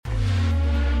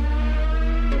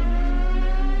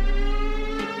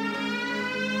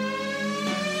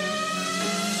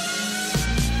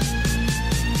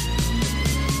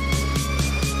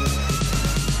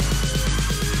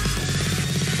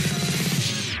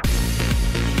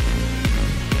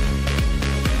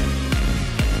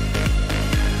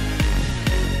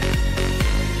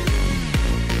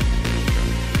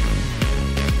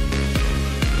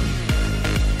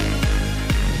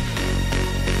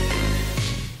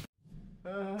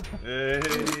Hey,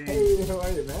 Hey, how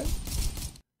are you, man?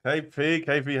 KP,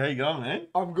 how you going, man?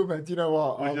 I'm good, man. Do you know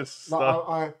what? We just Like,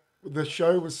 start. the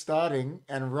show was starting,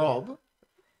 and Rob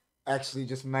actually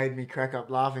just made me crack up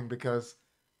laughing because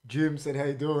Jim said, "How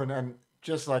you doing?" And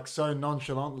just like so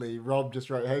nonchalantly, Rob just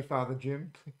wrote, "Hey, Father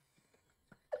Jim."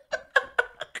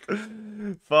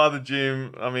 Father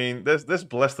Jim. I mean, let's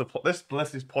bless let's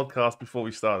bless this podcast before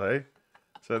we start, eh?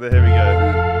 So here we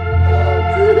go.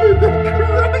 Oh, dude, that's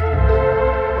great.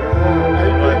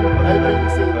 Right,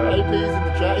 AP's in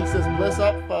the chat. He says, "Bless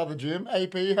up, Father Jim."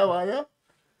 AP, how are you?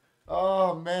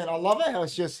 Oh man, I love it how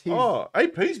it's just he's Oh,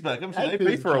 AP's back. I haven't seen AP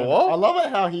AP's for a champ. I while. love it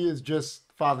how he is just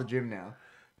Father Jim now.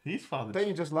 He's Father Don't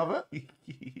you just love it?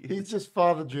 Jim. He's just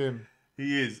Father Jim.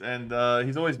 He is, and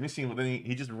he's always missing, but then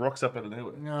he just rocks up out of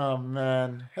nowhere. Oh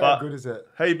man, how But good is it?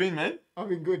 how you been, man? I've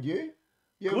been good. You?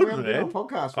 Yeah, Good, we haven't been on man. a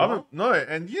podcast for I a while. haven't, no,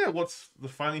 and yeah, what's the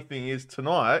funny thing is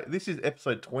tonight, this is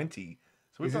episode 20.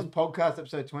 So we've This is done, podcast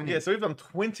episode 20. yeah, so we've done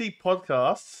 20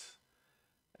 podcasts,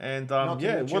 and Not to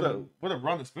yeah, mention- what a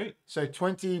run it's been. So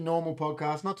 20 normal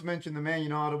podcasts, not to mention the Man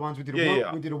United ones. We did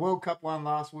Yeah. we did a World Cup one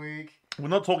last week. We're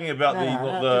not talking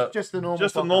about Just the normal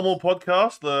just the podcast. normal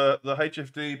podcast, the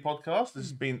HFD podcast. This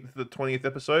has been the 20th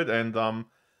episode, and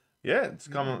yeah, it's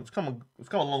come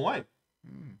a long way.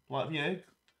 Like, you know,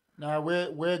 No,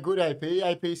 we're good, AP.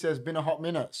 AP says, been a hot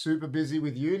minute. Super busy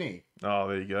with uni. oh,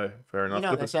 there you go, fair enough. You know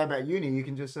what Good they say about uni, you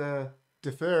can just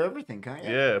defer everything, can't you?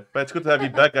 yeah, but it's good to have you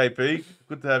back, AP.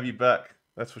 Good to have you back.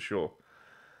 That's for sure.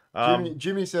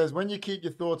 Jimmy says, when you keep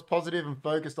your thoughts positive and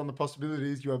focused on the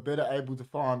possibilities, you are better able to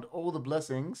find all the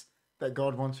blessings that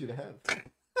God wants you to have.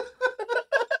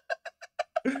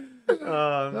 Oh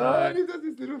Oh, no. he does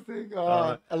this little thing. Oh,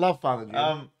 no. I love Father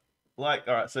Jim. Like,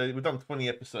 all right, so we've done 20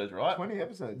 episodes, right? 20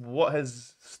 episodes. What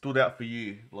has stood out for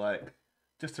you? Like,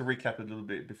 just to recap a little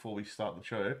bit before we start the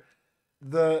show.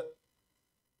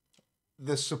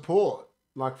 The support,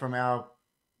 like from our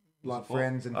like Support?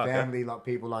 friends and Okay. family, like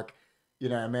people like, you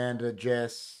know, Amanda,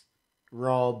 Jess,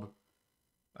 Rob,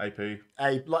 AP.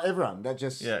 Ape, like everyone that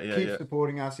just Yeah, yeah, keeps yeah.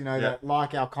 supporting us, you know, Yeah. that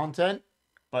like our content.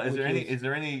 But is Which there any is- is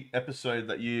there any episode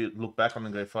that you look back on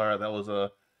and go, fire, that was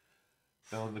a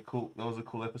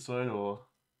cool episode, or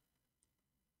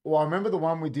Well, I remember the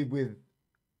one we did with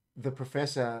the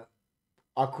professor.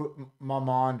 My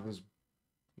mind was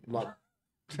like,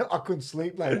 I couldn't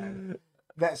sleep later.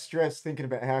 That stress thinking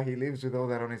about how he lives with all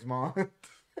that on his mind.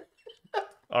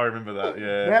 I remember that,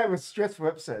 yeah. That was a stressful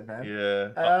episode, man.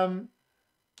 Yeah.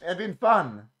 It's been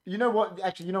fun. You know what?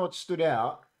 Actually, you know what stood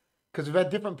out? Because we've had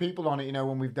different people on it. You know,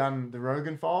 when we've done the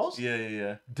Rogan Files,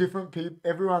 Yeah. different people.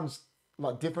 Everyone's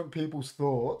like different people's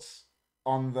thoughts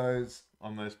on those.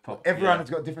 On those pop. Everyone yeah. has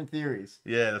got different theories,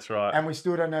 Yeah, that's right. and we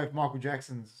still don't know if Michael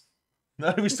Jackson's.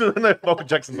 No, we still don't know if Michael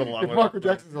Jackson's alive. If Michael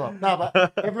Jackson's alive. No,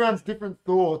 but everyone's different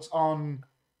thoughts on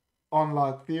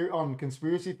like on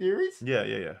conspiracy theories.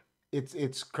 Yeah.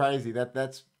 It's crazy.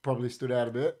 That's probably stood out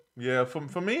a bit. Yeah,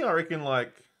 for me, I reckon,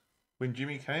 like, when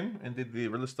Jimmy came and did the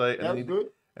real estate That was good.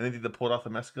 and then did the Port Arthur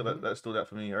massacre, that stood out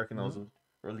for me. I reckon that was a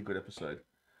really good episode.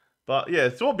 But yeah,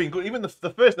 it's all been good. Even the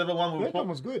first ever one, That one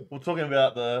was good. we're talking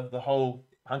about the whole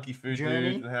hunky food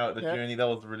Journey. dude and how the Yeah. journey, that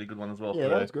was a really good one as well. Yeah, so.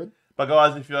 that was good. But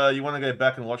guys, if you want to go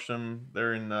back and watch them,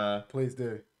 they're in Please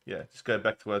do. yeah, just go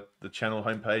back to the channel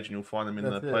homepage and you'll find them in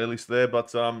That's the it. playlist there.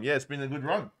 But yeah, it's been a good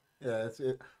run. Yeah, that's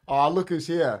it. Oh, look who's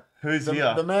here. Who's The,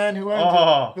 here? the man who owns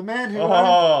Oh. the man who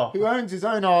Oh. owns his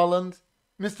own island,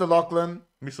 Mr. Lachlan.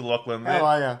 Mr. Lachlan. How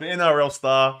are ya? The NRL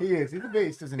star. He is. He's a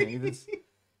beast, isn't he?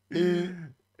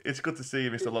 It's good to see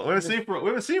you, Mr. Lachlan. We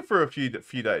haven't seen him for a few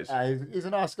days He's a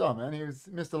nice guy, man.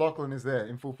 Mr. Lachlan is there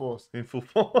in full force. in full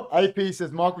form. AP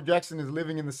says Michael Jackson is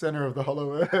living in the center of the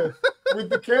hollow earth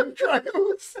with the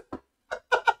chemtrails.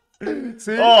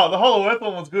 See? Oh, the Hollow Earth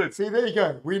one was good. See, there you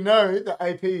go. We know that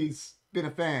AP's been a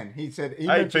fan. He said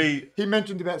AP he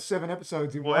mentioned about 7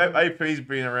 episodes in Well, one. AP's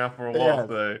been around for a He while, has.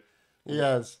 so He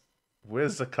has.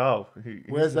 where's Zakal?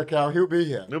 Where's Zakal? He'll be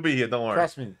here. He'll be here, don't worry.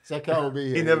 Trust me, Zakal will be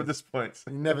here. He never disappoints.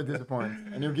 He never disappoints,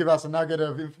 and he'll give us a nugget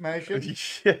of information.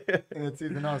 Yeah. And it's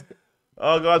even nice.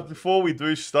 Oh, guys, before we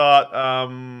do start,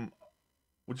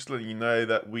 we're just letting you know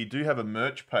that we do have a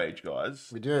merch page,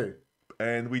 guys. We do.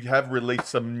 And we have released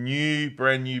some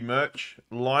brand new merch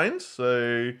lines.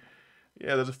 So,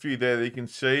 yeah, there's a few there that you can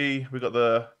see. We got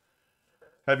the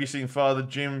Have You Seen Father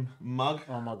Jim mug.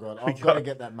 Oh my god, We I've got to got-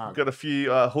 get that mug. Got a few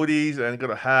hoodies and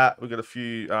got a hat. We've got a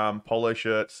few polo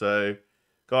shirts. So,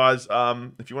 guys,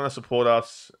 if you want to support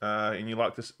us and you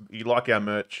like our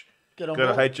merch, Get on go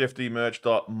to board.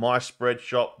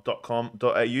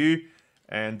 hfdmerch.myspreadshop.com.au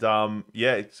and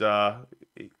yeah, it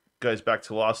goes back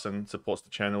to us and supports the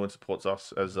channel and supports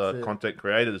us as That's it. content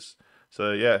creators.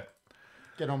 So yeah,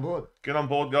 Get on board. get on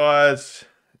board, guys,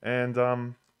 and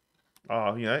and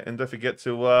don't forget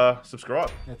to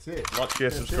subscribe, That's it. like, share,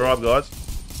 That's subscribe, it. guys.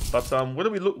 But what are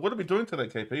we doing today,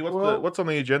 KP? Well, What's on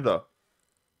the agenda?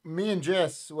 me and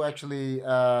Jess were actually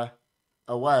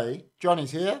away.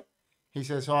 Johnny's here. He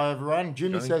says hi everyone.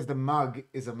 Jimmy Johnny? says the mug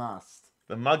is a must.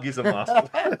 The mug is a must.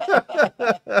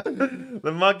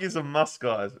 The mug is a must,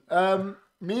 guys.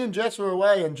 Me and Jess were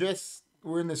away, and Jess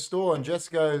were in the store, and Jess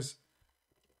goes,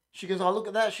 "Oh, look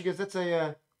at that." She goes, "That's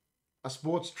a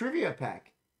sports trivia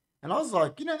pack," and I was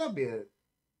like, that'd be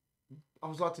I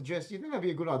was like to Jess, "You think that'd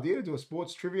be a good idea to do a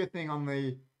sports trivia thing on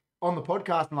the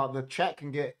podcast, and like the chat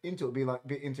can get into it, be like a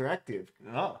bit interactive."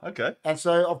 Oh, okay. And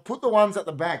so I've put the ones at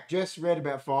the back. Jess read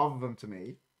about 5 of them to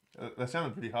me. They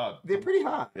sounded pretty hard. They're pretty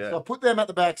hard. Yeah. So I put them at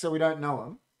the back so we don't know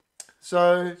them.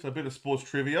 So a bit of sports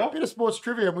trivia. a bit of sports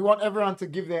trivia, and we want everyone to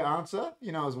give their answer,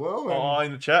 as well. And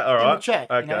In the chat. All right. in the chat.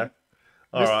 Okay.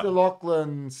 All Mr. right.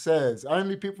 Lachlan says,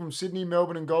 only people from Sydney,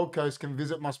 Melbourne, and Gold Coast can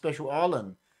visit my special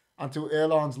island until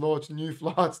airlines launch new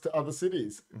flights to other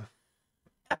cities.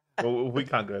 Well, we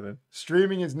can't go then.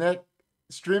 Streaming on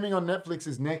Netflix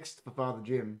is next for Father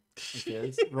Jim, he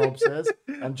says, Rob says.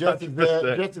 And Jess is there.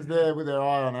 100%. Jess is there with her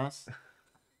eye on us.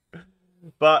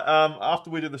 But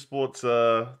after we do the sports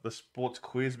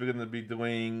quiz, we're going to be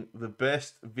doing the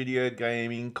best video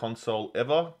gaming console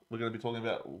ever. We're going to be talking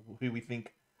about who we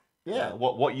think, Yeah.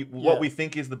 what we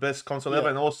think is the best console ever,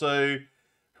 and also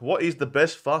what is the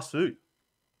best fast food.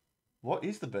 What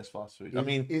is the best fast food?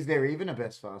 Is there even a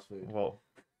best fast food? Well,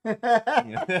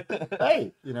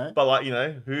 Hey, But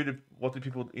what do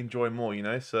people enjoy more?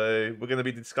 So we're going to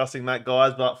be discussing that,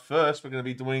 guys. But first, we're going to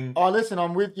be doing. Oh, listen,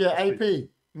 I'm with you, AP.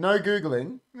 No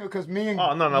Googling, because me and...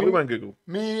 Oh, no, we won't Google.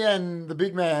 Me and the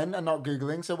big man are not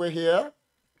Googling, so we're here.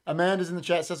 Amanda's in the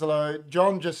chat, says hello.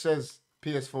 John just says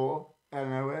PS4 out of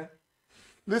nowhere.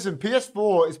 Listen,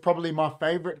 PS4 is probably my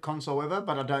favourite console ever,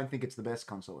 but I don't think it's the best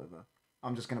console ever.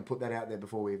 I'm just going to put that out there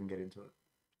before we even get into it.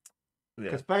 Yeah.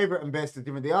 Because favourite and best is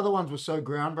different. The other ones were so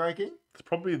groundbreaking. It's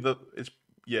probably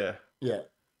yeah. Yeah.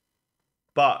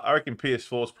 But I reckon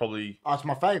PS4 is probably... Oh, it's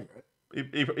my favourite.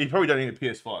 You probably don't need a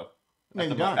PS5. No,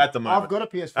 you don't. At the moment. I've got a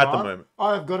PS5. At the moment.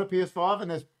 I've got a PS5,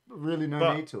 and there's really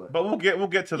no need to it. But we'll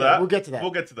get to that. We'll get to that.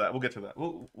 We'll get to that. Do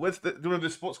you want to do the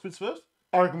sports quiz first?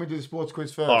 I reckon we do the sports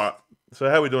quiz first. All right. So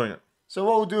how are we doing it? So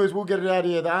what we'll do is we'll get it out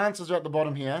here. The answers are at the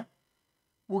bottom here.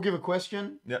 We'll give a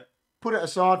question. Yep. Put it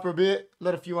aside for a bit.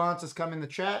 Let a few answers come in the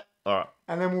chat. All right.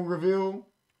 And then we'll reveal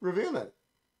it.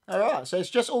 All right. So it's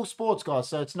just all sports, guys.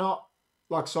 So it's not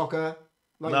like soccer.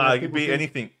 Like, No, it could be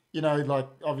anything.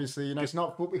 Obviously, it's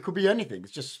not. It could be anything.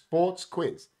 It's just sports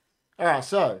quiz. All right.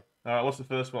 So. All right. What's the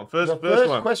first one? The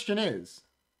first question is: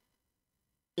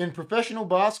 in professional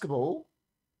basketball,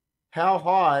 how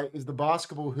high is the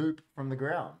basketball hoop from the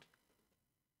ground?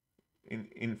 In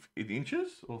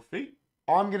inches or feet?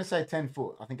 I'm going to say 10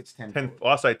 foot. I think it's 10 foot.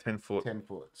 I say 10 foot. 10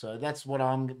 foot. So that's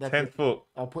 10 foot.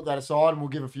 I'll put that aside and we'll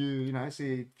give a few,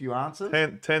 see a few answers.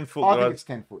 10 foot, I guys. think it's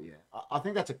 10 foot, yeah. I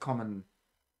think that's a common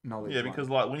knowledge. Yeah, because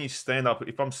when you stand up,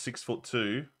 if I'm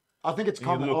 6'2", I think it's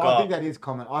common. look I up. think that is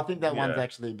common. I think that one's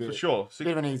actually a bit, for sure. bit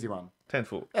of an easy one. 10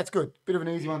 foot. That's good. Bit of an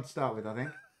easy one to start with, I think.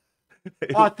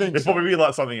 I think it'd probably be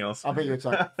like something else. I bet you it's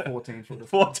like 14 foot.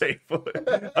 14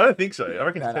 foot. I don't think so. I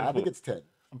reckon it's 10 foot. I think it's 10.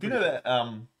 Do you know that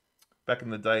back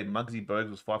in the day, Muggsy Bogues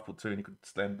was 5'2" and he could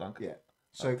slam dunk? Yeah.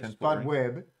 So 10 Spud ring.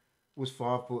 Webb was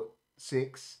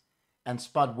 5'6", and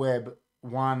Spud Webb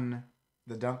won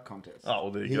the dunk contest. Oh,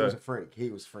 well, there you he go. was a freak. He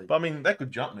was a freak. But I mean, they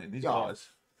could jump, man. These Yeah. guys.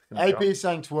 AP is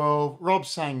saying 12. Rob's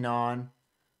saying 9.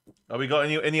 Have we got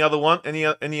any other one? Any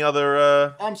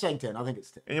other? I'm saying 10. I think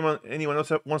it's 10. Anyone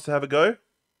else wants to have a go?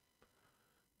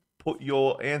 Put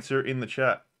your answer in the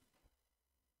chat.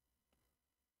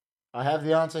 I have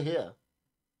the answer here.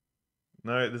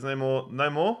 No, there's no more. No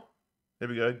more. There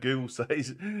we go. Google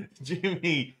says,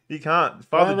 Jimmy, you can't.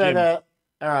 Father Jim.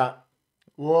 All right.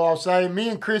 Well, I'll say me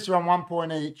and Chris are on 1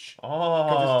 point each.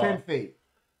 Because it's 10 feet.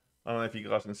 I don't know if you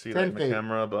guys can see 10 that in the feet.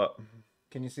 camera, but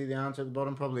Can you see the answer at the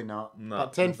bottom? Probably not. no,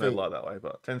 But 10 it's not feet. like that way.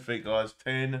 But 10 feet, guys.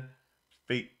 10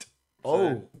 feet. Oh,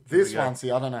 So, this there we go. one.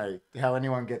 See, I don't know how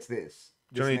anyone gets this.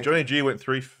 Johnny G went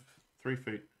 3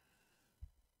 feet.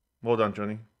 Well done,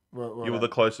 Johnny. Well You were done. the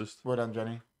closest. Well done,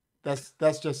 Johnny. That's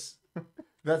just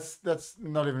that's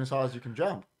not even as high as you can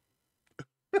jump.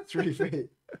 3 feet.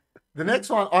 The next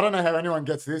one, I don't know how anyone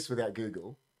gets this without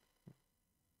Google.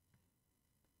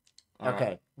 All Okay.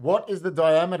 right. What is the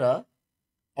diameter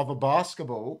of a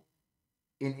basketball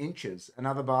in inches?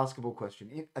 Another basketball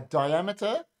question. A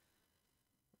diameter?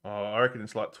 I reckon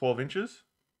it's like 12 inches.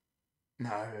 No.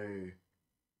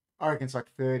 I reckon it's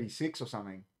like 36 or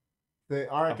something.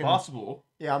 I A reckon. basketball?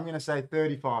 Yeah, I'm gonna say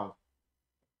 35.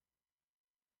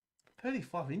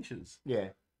 35 inches. Yeah.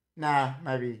 Nah,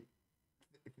 maybe.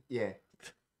 Yeah.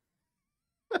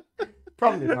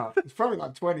 Probably not. It's probably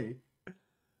like 20.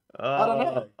 I don't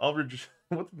know. I'll reduce.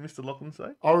 What did Mr. Lachlan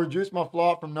say? I'll reduce my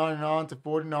flight from 99 to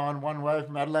 49 one way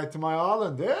from Adelaide to my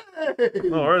island. Hey!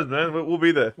 No worries, man. We'll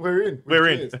be there. We're in. We're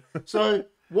in. So,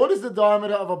 what is the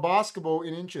diameter of a basketball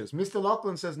in inches? Mr.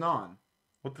 Lachlan says 9.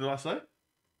 What did I say?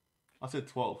 I said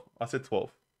 12. I said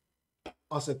 12.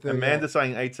 I said 30. Amanda's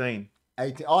saying 18.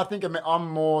 18. I think I'm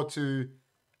more to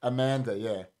Amanda,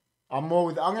 yeah. I'm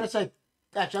going to say,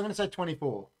 actually, I'm going to say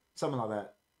 24. Something like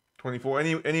that. 24.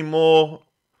 Any more?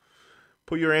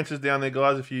 Put your answers down there,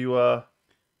 guys, if you...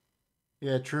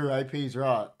 Yeah, true. AP's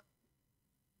right.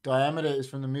 Diameter is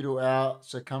from the middle out.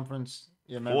 Circumference...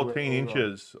 Yeah, maybe 14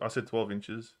 inches. Right. I said 12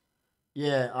 inches.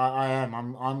 Yeah, I am.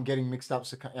 I'm getting mixed up.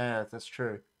 Yeah, that's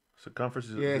true. Circumference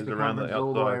is Yeah, around the outside.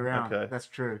 all the way around. Okay. That's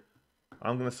true.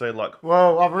 I'm going to say like...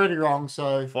 Well, I've read it wrong,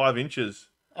 so... 5 inches.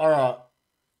 All right.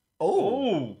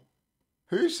 Oh.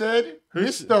 Who said?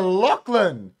 Mr.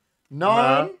 Lachlan.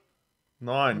 9.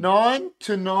 9. 9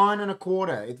 to 9 and a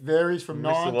quarter. It varies from Mr.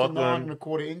 9 Lachlan. to 9 and a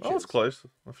quarter inches. Oh, it's close.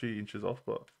 A few inches off,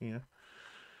 but yeah.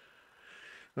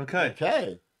 Okay.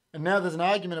 Okay. And now there's an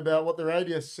argument about what the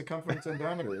radius, circumference, and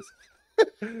diameter is.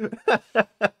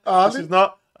 This is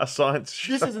not a science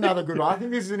show. This is another good one. I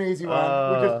think this is an easy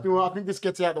one. We just do. I think this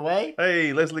gets out the way.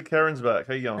 Hey, Leslie Karen's back.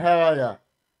 How you going? How are you?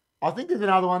 I think there's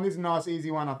another one. This is a nice, easy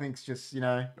one. I think it's just,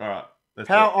 All right.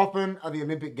 How often are the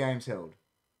Olympic Games held?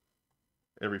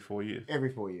 Every 4 years. Every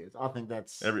 4 years. I think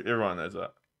that's... Everyone knows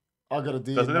that. I got a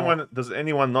D. Does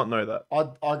anyone not know that?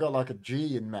 I got like a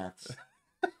G in maths.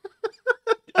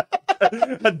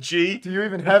 A G? Do you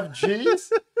even have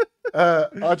G's?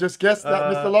 I just guessed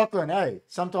that, Mr. Lachlan. Hey,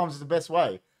 sometimes it's the best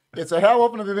way. It's how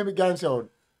often are the Olympic Games held?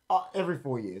 Every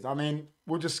 4 years. I mean,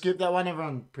 we'll just skip that one.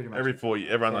 Everyone pretty much. Every 4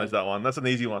 years. Everyone knows that one. That's an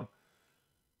easy one.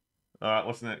 All right,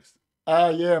 what's next?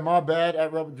 Yeah, my bad.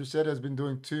 At Robert Drusetta has been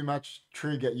doing too much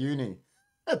trig at uni.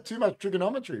 Too much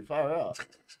trigonometry. Far out.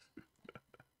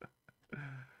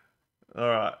 All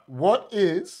right. What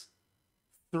is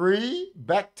 3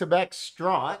 back-to-back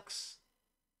strikes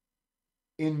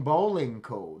in bowling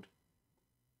called?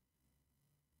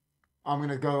 I'm going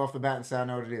to go off the bat and say I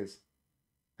know what it is.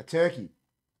 A turkey.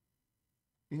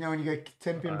 You know when you go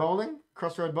 10-pin bowling,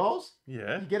 crossroad bowls?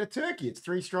 Yeah. You get a turkey. It's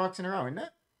 3 strikes in a row, isn't it?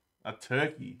 A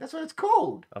turkey. That's what it's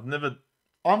called. I've never...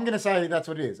 I'm going to say that's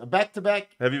what it is. A back-to-back.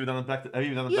 Have you ever done a back? Have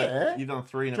you done a Yeah. back? You've done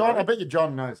 3 in a John, row? I bet you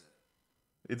John knows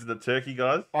it. It's the turkey,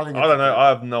 guys? I don't know. I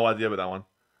have no idea about that one.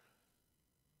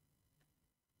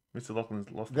 Mr.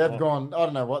 Lachlan's lost They've gone, I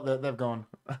don't know what, they've gone.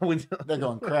 They're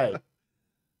gone cray.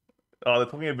 Oh, they're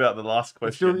talking about the last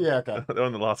question. Yeah, okay. They're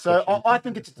on the last So question. I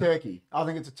think it's a turkey. I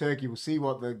think it's a turkey. We'll see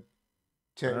what the...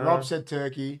 Rob said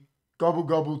turkey. Gobble,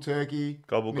 gobble, turkey.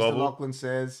 Gobble, Mr. gobble. Lachlan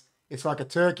says it's like a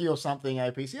turkey or something,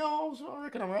 APC. Oh, I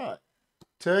reckon I'm right.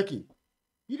 Turkey.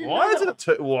 You didn't Why know is that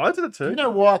it a Why is it a Do turkey? you know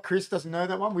why Chris doesn't know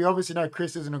that one? We obviously know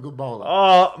Chris isn't a good bowler.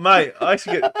 Oh, mate, I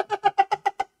actually get...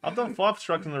 I've done 5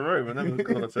 strikes in a row, but never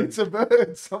got a turkey. It's a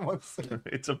bird, someone said.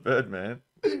 It's a bird, man.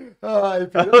 Oh,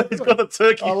 He's got the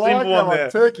turkey I like symbol that on one. there.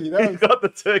 Turkey. That He's was, got the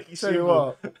turkey tell you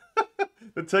symbol. what.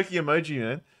 The turkey emoji,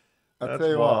 man. I'll That's tell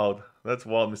you wild. what. That's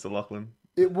wild, Mr. Lachlan.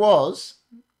 It was.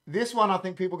 This one, I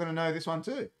think people are going to know this one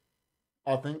too.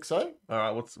 I think so. All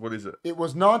right, what is it? It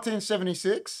was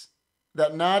 1976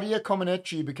 that Nadia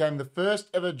Comaneci became the first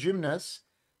ever gymnast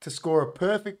to score a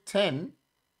perfect 10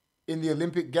 in the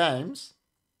Olympic Games.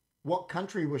 What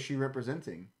country was she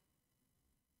representing?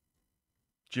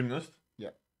 Gymnast? Yeah.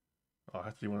 Oh, it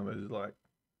has to be one of those like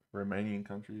Romanian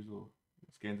countries or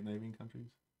Scandinavian countries.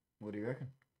 What do you reckon?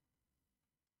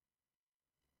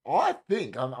 I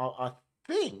think I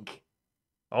think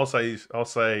I'll say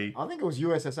I think it was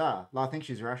USSR. Like, I think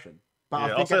she's Russian, but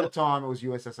Yeah, I think at the time it was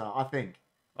USSR. I think.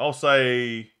 I'll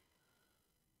say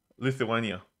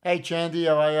Lithuania. Hey Chandy,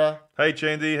 how are you? Hey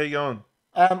Chandy, how you going?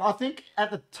 I think at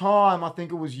the time, I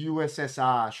think it was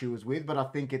USSR she was with, but I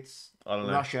think it's I don't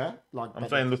know. Russia. I'm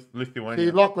saying See,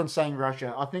 Lithuania. Lachlan's saying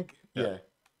Russia. I think, Yeah. yeah.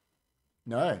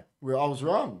 No, I was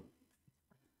wrong.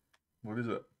 What is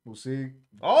it? We'll see.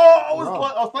 Oh, I Rob.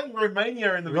 was thinking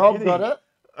Romania in the Rob beginning. got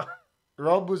it.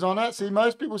 Rob was on it. See,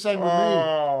 most people saying with me.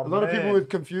 Oh, A lot of people man. were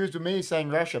confused with me saying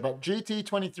Russia, but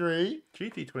GT23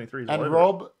 GT23 is all and over it.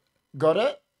 Rob got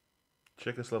it.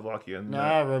 Czechoslovakia. No,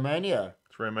 Nah, Romania.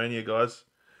 it's Romania, guys.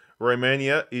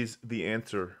 Romania is the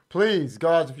answer. Please,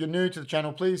 guys, if you're new to the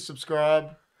channel, please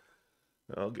subscribe.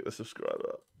 I'll get the subscribe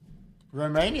up.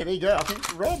 Romania, there you go. I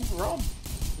think Rob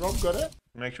got it.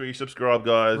 Make sure you subscribe,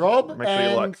 guys. Rob Make sure you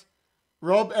and like.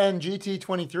 Rob and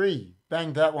GT23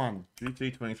 banged that one.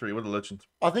 GT23, what a legend.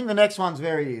 I think the next one's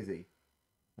very easy.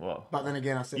 Wow. But then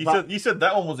again, I said You said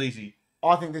that one was easy.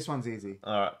 I think this one's easy.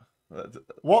 All right.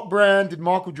 What brand did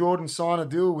Michael Jordan sign a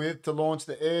deal with to launch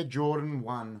the Air Jordan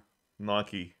 1?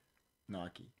 Nike.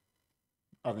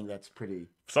 I think that's pretty.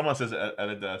 Someone says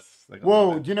Adidas.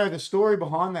 Whoa, do you know the story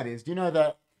behind that is? Do you know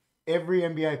that every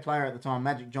NBA player at the time,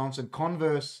 Magic Johnson,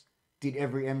 Converse did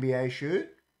every NBA shoot?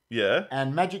 Yeah.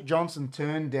 And Magic Johnson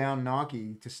turned down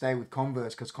Nike to stay with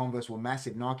Converse because Converse were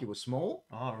massive, Nike was small.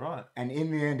 Oh, right. And in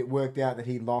the end, it worked out that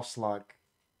he lost like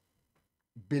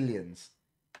billions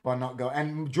by not going.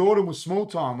 And Jordan was small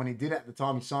time when he did it at the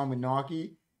time. He signed with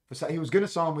Nike. He was going to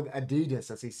sign with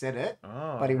Adidas, as he said it.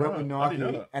 Oh, but he went with I didn't know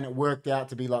Nike, that. and it worked out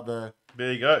to be like the,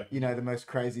 There you go. you know, the most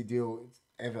crazy deal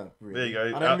ever. Really. There you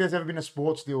go. I don't think there's ever been a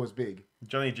sports deal as big.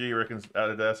 Johnny G reckons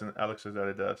Adidas and Alex says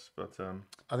Adidas, but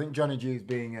I think Johnny G is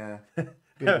being a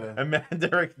bit of a... Amanda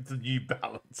reckons New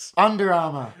Balance. Under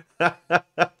Armour.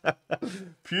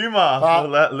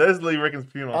 Puma. Leslie reckons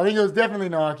Puma. I think it was definitely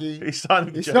Nike. He signed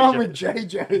with He JJ's. signed with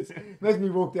JJ's. Imagine he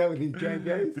walked out with his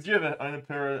JJ's. Did you ever own a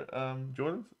pair of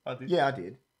Jordans? I did. Yeah, I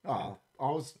did. Oh, I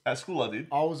was At school, I did.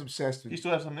 obsessed Do you with.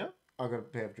 still have some now? I got a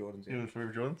pair of Jordans. You Yeah. have a pair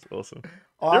of Jordans? Awesome.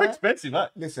 I- They're expensive, mate.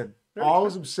 Listen, Very I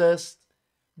was obsessed.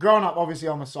 Growing up, obviously,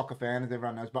 I'm a soccer fan, as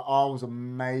everyone knows, but I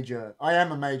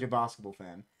am a major basketball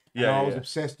fan. And I was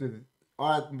obsessed with.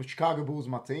 Chicago Bulls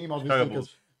were my team, obviously, Chicago because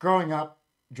Bulls. growing up,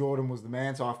 Jordan was the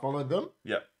man, so I followed them.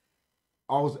 Yeah.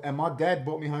 And my dad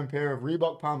bought me home a pair of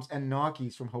Reebok pumps and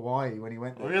Nikes from Hawaii when he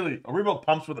went there. Really? Reebok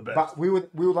pumps were the best. But we were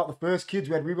like the first kids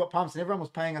who had Reebok pumps, and everyone was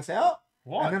paying us out.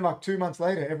 Why? And then like 2 months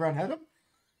later, everyone had them.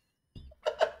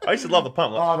 I used to love the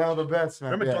pump. Oh, they were the best, man.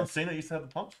 Remember yeah. John Cena used to have the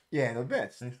pumps? Yeah, they're the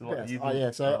best. I used to like Best. use Oh, them.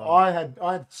 yeah, so I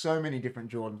had so many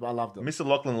different Jordans, but I loved them. Mr.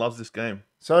 Lachlan loves this game.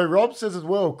 So Rob says as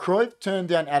well, Cruyff turned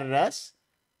down Adidas.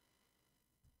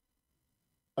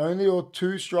 Only wore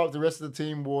 2 stripes, the rest of the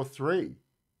team wore 3.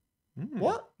 Mm,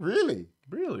 What? Really?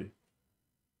 Really?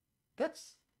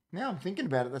 That's, now I'm thinking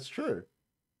about it, that's true.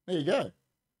 There you go.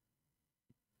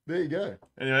 There you go.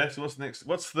 Anyway, so what's next?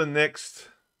 What's the next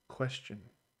question?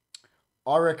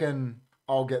 I reckon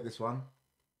I'll get this one.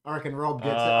 I reckon Rob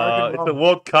gets it. It's the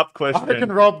World Cup question. I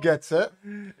reckon Rob gets it.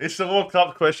 It's the World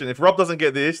Cup question. If Rob doesn't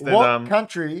get this, then What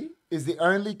country is the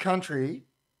only country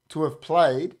to have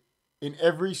played in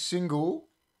every single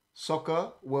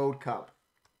soccer World Cup?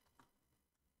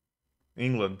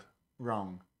 England,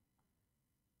 Wrong.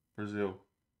 Brazil,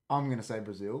 I'm going to say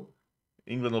Brazil.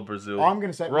 England or Brazil. I'm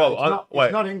going to say Rob,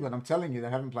 it's not England. I'm telling you, they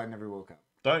haven't played in every World Cup.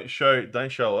 Don't show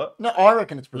it. No, I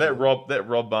reckon it's Brazil. Let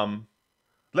Rob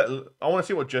I want to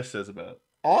see what Jess says about it.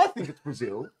 I think it's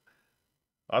Brazil.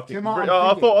 I think Tim, I'm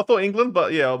I thinking. thought England,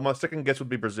 but yeah, my second guess would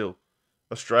be Brazil.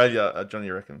 Australia, Johnny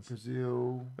reckons.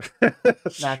 Brazil.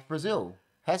 It's Brazil.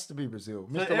 Has to be Brazil.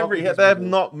 So Mr. they Lockie says have Brazil.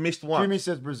 not missed one. Jimmy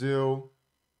says Brazil.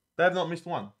 They have not missed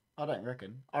one. I don't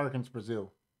reckon. I reckon it's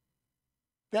Brazil.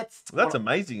 That's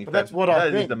Amazing. but that's what I That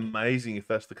is think. amazing if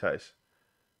that's the case.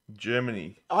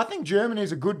 Germany. I think Germany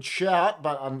is a good shout,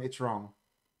 but it's wrong.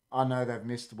 I know they've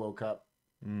missed the World Cup.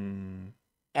 Mm.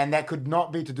 And that could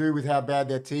not be to do with how bad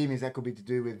their team is. That could be to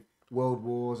do with world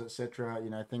wars, etc. You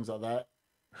know, things like that.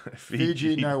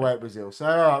 Fiji, no way, Brazil. So,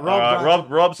 all right,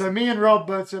 Rob. So me and Rob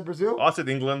both said Brazil. I said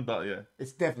England, but yeah.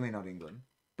 It's definitely not England.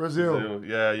 Brazil.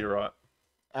 Yeah, you're right.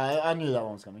 I knew that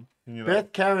one was coming. You know.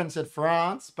 Beth Karen said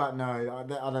France, but no, I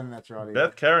don't think that's right either.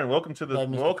 Beth Karen, welcome to the They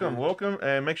missed welcome,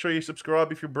 and make sure you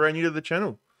subscribe if you're brand new to the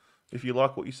channel. If you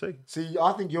like what you see. See,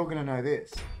 I think you're going to know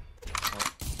this.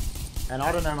 And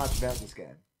I don't know much about this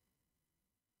game.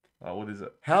 Oh, what is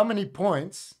it? How many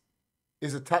points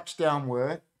is a touchdown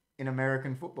worth in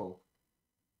American football?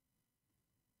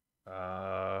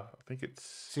 I think it's.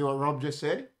 See what Rob just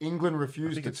said? England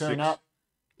refused think to it's turn 6. up.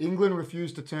 England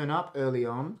refused to turn up early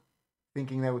on,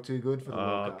 thinking they were too good for the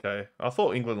World Cup. Okay. I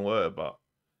thought England were, but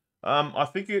I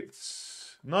think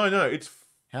it's no, it's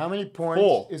How many points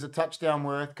 4. is a touchdown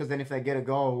worth? Because then if they get a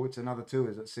goal, it's another 2.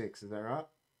 Is it 6? Is that right?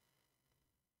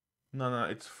 no,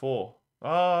 it's 4.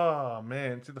 Oh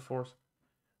man, it's in the forest.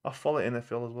 I follow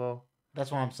NFL as well.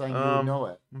 That's why I'm saying you would know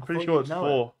it. I'm I pretty thought sure you'd it's know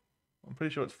 4. it. I'm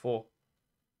pretty sure it's 4.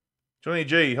 Johnny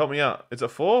G, help me out. Is it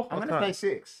 4? I'm going to say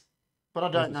 6, but I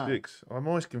don't know. 6. I'm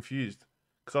always confused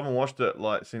because I haven't watched it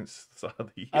like since the start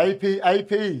of the year.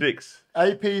 AP 6.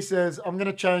 AP says, I'm going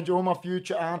to change all my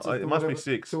future answers It must be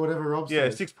 6. to whatever Rob Yeah,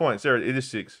 says. 6 points. There, it is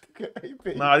 6.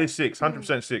 AP. No, it is 6.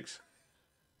 100% 6.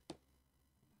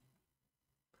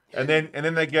 And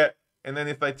then they get and then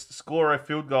if they score a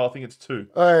field goal, I think it's 2.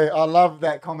 Hey, I love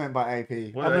that comment by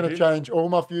AP. What I'm did going to AP? change all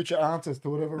my future answers to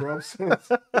whatever Rob says.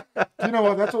 Do you know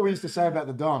what? That's what we used to say about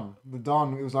the Don. The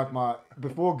Don, it was like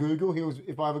before Google, he was,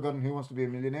 if I ever got in Who Wants to Be a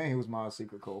Millionaire, he was my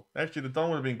secret call. Actually, the Don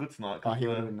would have been good tonight. Oh, he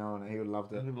would have known it. He would have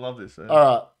loved He it. would love this. All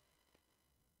right.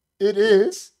 It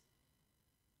is.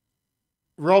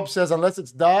 Rob says, unless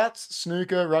it's darts,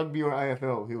 snooker, rugby, or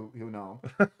AFL, he'll know.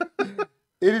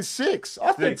 It is 6.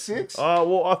 I think 6.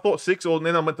 Well, I thought 6, or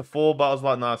then I went to 4, but I was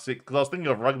like, nah, 6, because I was thinking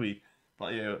of rugby.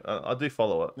 But yeah, I do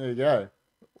follow it. There you go.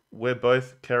 We're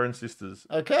both Karen sisters.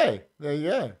 Okay, there you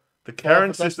go. The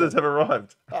Karen sisters have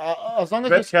arrived. As long as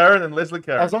Beth Karen and Leslie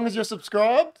Karen. As long as you're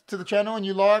subscribed to the channel and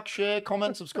you like, share,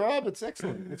 comment, subscribe, it's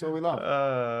excellent. That's all we love.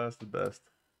 That's the best.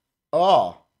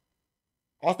 Oh,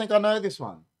 I think I know this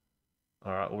one.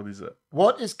 All right, what is it?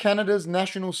 What is Canada's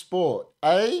national sport?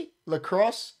 A,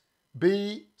 lacrosse,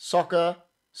 B, soccer,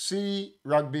 C,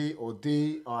 rugby, or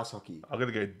D, ice hockey? I'm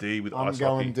going to go D with I'm ice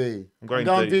going hockey. D. I'm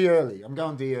going D early. I'm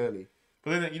going D early.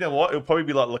 But then, you know what? It'll probably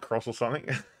be like lacrosse or something.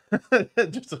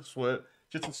 Just to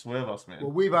swerve us, man.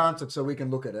 Well, we've answered so we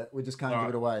can look at it. We just can't give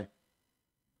it away.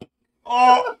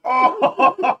 Oh!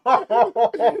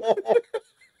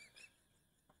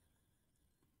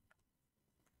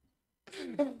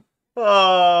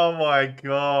 Oh my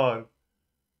god.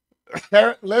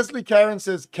 Leslie Karen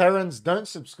says Karens don't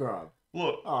subscribe.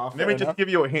 Look, Oh, let me fair just give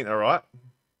you a hint, all right?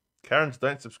 Karens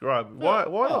don't subscribe. Why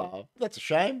not? Oh, that's a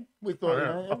shame. We thought,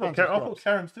 I thought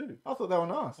Karens do. I thought they were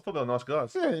nice. I thought they were nice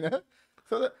guys.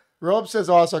 Yeah, Rob says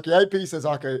ice hockey. AP says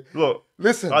hockey. Look,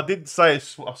 listen. I did say a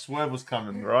swerve was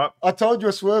coming, right? I told you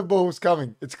a swerve ball was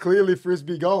coming. It's clearly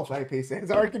frisbee golf. AP says.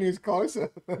 I reckon he's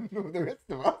closer than the rest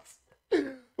of us.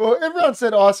 Well, everyone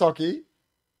said ice hockey.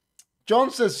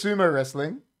 John says sumo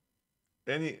wrestling.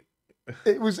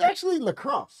 It was actually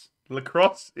lacrosse.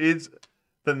 Lacrosse is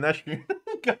the national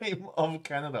game of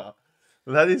Canada.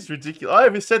 That is ridiculous. I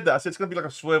even said that. I said it's going to be like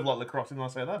a swerve like lacrosse. Didn't I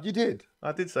say that? You did.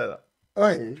 I did say that. Oh,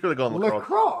 You could have gone lacrosse.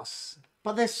 Lacrosse?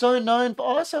 But they're so known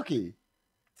for ice hockey.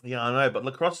 Yeah, I know, but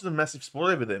lacrosse is a massive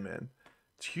sport over there, man.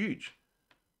 It's huge.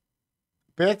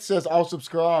 Beth says, I'll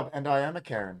subscribe, and I am a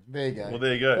Karen. There you go. Well,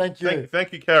 there you go. Thank you.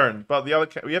 Thank you, Karen. But we have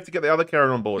to get the other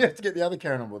Karen on board. You have to get the other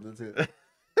Karen on board. That's it.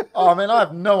 Oh, man, I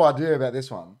have no idea about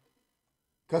this one.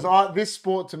 Because this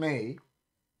sport, to me,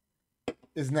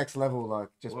 is next level. Like,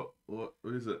 just What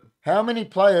is it? how many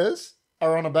players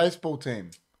are on a baseball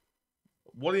team?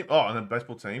 On a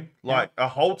baseball team? Like a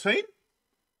whole team?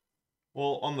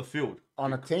 Well, on the field.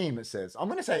 On a team, it says. I'm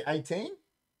going to say 18.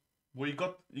 Well,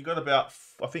 you got about,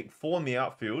 I think, 4 in the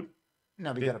outfield.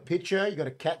 No, but you got a pitcher, you got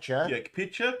a catcher. Yeah,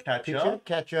 pitcher,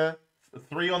 catcher.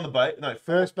 3 on the base. No,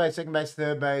 first base, second base,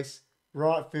 third base,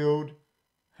 right field.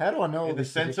 How do I know all in the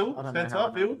this? center field,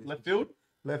 left field.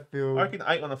 Left field. I reckon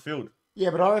 8 on the field. Yeah,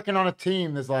 but I reckon on a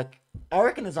team there's like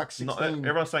 16.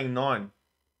 Everyone's saying 9.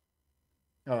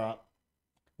 All right.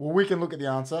 Well, we can look at the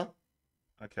answer.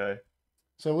 Okay.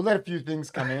 So we'll let a few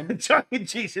things come in.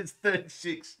 Jeez, it's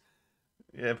 36.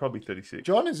 Yeah, probably 36.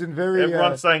 John is in very.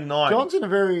 Everyone's saying 9. John's in a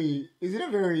very. He's in a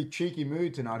very cheeky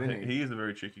mood tonight, isn't he? He is a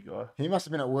very cheeky guy. He must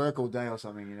have been at work all day or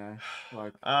something, you know.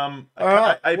 Like. All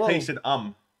right, AP said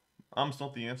Um's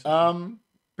not the answer.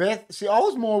 Beth. See, I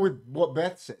was more with what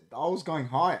Beth said. I was going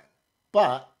higher,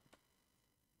 but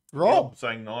Rob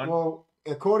saying 9. Well,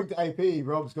 according to AP,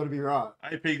 Rob's got to be right.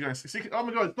 AP going 6. Oh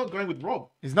my god, it's not going with Rob.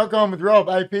 He's not going with Rob.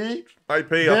 AP, I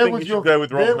think you should go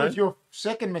with Rob. There was your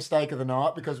second mistake of the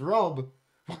night because Rob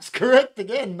was correct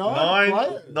again. 9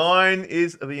 players. 9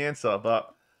 is the answer,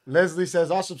 but Leslie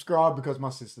says I subscribe because my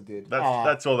sister did.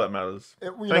 That's all that matters.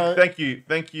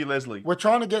 Thank you, Leslie. We're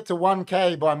trying to get to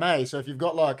 1K by May, so if you've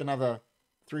got like another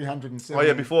 370. Oh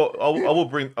yeah, before I will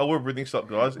bring this up,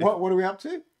 guys. What are we up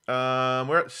to?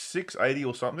 We're at 680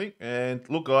 or something, and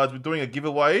look, guys, we're doing a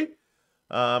giveaway.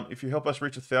 If you help us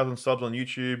reach 1,000 subs on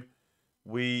YouTube,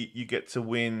 you get to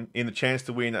win a chance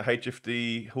to win a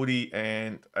HFD hoodie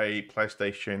and a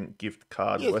PlayStation gift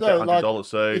card worth $100.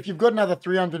 So if you've got another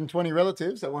 320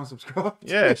 relatives that want to subscribe,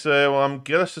 yeah, so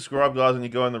get us subscribed, guys, and you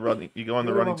go in the running. You go in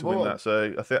the running to win that.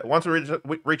 So once we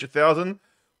reach 1,000,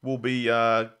 we'll be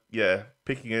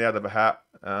picking it out of a hat.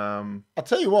 I'll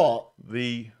tell you what,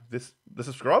 the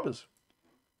subscribers.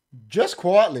 Just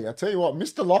quietly, I tell you what,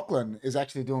 Mr. Lachlan is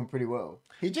actually doing pretty well.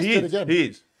 He did again. He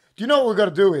is. Do you know what we've got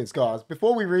to do is, guys,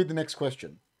 before we read the next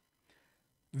question,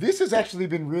 this has actually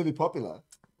been really popular.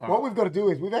 What we've got to do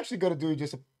is we've actually got to do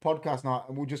just a podcast night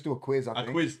and we'll just do a quiz, I think.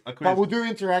 A quiz. But we'll do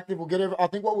interactive. I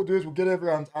think what we'll do is we'll get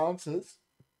everyone's answers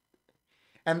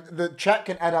and the chat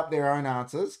can add up their own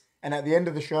answers. And at the end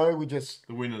of the show, the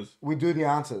winners. We do the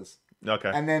answers.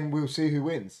 Okay. and then we'll see who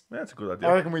wins. That's a good I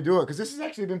idea. reckon we do it because this has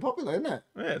actually been popular, isn't it?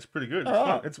 Yeah, it's pretty good. It's All fun.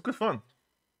 right. It's good fun.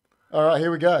 All right,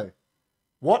 here we go.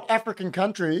 What African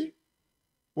country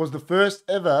was the first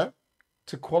ever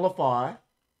to qualify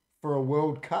for a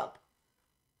World Cup?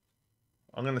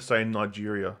 I'm going to say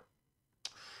Nigeria.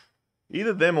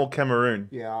 Either them or Cameroon.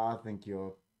 Yeah, I think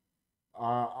you're.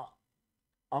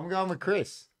 I'm going with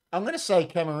Chris. I'm going to say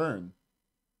Cameroon.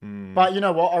 But you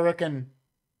know what? I reckon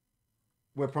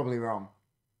we're probably wrong.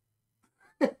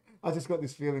 I just got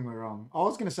this feeling we're wrong. I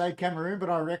was going to say Cameroon, but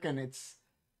I reckon it's.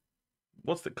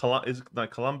 What's the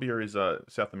Colombia is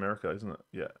South America, isn't it?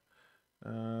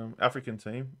 Yeah. African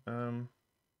team.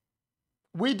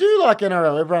 We do like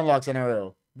NRL. Everyone likes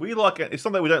NRL. We like it. It's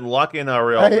something we don't like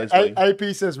NRL.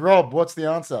 AP says, Rob, what's the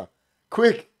answer?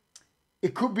 Quick.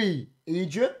 It could be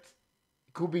Egypt.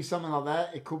 It could be something like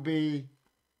that. It could be.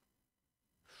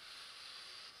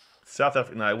 South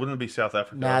Africa. No, it wouldn't be South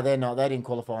Africa. Nah, they're not. They didn't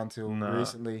qualify until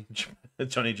recently.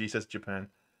 Johnny G says Japan.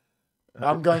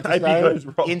 I'm going to AP say goes,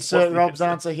 Rob, insert what's the Rob's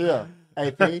answer? answer here.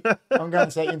 AP. I'm going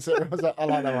to say insert Rob's. I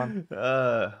like that one.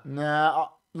 Nah,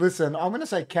 listen. I'm going to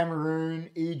say Cameroon,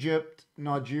 Egypt,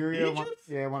 Nigeria. Egypt?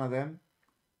 One of them.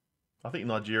 I think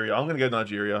Nigeria. I'm going to go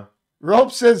Nigeria.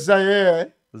 Rob says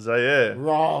Zaire. Zaire.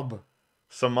 Rob.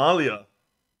 Somalia.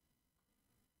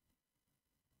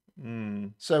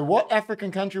 So what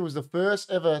African country was the first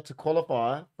ever to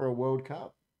qualify for a World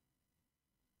Cup?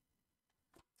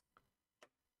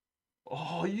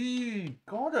 Oh, you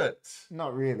got it.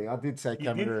 Not really. I did say You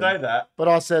Cameroon. did say that. But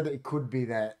I said it could be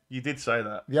that. You did say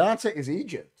that. The answer is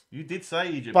Egypt. You did say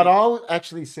Egypt. But I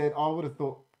actually said I would have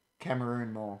thought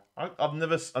Cameroon more. I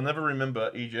never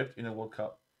remember Egypt in a World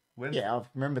Cup. When? Yeah, I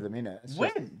remember them in it. It's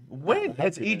When? just- When they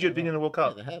has have been Egypt been in the World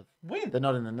Cup? Yeah, they have. When? They're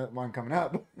not in the one coming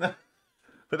up.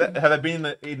 But have they been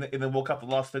in the World Cup the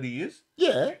last 30 years?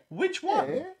 Yeah. Which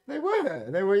one? Yeah, they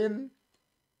were. They were in.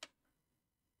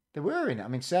 They were in it. I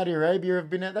mean, Saudi Arabia have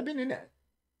been. They've been in it.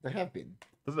 They have been.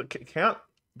 Does it count?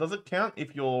 Does it count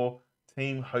if your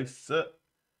team hosts it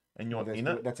and you're That's in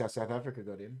it? That's how South Africa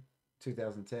got in,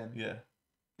 2010. Yeah.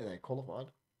 Yeah, they qualified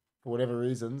for whatever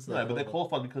reasons. No, but they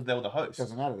qualified because they were the host.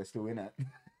 Doesn't matter. They're still in it.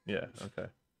 Yeah. Okay.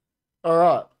 All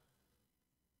right.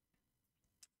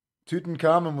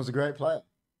 Tutankhamun was a great player.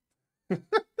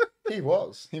 He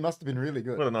was. He must have been really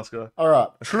good. What a nice guy. All right.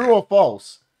 True or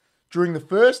false? During the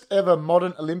first ever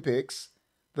modern Olympics,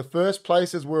 the first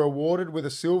places were awarded with a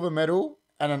silver medal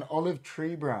and an olive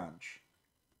tree branch.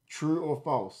 True or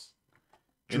false?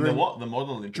 In the what? The modern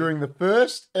Olympics? During the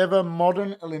first ever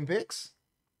modern Olympics,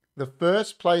 the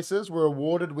first places were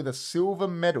awarded with a silver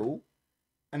medal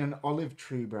and an olive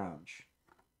tree branch.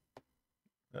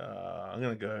 I'm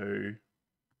going to go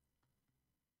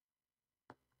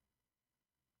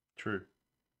true.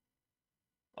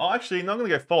 Oh, actually, no, I'm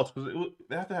going to go false because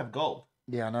they have to have gold.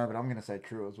 Yeah, I know, but I'm going to say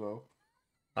true as well.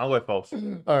 I'll go false.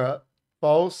 All right.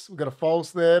 False. We've got a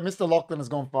false there. Mr. Lachlan has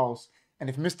gone false. And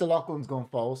if Mr. Lachlan's gone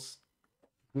false,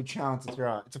 good chance it's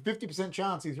right. It's a 50%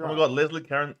 chance he's right. Oh my God, Leslie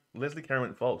Karen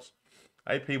went false.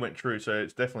 AP went true, so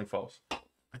it's definitely false.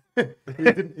 he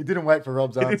didn't wait for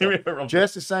Rob's answer. wait for Rob's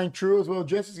Jess is saying true as well.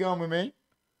 Jess is going with me.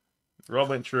 Rob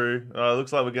went true.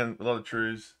 Looks like we're getting a lot of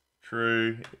trues.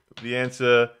 True. The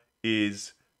answer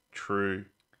is true.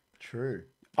 True.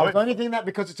 I was only thinking that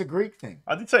because it's a Greek thing.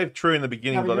 I did say true in the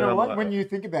beginning, No, but but you know what? like, When you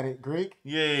think about it, Greek.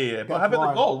 yeah. But That's how about why.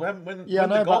 the gold? When did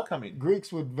the gold come in?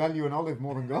 Greeks would value an olive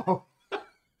more than gold.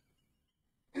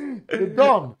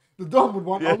 The Don would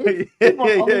want olive.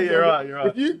 You're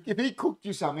right. If he cooked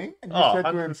you something and you said to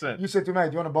him, 100%. you said to me,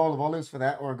 "Do you want a bowl of olives for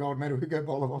that or a gold medal?" We go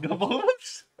bowl of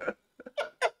olives.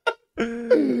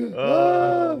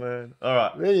 Oh man! All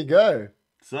right. There you go.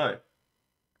 So,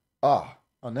 I'll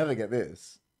never get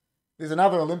this. There's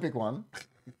another Olympic one.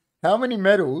 How many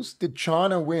medals did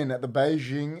China win at the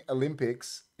Beijing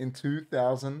Olympics in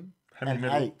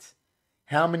 2008?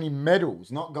 How many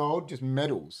medals? Not gold, just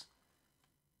medals.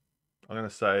 I'm gonna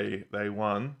say they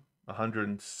won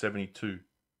 172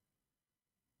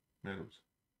 medals.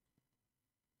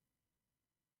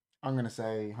 I'm going to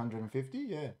say 150.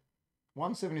 Yeah.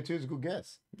 172 is a good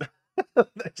guess.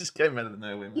 That just came out of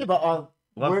nowhere. Man. Yeah, but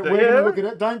we're going to look at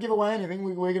it. Don't give away anything.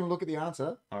 We're going to look at the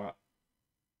answer. All right.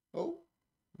 Oh.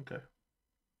 Okay.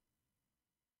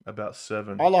 About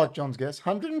 7. I like John's guess.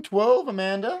 112,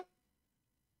 Amanda.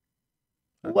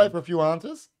 We'll wait for a few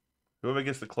answers. Whoever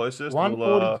gets the closest.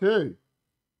 142.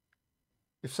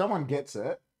 If someone gets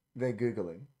it, they're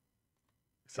Googling.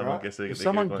 If someone gets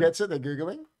it, they're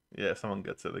Googling. Yeah, someone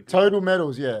gets it. Total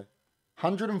medals, yeah.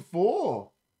 104.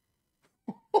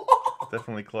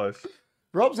 Definitely close.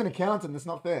 Rob's an accountant. That's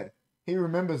not fair. He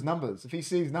remembers numbers. If he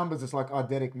sees numbers, it's like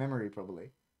eidetic memory,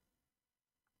 probably.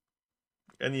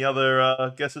 Any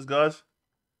other guesses, guys?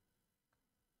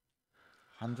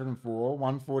 104,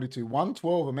 142,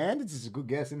 112. Amanda, this is a good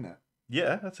guess, isn't it?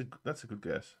 Yeah, that's a good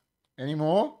guess. Any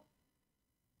more?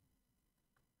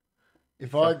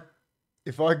 If I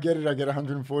get it, I get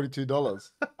 $142.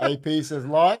 AP says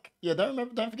like. Yeah,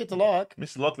 don't forget to like.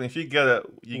 Mr. Lachlan, if you get it,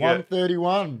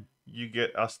 131. You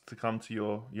get us to come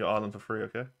to your island for free,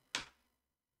 okay?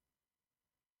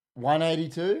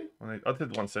 182. I did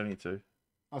 172.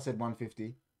 I said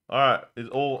 150. All right, are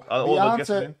all the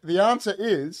guesses in? The answer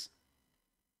is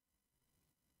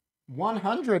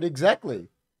 100 exactly.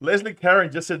 Leslie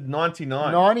Karen just said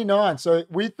 99. 99. So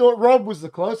we thought Rob was the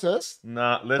closest.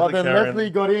 Nah, But then Leslie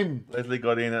got in Leslie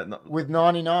got in at with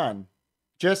 99.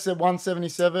 Jess said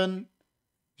 177.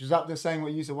 She's up there saying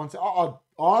what you said. I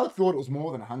thought it was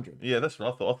more than 100. Yeah, that's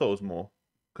what I thought. I thought it was more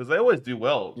because they always do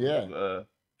well. Yeah. With,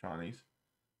 Chinese.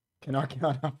 Can I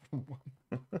count up from one?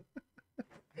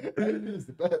 AP's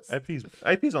the best.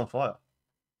 AP's on fire.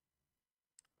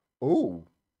 Ooh.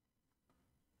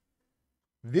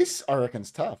 This, I reckon's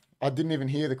tough. I didn't even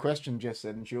hear the question Jess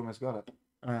said, and she almost got it.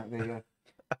 All right, there you go.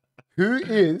 Who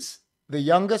is the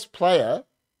youngest player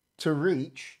to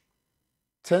reach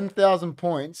 10,000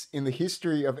 points in the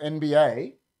history of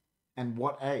NBA, and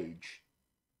what age?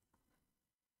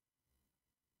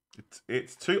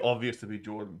 It's too obvious to be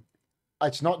Jordan.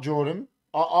 It's not Jordan.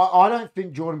 I don't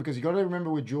think Jordan, because you got to remember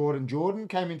with Jordan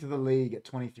came into the league at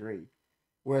 23,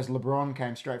 whereas LeBron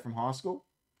came straight from high school.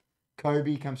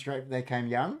 Kobe they came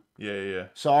young. Yeah.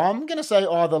 So I'm going to say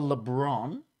either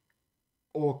LeBron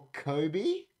or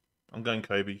Kobe. I'm going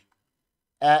Kobe.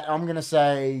 I'm going to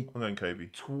say... I'm going Kobe.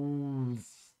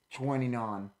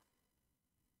 29.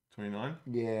 29?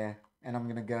 Yeah. And I'm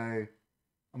going to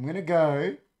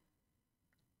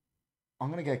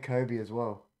go Kobe as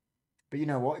well. But you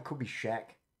know what? It could be Shaq.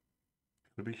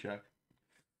 Could be Shaq.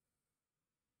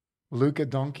 Luka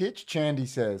Doncic, Chandy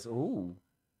says. Ooh.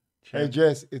 Chandy. Hey,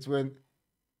 Jess, it's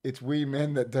we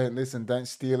men that don't listen, don't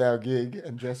steal our gig.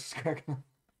 And Jess is cracking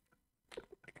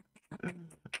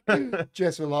up.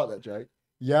 Jess will like that joke.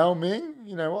 Yao Ming,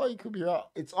 you know what? You could be right.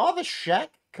 It's either Shaq,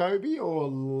 Kobe, or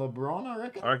LeBron, I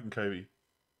reckon. I reckon Kobe.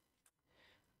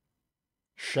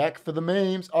 Shaq for the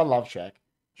memes. I love Shaq.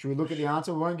 Should we look at the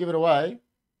answer? We won't give it away.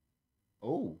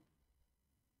 Oh.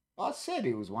 I said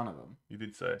he was one of them. You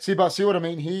did say. See what I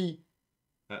mean?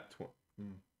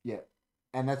 Yeah.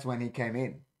 And that's when he came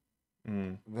in.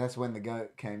 Mm. That's when the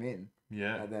GOAT came in.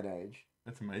 Yeah. At that age.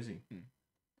 That's amazing.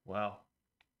 Wow.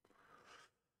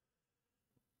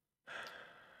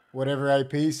 Whatever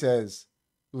AP says.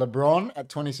 LeBron at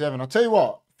 27. I'll tell you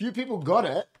what. Few people got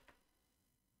it.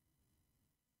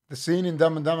 The scene in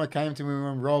Dumb and Dumber came to me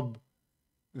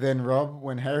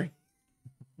when Harry...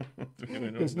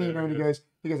 Because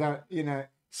he goes,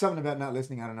 something about not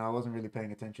listening. I don't know. I wasn't really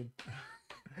paying attention.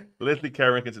 Leslie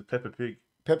Karen said Peppa Pig.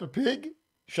 Peppa Pig?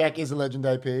 Shaq is a legend,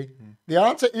 AP. The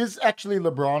answer is actually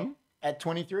LeBron at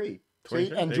 23.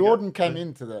 See? And Jordan came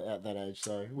into at that age,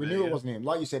 so we knew it wasn't him.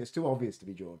 Like you said, it's too obvious to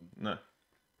be Jordan. No.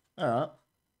 All right.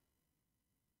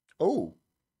 Oh.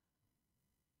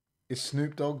 Is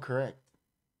Snoop Dogg correct?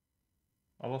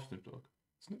 I love Snoop Dogg.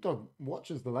 Snoop Dogg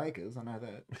watches the Lakers. I know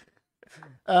that.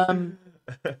 I'm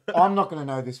not going to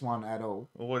know this one at all.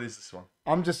 Well, what is this one?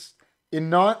 I'm just in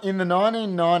the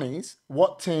 1990s.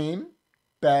 What team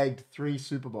bagged 3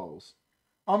 Super Bowls?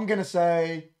 I'm going to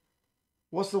say,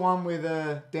 what's the one with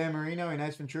Dan Marino in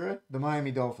Ace Ventura? The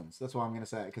Miami Dolphins. That's why I'm going to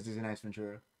say it, because he's in Ace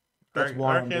Ventura. That's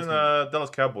why I reckon Dallas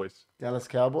Cowboys. Dallas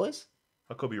Cowboys.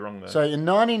 I could be wrong though. So in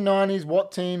 1990s,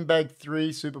 what team bagged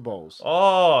 3 Super Bowls?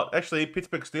 Oh, actually,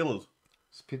 Pittsburgh Steelers.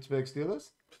 Pittsburgh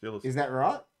Steelers. Steelers. Is that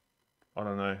right? I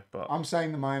don't know, but I'm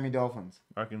saying the Miami Dolphins.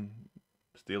 I reckon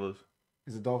Steelers.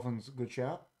 Is the Dolphins a good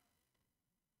shout?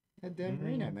 Dan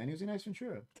Marino, man. He was in Ace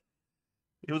Ventura.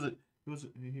 He was.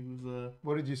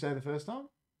 What did you say the first time?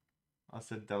 I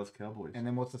said Dallas Cowboys. And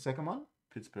then what's the second one?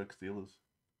 Pittsburgh Steelers.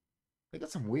 They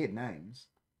got some weird names.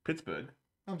 Pittsburgh.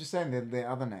 I'm just saying their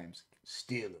other names.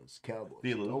 Steelers, Cowboys,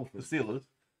 Dolphins. The Steelers.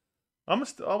 I'm a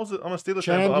Steelers fan.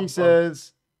 fan. Chandy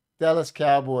says Dallas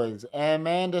Cowboys.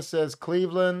 Amanda says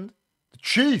Cleveland. The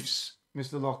Chiefs.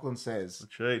 Mr. Lachlan says The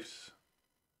Chiefs.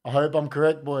 I hope I'm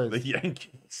correct, boys. The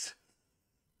Yankees.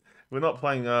 We're not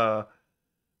playing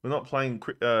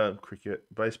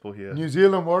cricket, baseball here. New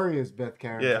Zealand Warriors, Beth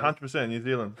Karen. Yeah, 100% New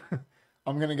Zealand.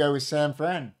 I'm gonna go with San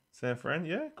Fran. San Fran,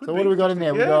 yeah. So what do we got in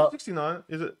there? Yeah, we got 69.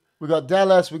 Is it? We got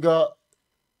Dallas. We got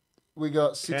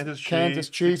Kansas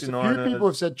Chiefs. A few people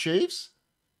have said Chiefs.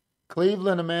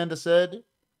 Cleveland, Amanda said.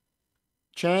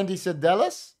 Chandy said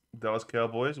Dallas. Dallas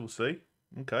Cowboys. We'll see.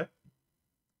 Okay.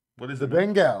 What is The it?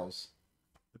 Bengals.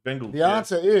 The Bengals. The yeah.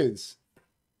 answer is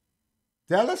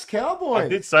Dallas Cowboys. I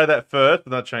did say that first,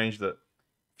 but I changed it.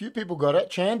 Few people got it.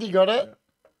 Chandy got it. Yeah.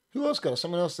 Who else got it?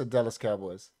 Someone else said Dallas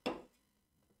Cowboys.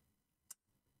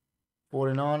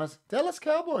 49ers. Dallas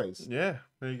Cowboys. Yeah,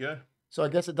 there you go. So I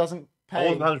guess it doesn't I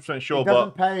pay. wasn't 100% sure, It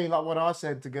doesn't but pay like what I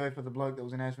said to go for the bloke that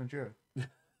was in Ace Ventura.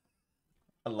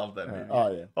 I love that movie.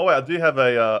 Oh, yeah. Oh, wait, I do have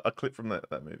a clip from that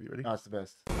movie. Ready? That's the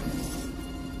best.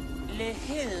 Le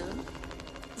who?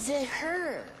 The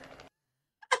her.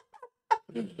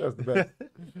 That's the best.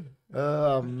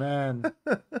 Oh, man.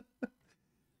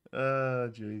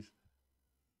 Jeez.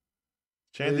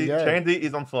 There you go. Chandy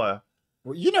is on fire.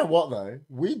 Well, you know what, though?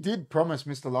 We did promise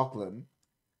Mr. Lachlan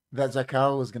that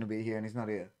Zakal was going to be here, and he's not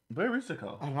here. Where is the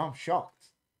car? I don't know. I'm shocked.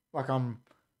 Like, I'm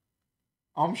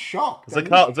shocked. The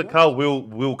car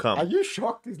will come. Are you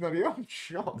shocked he's not here? I'm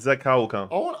shocked. That car will come.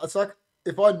 It's like,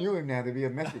 if I knew him now, there'd be a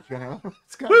message going on.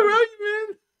 What's going Where on? are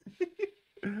you,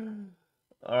 man?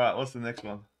 All right, what's the next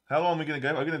one? How long are we gonna go?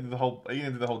 Are you gonna do the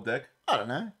whole deck? I don't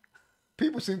know.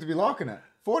 People seem to be liking it.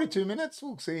 42 minutes.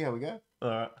 We'll see how we go. All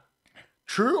right.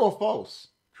 True or false?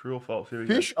 True or false? Here we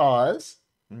Fish eyes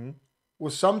go. Mm-hmm. were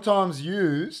sometimes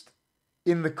used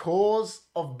in the cause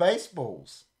of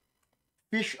baseballs.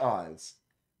 Fish eyes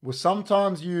were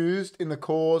sometimes used in the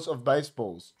cause of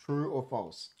baseballs. True or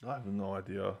false? I have no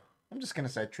idea. I'm just going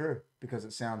to say true because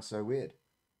it sounds so weird.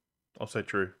 I'll say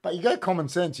true. But you go common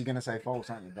sense, you're going to say false,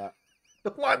 aren't you? But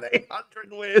 1-800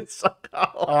 weird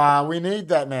Zakal. we need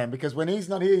that, man, because when he's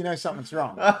not here, you know something's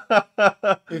wrong.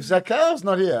 If Zakal's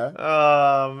not here,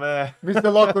 Oh man,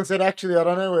 Mr. Lachlan said, actually, I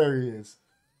don't know where he is.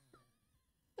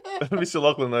 Mr.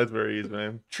 Lachlan knows where he is,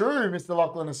 man. True, Mr.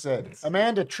 Lachlan has said.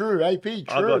 Amanda, true. AP, true.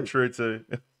 I got true too.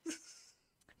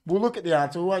 We'll look at the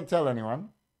answer. We won't tell anyone.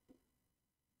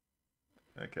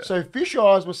 Okay. So fish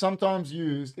eyes were sometimes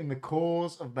used in the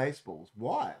cause of baseballs.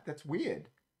 Why? That's weird.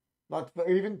 Like, for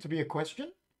even to be a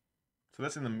question? So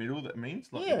that's in the middle. That means.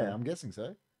 Like, Yeah, I'm guessing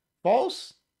so.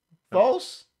 False?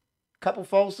 False? Couple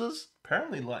falses?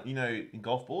 Apparently, like in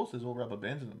golf balls, there's all rubber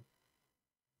bands in them.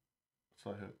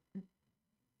 So I heard.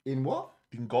 In what?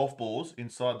 In golf balls,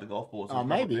 inside the golf balls, there's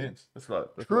maybe. rubber bands. That's right.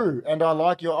 True. And I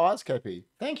like your eyes, KP.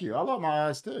 Thank you. I like my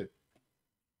eyes too.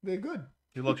 They're good.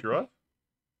 You like your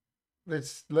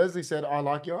eyes? Leslie said, I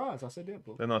like your eyes. I said, yeah,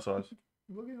 Paul. They're nice eyes.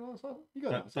 Look at your eyes. You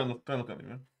got eyes. Don't look at me,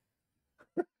 man.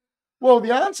 Well,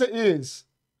 the answer is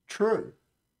true.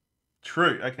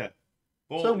 True. Okay.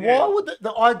 Well, So yeah. why would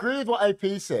I agree with what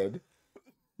AP said.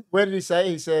 Where did he say?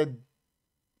 He said,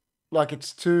 like, it's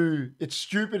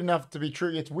stupid enough to be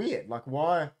true. It's weird. Like,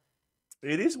 why?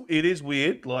 It is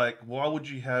weird. Like, why would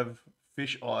you have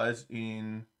fish eyes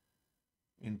in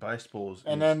baseballs?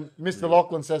 And then Mr.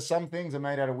 Lachlan says some things are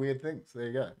made out of weird things. There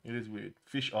you go. It is weird.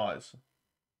 Fish eyes.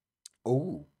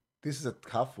 Oh, this is a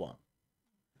tough one.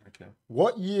 Okay.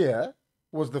 What year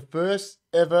was the first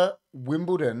ever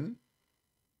Wimbledon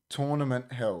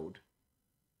tournament held?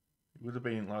 It would have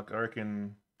been like, I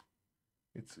reckon,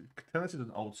 tennis is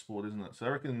an old sport, isn't it? So I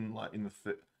reckon like in the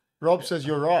Rob says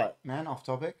you're right, man. Off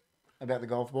topic about the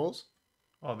golf balls.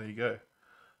 Oh, there you go.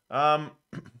 I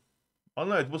don't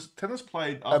know. Was tennis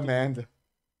played after Amanda.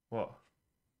 what?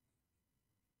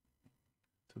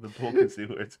 So the ball can see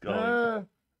where it's going.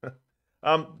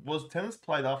 Was tennis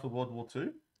played after World War II?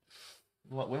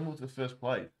 Like, when was it first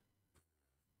played?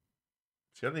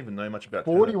 See, I don't even know much about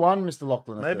tennis. 41, Mr.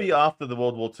 Lachlan. Maybe after the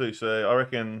World War II. So I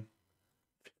reckon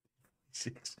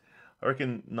 6. I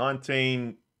reckon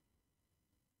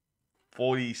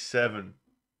 1947.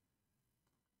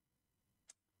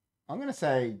 I'm going to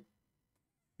say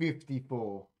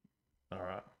 54. All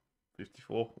right.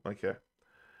 54. Okay.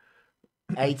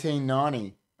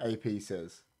 1890, AP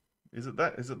says. Is it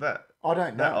that? I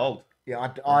don't know. That old? Yeah,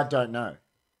 I don't know.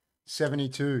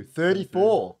 72.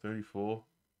 34. 34.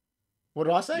 What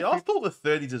did I say? Yeah, I thought the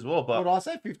 30s as well, What but did I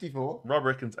say? 54. Rob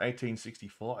reckons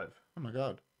 1865. Oh, my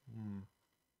God.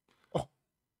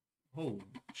 Oh,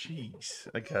 jeez.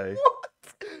 Okay.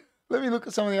 Let me look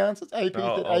at some of the answers. AP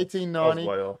No, said I was 1890.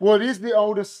 way off. Well, it is the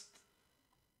oldest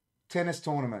tennis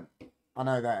tournament. I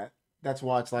know that. That's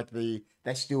why it's like they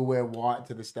still wear white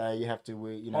to this day. You have to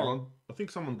wear, Hold on. I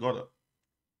think someone got it.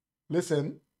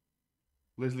 Listen.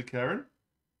 Leslie Karen?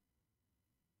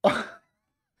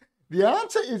 The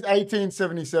answer is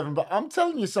 1877, but I'm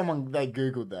telling you, they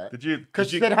Googled that. Did you? Because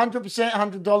she said 100%,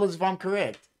 $100 if I'm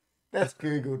correct. That's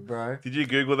Googled, bro. Did you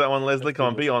Google that one, Leslie? Come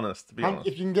on, be honest. Be honest.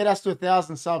 If you can get us to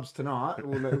 1,000 subs tonight,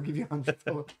 we'll give you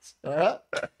 $100. All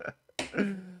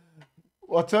right?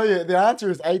 I'll tell you, the answer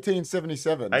is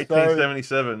 1877.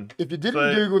 1877. So if you didn't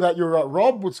So- Google that, you're right.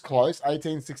 Rob was close,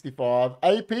 1865.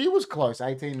 AP was close,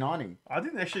 1890. I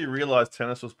didn't actually realize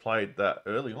tennis was played that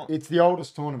early on. It's the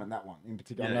oldest tournament, that one in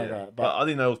particular. Yeah, I know yeah. that. But But I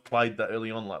didn't know it was played that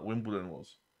early on, like Wimbledon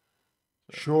was.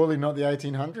 surely not the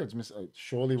 1800s.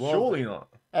 Surely was. Surely not.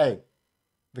 Hey,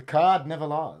 the card never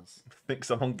lies. I think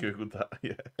someone googled that.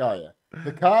 Yeah. Oh, yeah.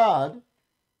 The card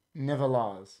never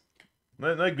lies.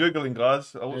 No googling,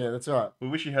 guys. Yeah, that's right. We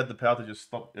wish you had the power to just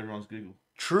stop everyone's Google.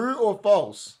 True or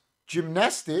false?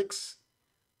 Gymnastics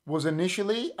was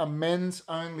initially a men's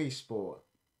only sport.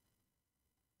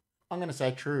 I'm going to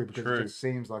say true because True. it just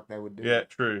seems like they would do Yeah, it.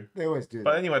 true. They always do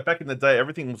But that. anyway, back in the day,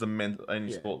 everything was a men's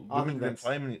only Yeah, sport. I Women think didn't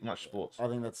that's- play much sports I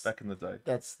think that's back in the day.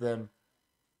 that's them.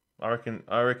 I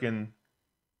reckon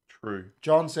true.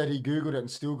 John said he Googled it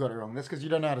and still got it wrong. That's because you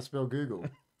don't know how to spell Google.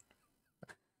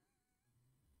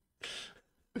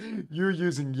 You were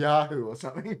using Yahoo or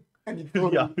something, and you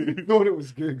thought, you thought it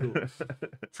was Google.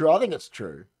 True. I think it's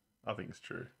true. I think it's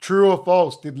true. True or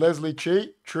false? Did Leslie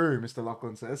cheat? True, Mr.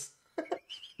 Lachlan says.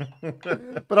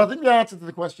 But I think the answer to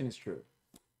the question is true.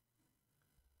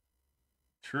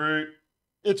 True.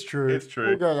 It's true. It's true.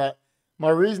 We'll go that. My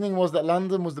reasoning was that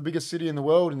London was the biggest city in the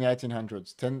world in the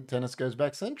 1800s. Tennis goes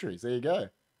back centuries. There you go.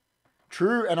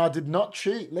 True, and I did not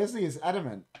cheat. Leslie is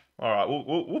adamant. All right,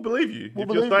 we'll believe you. We'll If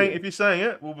believe you. you're saying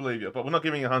it, we'll believe you. But we're not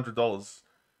giving you $100.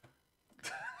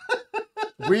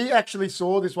 We actually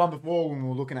saw this one before when we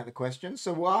were looking at the questions.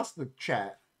 So we'll ask the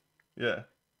chat, Yeah.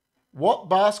 what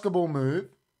basketball move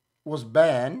was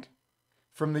banned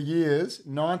from the years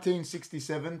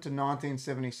 1967 to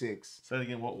 1976? Say it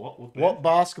again. What What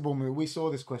basketball move? We saw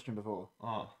this question before.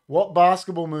 Oh. What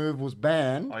basketball move was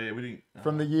banned Oh yeah, we didn't.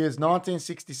 from the years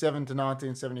 1967 to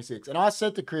 1976? And I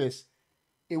said to Chris,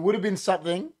 it would have been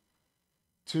something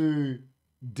to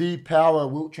depower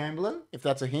Wilt Chamberlain, if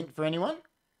that's a hint for anyone.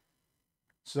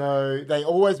 So they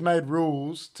always made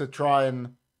rules to try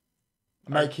and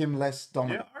make him less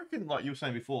dominant. Yeah, I reckon like you were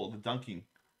saying before, the dunking.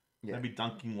 Yeah. Maybe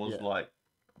dunking was Yeah. like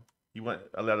you weren't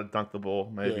allowed to dunk the ball.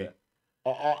 Maybe.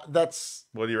 Yeah. That's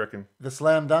What do you reckon? the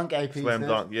slam dunk, AP Slam says.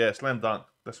 dunk. Yeah, slam dunk.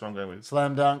 That's what I'm going with.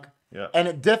 Slam dunk. Yeah. And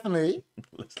it definitely,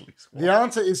 Leslie Swan. the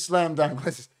answer is slam dunk.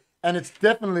 And it's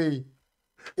definitely,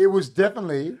 it was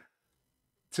definitely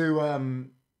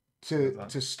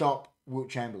to stop Wilt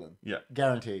Chamberlain. Yeah.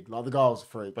 Guaranteed. Like the guy was a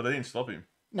freak. But they didn't stop him.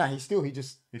 No, he He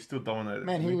still dominated.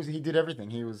 man, didn't he did everything.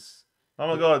 He was Oh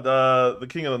my god, the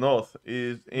King of the North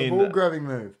is the ball grabbing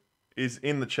move.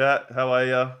 in the chat. How are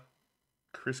ya?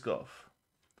 Chris Goff.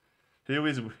 Who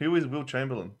is Will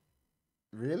Chamberlain?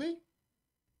 Really?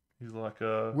 He's like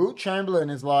Wilt Chamberlain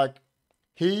is like,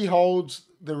 he holds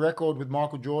the record with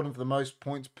Michael Jordan for the most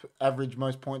points, average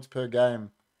most points per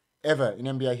game ever in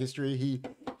NBA history.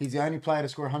 He's the only player to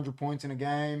score 100 points in a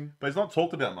game. but he's not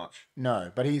talked about much.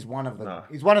 No, but he's one of the No.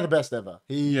 he's one of the best ever.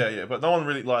 Yeah, but no one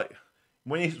really like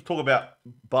when you talk about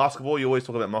basketball, you always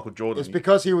talk about Michael Jordan. It's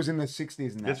because he was in the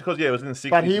 60s and that. It's because it was in the 60s.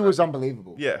 But he and was that.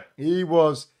 unbelievable. Yeah.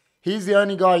 He's the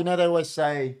only guy, they always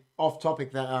say off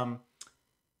topic that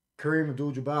Kareem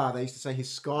Abdul-Jabbar, they used to say his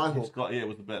skyhook It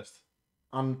was the best.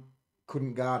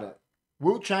 couldn't guard it.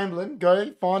 Wilt Chamberlain,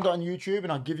 go find it on YouTube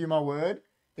and I'll give you my word.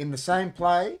 In the same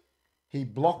play, he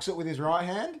blocks it with his right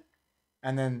hand,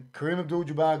 and then Kareem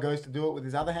Abdul-Jabbar goes to do it with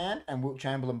his other hand, and Wilt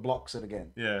Chamberlain blocks it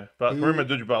again. Yeah, but He- Kareem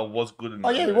Abdul-Jabbar was good in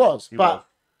Oh that. yeah, he was. But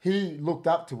he looked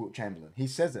up to Wilt Chamberlain. He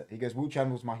says it. He goes, Wilt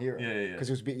Chamberlain was my hero. Yeah, yeah, yeah. Because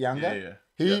he was a bit younger. Yeah.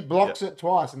 He Yeah, blocks it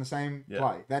twice in the same Yeah.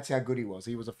 play. That's how good he was.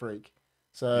 He was a freak.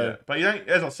 So Yeah, but you don't.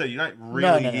 As I said, you don't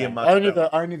really hear much. Only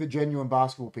about only the genuine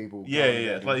basketball people. Yeah. know It's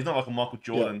about like him. he's not like a Michael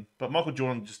Jordan, but Michael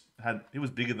Jordan he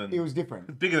was bigger than. It was different.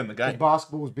 He was bigger than the game.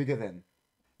 Basketball was bigger then.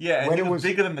 Yeah, and when he it was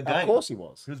bigger than the game. Of course he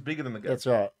was. He was bigger than the game. That's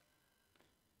right.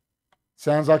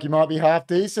 Sounds like he might be half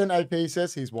decent. AP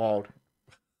says he's wild.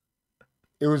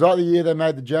 It was like the year they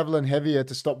made the javelin heavier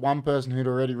to stop one person who'd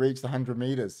already reached the 100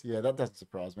 meters. Yeah, that doesn't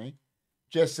surprise me.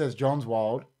 Jess says John's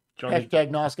wild. Hashtag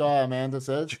nice guy, Amanda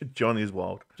says. John is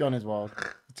wild. John is wild.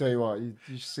 I tell you what, you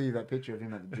should see that picture of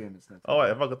him at the gym. It's not Oh wait,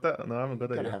 have I got that? No, I haven't got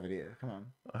that gotta yet. have it here. Come on.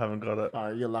 I haven't got it. Oh,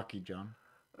 you're lucky, John.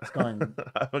 It's going.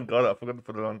 I haven't got it. I forgot to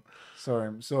put it on. saw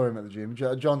him at the gym.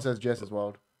 John says Jess is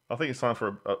wild. I think it's time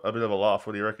for a bit of a laugh.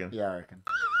 What do you reckon? Yeah, I reckon.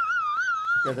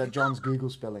 Yeah, that John's Google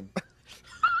spelling.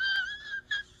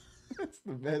 It's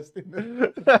the best.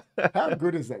 Isn't it? How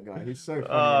good is that guy? He's so funny.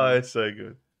 Oh, isn't he? it's so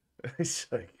good. It's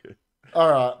so good.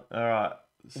 All right. All right.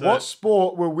 So, What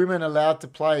sport were women allowed to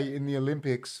play in the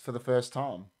Olympics for the first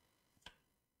time?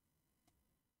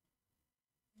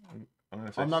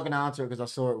 I'm not going to answer it because I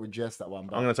saw it with Jess, that one. I'm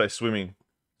But going to say swimming.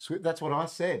 that's what I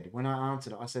said when I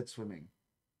answered it. I said swimming,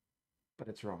 but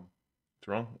it's wrong. It's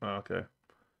wrong. Oh, okay.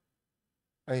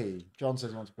 Hey, John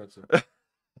says he wants a pretzel.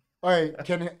 Hey,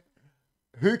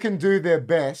 who can do their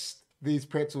best? These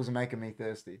pretzels are making me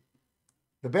thirsty.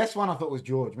 The best one I thought was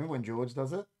George. Remember when George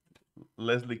does it?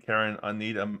 Leslie Karen, I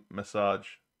need a massage.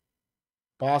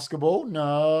 Basketball?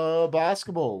 No,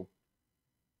 basketball.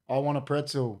 I want a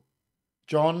pretzel.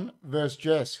 John versus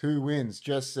Jess. Who wins?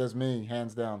 Jess says me,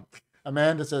 hands down.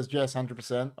 Amanda says Jess,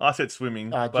 100%. I said swimming,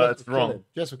 but Jess it's will kill wrong. him.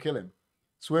 Jess will kill him.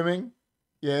 Swimming?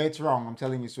 Yeah, it's wrong. I'm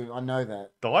telling you, swimming. I know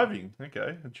that. Diving.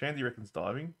 Okay. And Chandy reckons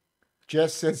diving.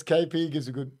 Jess says KP gives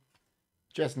a good.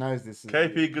 Jess knows this.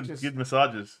 KP good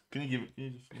massages. Can you give it? Can you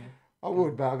just, I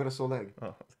would, but I got a sore leg.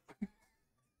 Oh.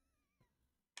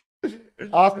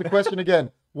 Ask the question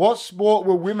again. What sport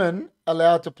were women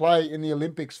allowed to play in the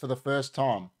Olympics for the first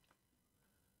time?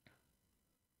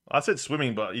 I said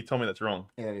swimming, but you told me that's wrong.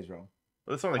 Yeah, it is wrong.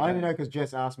 But it's not like I only know because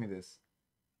Jess asked me this.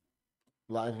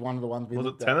 Like one of the ones we was it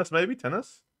looked at. tennis? Maybe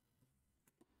tennis.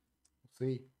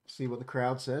 See what the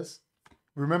crowd says.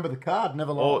 Remember the card,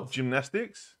 never Or lies.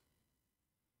 gymnastics.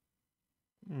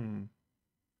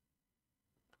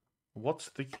 What's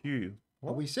the cue?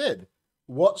 What we said.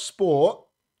 What sport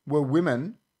were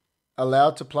women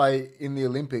allowed to play in the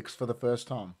Olympics for the first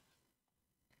time?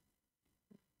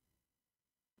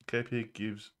 KP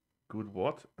gives good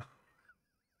what?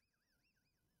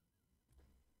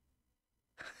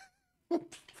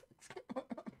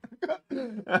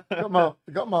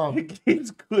 got my Gives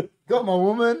good. got my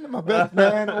woman, my best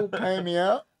man, all paying me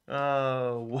out.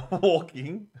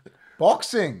 Walking.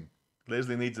 Boxing.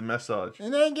 Leslie needs a massage.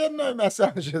 You ain't getting no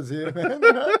massages here, man.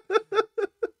 Yeah.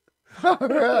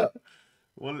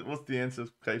 What's the answer,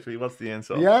 KP? What's the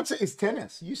answer? The answer is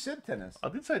tennis. You said tennis. I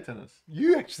did say tennis.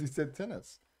 You actually said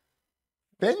tennis.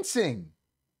 Fencing.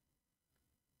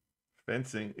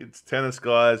 Fencing. It's tennis,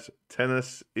 guys.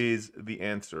 Tennis is the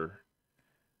answer.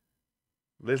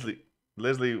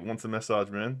 Leslie wants a massage,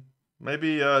 man.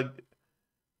 Maybe I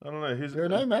don't know. There are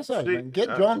no massage, man.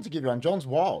 Get John to give you one. John's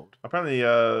wild. Apparently,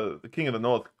 the King of the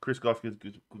North, Chris Goff, gives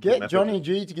good Get massages. Johnny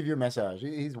G to give you a massage.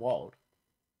 He's wild.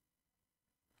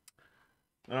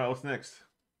 All right, what's next?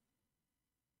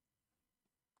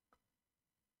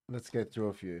 Let's get through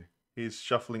a few. He's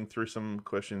shuffling through some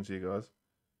questions here,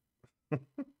 guys.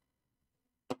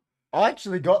 I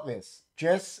actually got this.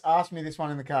 Jess asked me this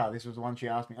one in the car. This was the one she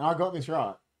asked me. And I got this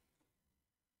right.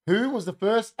 Who was the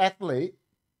first athlete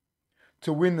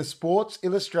to win the Sports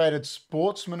Illustrated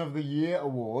Sportsman of the Year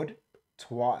award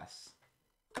twice?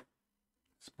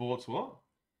 Sports what?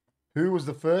 Who was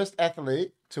the first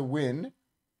athlete to win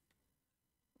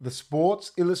the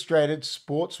Sports Illustrated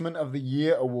Sportsman of the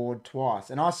Year award twice?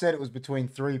 And I said it was between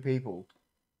 3 people.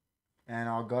 And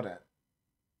I got it.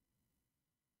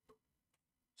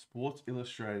 Sports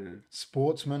Illustrated.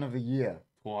 Sportsman of the Year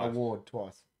award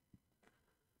twice.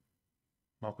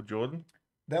 Michael Jordan.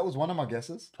 That was one of my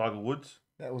guesses. Tiger Woods.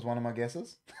 That was one of my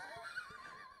guesses.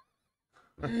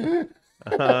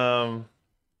 Usain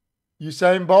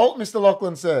Bolt, Mr.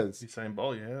 Lachlan says. Usain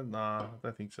Bolt, yeah? Nah, I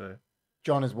don't think so.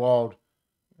 John is wild.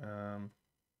 Um,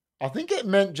 I think it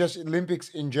meant just Olympics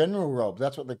in general, Rob.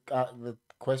 That's what the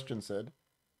question said.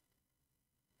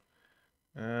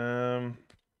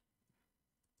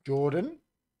 Jordan.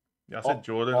 Yeah, I said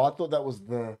Jordan. I thought that was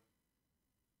the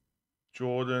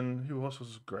Jordan. Who else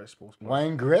was a great sportsman?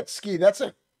 Wayne Gretzky. That's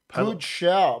a good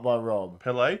shout by Rob.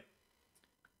 Pele.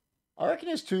 I reckon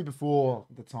there's 2 before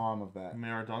the time of that.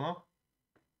 Maradona.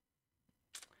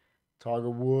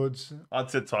 Tiger Woods. I'd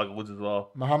said Tiger Woods as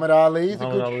well. Muhammad Ali is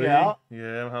Muhammad a good Ali. shout.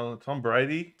 Yeah, Tom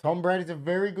Brady. Tom Brady's a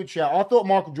very good shout. I thought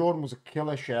Michael Jordan was a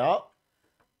killer shout.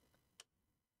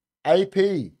 AP,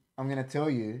 I'm going to tell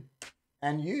you,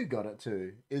 and you got it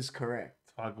too, is correct.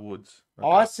 Tiger Woods. Okay.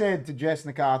 I said to Jess in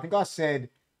the car, I think I said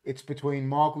it's between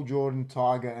Michael Jordan,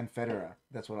 Tiger, and Federer.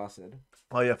 That's what I said.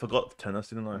 Oh, yeah, I forgot tennis,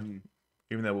 didn't I?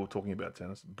 Even though we were talking about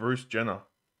tennis. Bruce Jenner.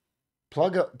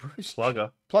 Plugger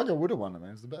would have won it,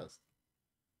 man. It's the best.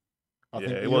 I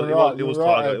think it was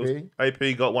Tiger.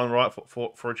 AP got one right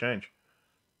for a change.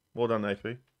 Well done,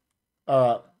 AP. All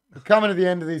right. We're coming to the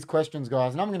end of these questions,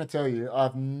 guys, and I'm going to tell you, I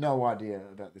have no idea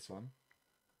about this one.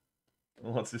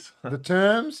 What's this? The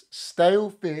terms stale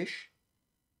fish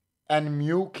and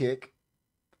mule kick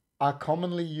are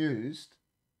commonly used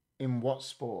in what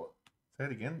sport? Say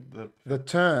it again. The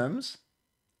terms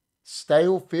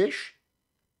stale fish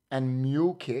and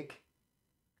mule kick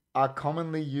are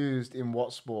commonly used in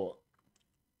what sport?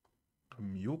 A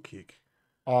mule kick.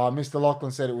 Mr.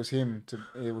 Lachlan said it was him.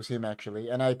 It was him actually,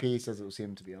 and AP says it was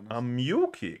him. To be honest, A mule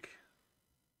kick.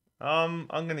 I'm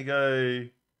gonna go.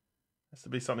 Has to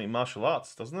be something martial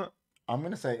arts, doesn't it? I'm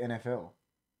gonna say NFL.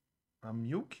 A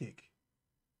mule kick.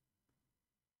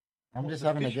 I'm What just was it,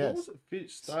 having a fish? What guess. was it?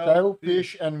 Fish, Stale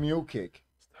fish and mule kick.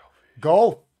 Stale fish.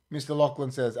 Golf, Mr.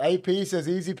 Lachlan says. AP says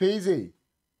easy peasy.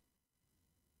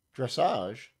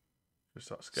 Dressage.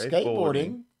 Just like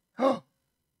skateboarding. Skateboarding.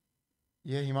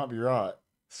 Yeah, he might be right.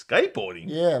 Skateboarding?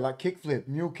 Yeah, like kickflip,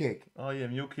 mule kick. Oh, yeah,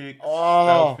 mule kick,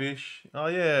 Oh. stale fish. Oh,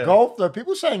 yeah. Golf, though.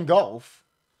 People saying golf.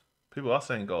 People are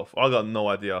saying golf. I got no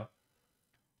idea.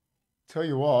 Tell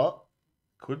you what.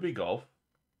 Could be golf.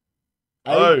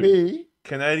 AP.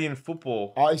 Canadian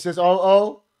football. He says,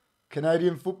 oh,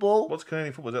 Canadian football. What's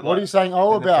Canadian football? Is that What like are you saying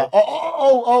NFL? about?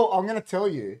 Oh, I'm going to tell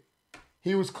you.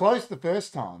 He was close the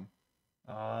first time.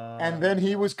 And then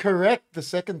he was correct the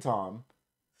second time.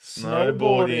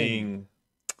 Snowboarding.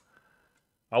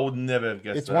 I would never have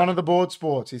guessed It's that. one of the board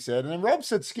sports, he said. And then Rob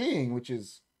said skiing, which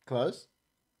is close.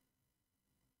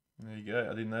 There you go. I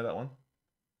didn't know that one.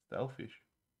 Stale fish.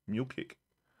 Mule kick.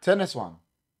 Tennis one.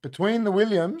 Between the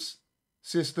Williams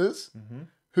sisters,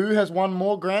 who has won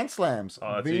more Grand Slams?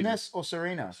 Oh, Venus or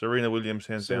Serena? Serena Williams,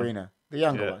 hands down. Serena. The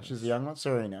younger Yeah. one. She's the young one.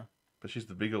 Serena. But she's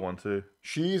the bigger one too.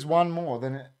 She's won more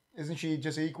than... Isn't she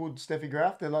just equaled Steffi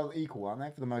Graf? They're like equal, aren't they?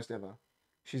 For the most ever.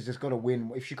 She's just got to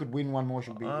win. If she could win one more,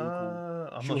 she'll be equal.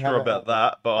 I'm She'll not have sure a- about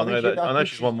that, but I know I know think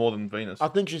she's won more than Venus. I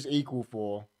think she's equal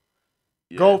for...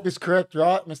 Yeah. Golf is correct,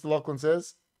 right? Mr. Lachlan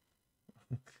says.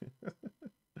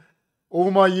 All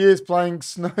my years playing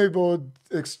Snowboard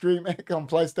Extreme Ec on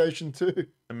PlayStation 2.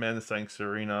 Amanda's saying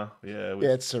Serena. Yeah,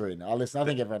 Yeah, it's Serena. Listen, I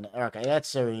think everyone... Okay, that's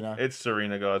Serena. it's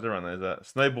Serena, guys. Everyone knows that.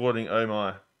 Snowboarding, oh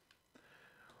my.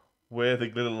 Where the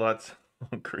glitter lights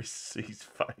on Chrissy's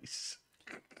face.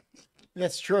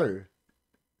 That's true.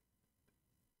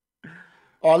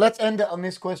 Oh, let's end it on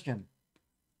this question.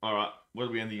 All right, what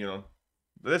are we ending it on?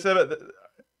 Let's have it.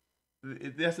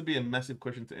 There has to be a massive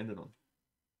question to end it on.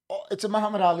 Oh, it's a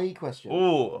Muhammad Ali question.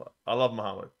 Oh, I love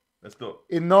Muhammad. Let's do it.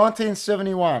 In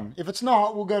 1971, if it's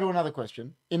not, we'll go to another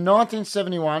question. In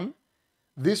 1971,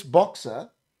 this boxer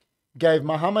gave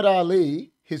Muhammad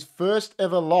Ali his first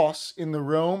ever loss in the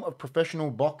realm of professional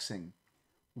boxing.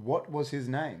 What was his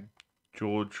name?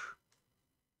 George.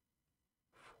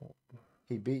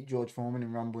 He beat George Foreman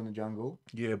in Rumble in the Jungle.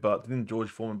 Yeah, but didn't George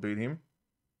Foreman beat him?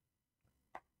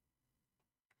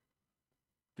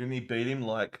 Didn't he beat him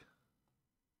like...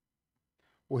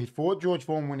 Well, he fought George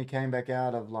Foreman when he came back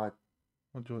out of like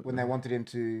when they want wanted him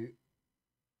to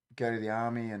go to the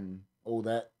army and all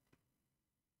that.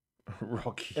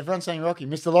 Rocky. Everyone's saying Rocky.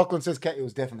 Mr. Lachlan says it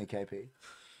was definitely KP.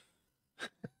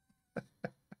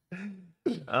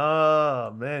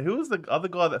 Ah, man. Who was the other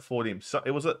guy that fought him? So,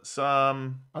 it was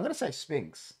some... I'm gonna say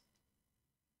Spinks.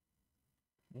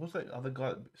 What was that other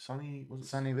guy? Sonny... Was it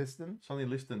Sonny Liston. Sonny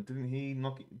Liston. Didn't he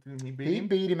beat He him?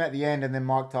 beat him at the end, and then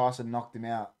Mike Tyson knocked him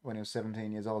out when he was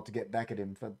 17 years old to get back at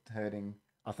him for hurting.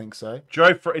 I think so.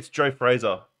 It's Joe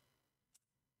Fraser.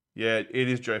 Yeah, it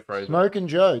is Joe Fraser. Smokin'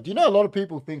 Joe. Do you know a lot of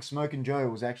people think Smokin' Joe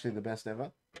was actually the best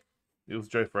ever? It was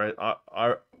Joe Fraser.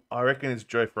 I reckon it's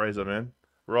Joe Fraser, man.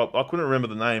 Rob, I couldn't remember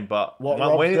the name, but What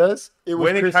Rob says? It was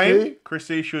when Chris it came, T?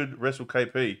 Chrissy should wrestle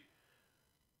KP.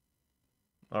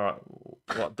 All right,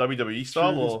 what WWE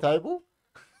style Through or this table?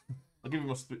 I'll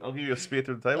give you a spear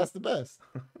through the table. That's the best.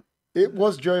 It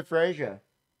was Joe Frazier.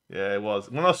 Yeah, it was.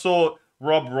 When I saw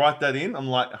Rob write that in, I'm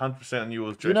like 100% knew it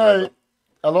was Joe You know, Fraser.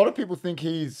 a lot of people think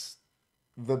he's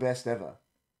the best ever.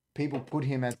 People put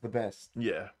him as the best.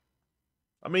 Yeah.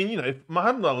 I mean, you know, if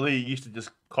Muhammad Ali used to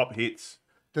just cop hits.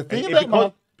 The thing And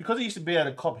about because he used to be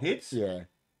able to cop hits, yeah,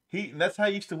 that's how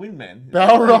he used to win, man.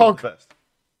 Balrog. Best.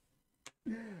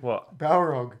 What?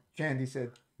 Balrog, Chandy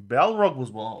said. Balrog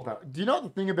was wild. But do you know what the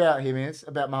thing about him is,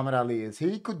 about Muhammad Ali is?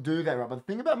 He could do that, right? But the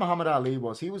thing about Muhammad Ali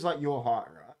was he was like your height,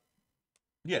 right?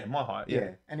 Yeah, my height.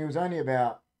 Yeah. And he was only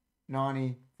about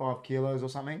 95 kilos or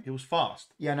something. He was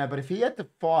fast. Yeah, no, but if he had to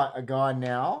fight a guy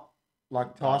now,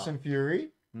 like Tyson Fury,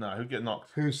 No, he'd get knocked.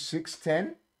 who's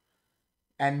 6'10",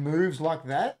 and moves like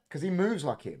that, because he moves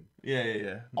like him,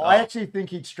 Yeah. I actually think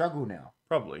he'd struggle now.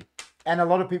 Probably. And a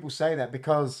lot of people say that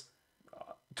because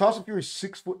Tyson Fury's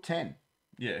 6'10",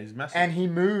 Yeah, he's massive. and he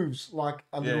moves like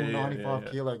a little yeah, 95 yeah.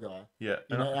 kilo guy. Yeah.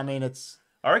 You know, I mean, it's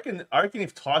I reckon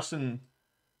if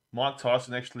Mike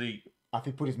Tyson actually, if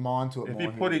he put his mind to it,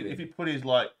 if more, he put his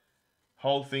like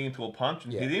whole thing into a punch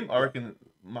and Yeah, hit him, I reckon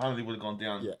Muhammad Ali would have gone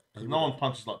down. Yeah, he no would've. one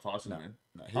punches like Tyson, man.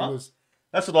 No, he Huh? was.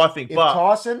 That's what I think. If But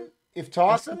Tyson,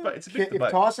 it's a big if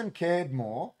debate. Tyson cared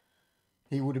more,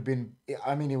 he would have been.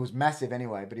 I mean, he was massive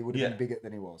anyway, but he would have been bigger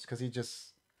than he was because he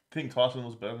just. I think Tyson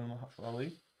was better than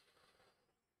Ali.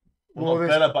 Well, Not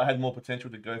there's- better, but had more potential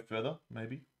to go further,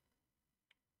 maybe.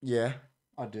 Yeah,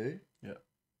 I do. Yeah.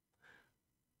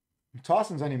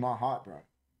 Tyson's only my height, bro,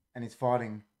 and he's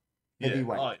fighting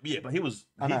Heavyweight. Oh, yeah, but his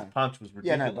I know. punch was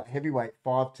Yeah, ridiculous. no, but heavyweight,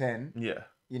 5'10", Yeah.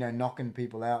 you know, knocking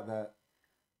people out.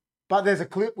 But there's a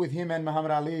clip with him and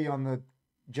Muhammad Ali on the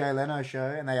Jay Leno show,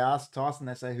 and they asked Tyson,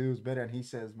 they say who's better, and he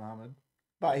says Muhammad.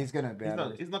 But he's going to be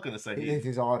He's not going to say He's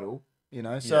his idol, you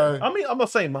know. Yeah. So I mean, I'm not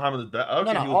saying Muhammad is better. I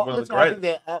reckon he was one of the I think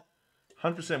greatest. they're up.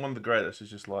 100% one of the greatest.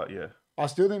 It's just like, yeah. I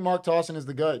still think Mike Tyson is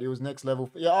the GOAT. He was next level.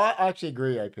 Yeah, I actually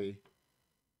agree, AP.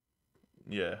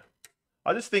 Yeah.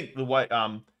 I just think the way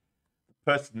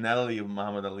personality of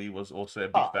Muhammad Ali was also a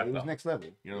big factor. He was next level.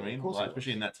 You know what I Of mean? course Like, he was.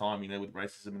 especially in that time, you know, with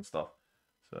racism and stuff.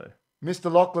 So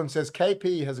Mr. Lachlan says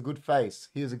KP has a good face.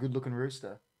 He is a good looking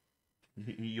rooster.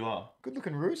 you are. Good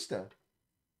looking rooster.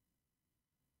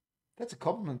 That's a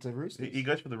compliment to roosters. He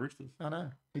goes for the Roosters. I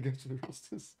know. He goes to the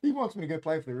Roosters. He wants me to go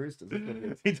play for the Roosters. That's what it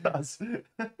is. He does.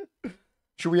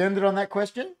 Should we end it on that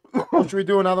question? Or should we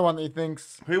do another one that he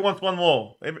thinks? Who wants one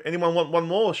more? Anyone want one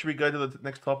more? Or should we go to the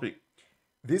next topic?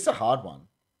 This is a hard one.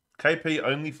 KP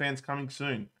OnlyFans coming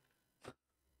soon.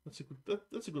 That's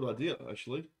a good idea,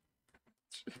 actually.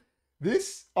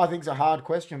 This, I think, is a hard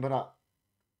question, but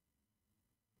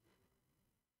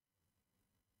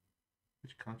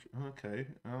Which country? Okay.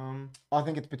 I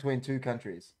think it's between two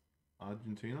countries.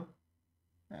 Argentina?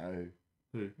 No.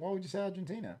 Who? Why would you say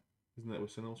Argentina? Isn't that where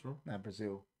Senel's from? No,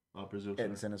 Brazil. Oh, Brazil. Eden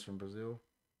Sorry. Senna's from Brazil.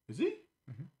 Is he?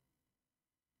 Mhm.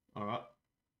 All right.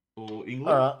 Or England?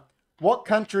 All right. What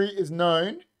country is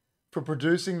known for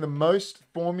producing the most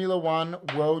Formula One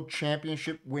World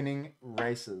Championship winning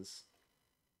races?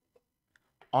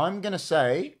 I'm going to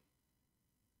say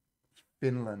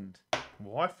Finland.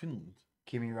 Why Finland?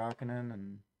 Kimi Räikkönen,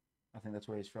 and I think that's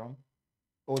where he's from.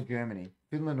 Or Germany.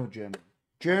 Finland or Germany.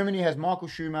 Germany has Michael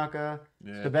Schumacher,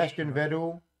 Yeah, Sebastian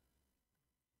Vettel.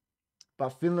 But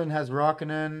Finland has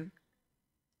Räikkönen.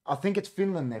 I think it's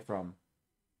Finland they're from.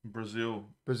 Brazil.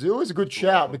 Brazil is a good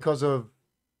shout because of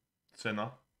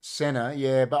Senna. Senna,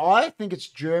 yeah. But I think it's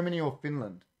Germany or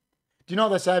Finland. Do you know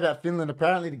what they say about Finland?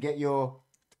 Apparently to get your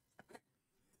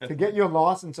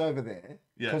license over there,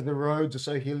 because the roads are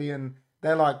so hilly, and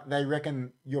they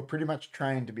reckon you're pretty much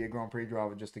trained to be a Grand Prix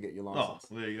driver just to get your Oh,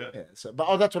 license. well, there you go. Yeah. So,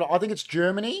 but that's what I think. It's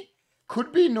Germany.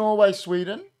 Could be Norway,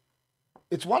 Sweden.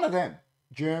 It's one of them.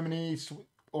 Germany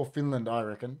or Finland, I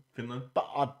reckon. Finland.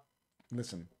 But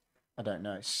listen, I don't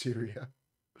know. Syria.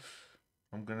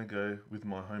 I'm going to go with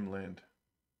my homeland.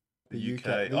 The UK.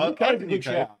 The UK is a good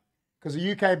shout. Because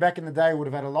the UK back in the day would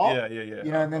have had a lot. Yeah.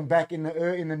 You know, and then back in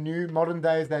the new modern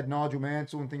days, they had Nigel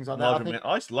Mansell and things like that.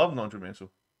 I used to love Nigel Mansell.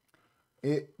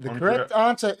 The correct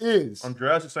answer is...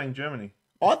 Andreas is saying Germany.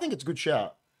 I think it's a good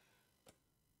shout.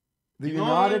 The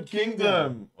United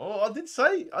Kingdom. Oh, I did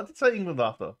say England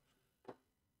after.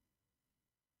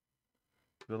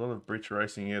 There's a lot of British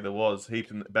racing. Yeah, there was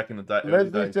heaps back in the day. early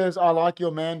Leslie days. says, I like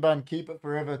your man bun. Keep it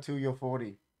forever till you're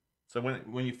 40. So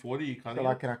when you're 40, you can't.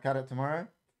 So, can I cut it tomorrow?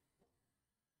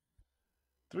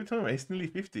 Do we talk about? He's nearly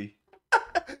 50.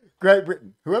 Great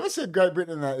Britain. Whoever said Great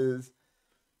Britain that is.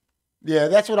 Yeah,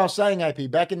 that's what I was saying, AP.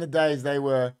 Back in the days, they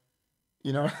were,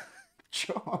 you know,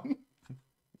 John.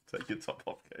 Take your top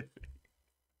off, KP.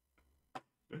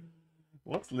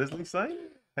 What's Leslie saying?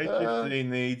 HFD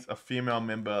needs a female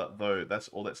member, though. That's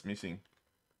all that's missing.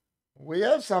 We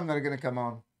have some that are going to come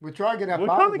on. We're trying to get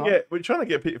our We're trying to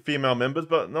get female members,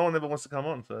 but no one ever wants to come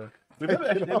on. So have we ever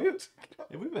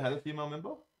had a female member?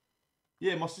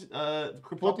 Yeah, my sister,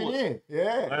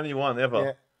 Yeah. only one ever.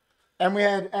 Yeah. And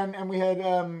we had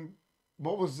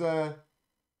what was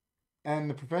and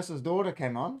the professor's daughter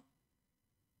came on.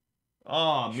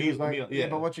 Oh, She was like, yeah,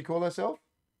 but what you call herself?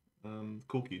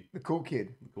 Cool kid. The cool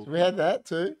kid. Cool So we had that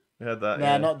too. We had that. No,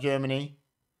 yeah. not Germany.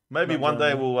 Maybe not one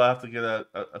day Germany. we'll have to get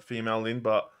a female in,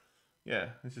 but yeah,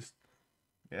 it's just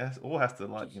it all has to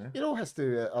It all has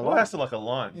to all has to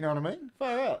align. You know what I mean?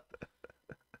 Far out.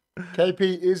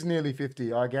 KP is nearly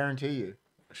 50, I guarantee you.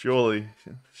 Surely.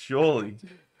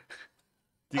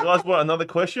 Do you guys want another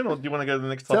question, or do you want to go to the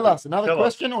next topic? Tell us another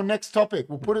question or next topic.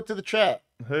 We'll put it to the chat.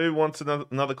 Who wants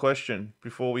another question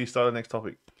before we start the next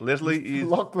topic? Leslie is...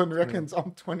 Lachlan reckons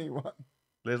I'm 21.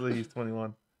 Leslie is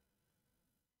 21.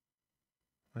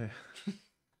 Yeah.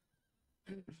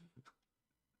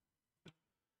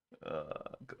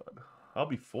 God. I'll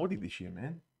be 40 this year,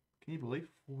 man. Can you believe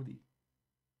 40?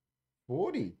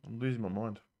 40? I'm losing my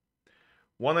mind.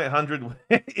 1-800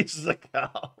 where is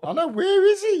Zakal? I know, where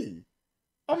is he?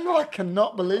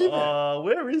 Cannot believe it.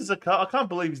 Where is Zakal? I can't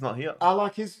believe he's not here.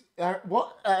 Like his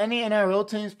any NRL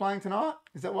teams playing tonight?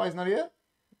 Is that why he's not here?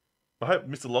 I hope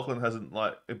Mr. Lachlan hasn't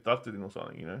abducted him or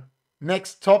something, you know.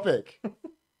 Next topic.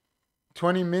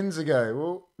 20 minutes ago.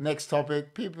 Well, next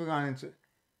topic. People are going into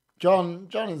John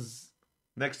is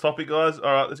Next topic, guys.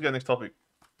 All right, let's go next topic.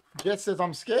 Jess says,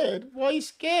 I'm scared. Why are you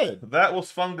scared? That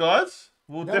was fun, guys.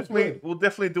 We'll That was definitely good. we'll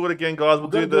definitely do it again, guys. We'll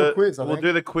We've do gotta do a the quiz, I we'll think.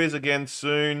 do the quiz again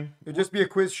soon. It'll just be a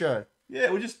quiz show.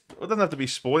 Yeah, it doesn't have to be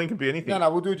sporting. It can be anything. No,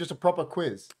 we'll do just a proper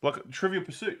quiz. Like Trivial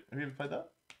Pursuit. Have you ever played that?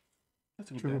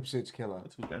 That's a good Trivial game. Pursuit's killer.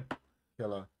 That's a good game.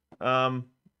 Killer. Um,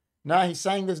 No, he's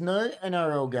saying there's no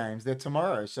NRL games. They're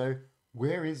tomorrow. So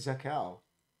where is Zakal?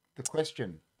 The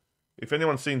question. if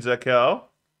anyone's seen Zakal,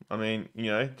 I mean,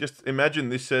 just imagine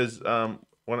this says 1-800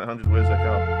 where's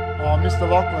Zakal? Oh, Mr.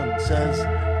 Lachlan says,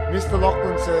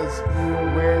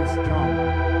 where's John?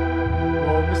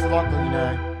 Well, Mr. Lachlan,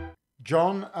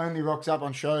 John only rocks up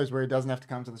on shows where he doesn't have to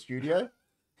come to the studio.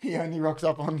 He only rocks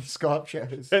up on Skype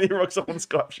shows. And he rocks up on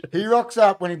Skype shows. He rocks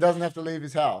up when he doesn't have to leave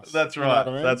his house. That's You know right. what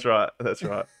I mean? That's right. That's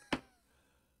right.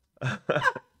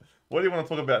 What do you want to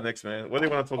talk about next, man? What do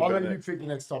you want to talk I'll about let you next? pick the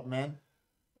next top, man.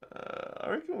 I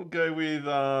reckon we'll go with.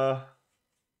 Well,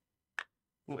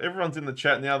 everyone's in the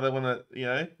chat now. They want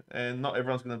to, and not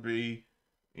everyone's going to be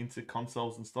into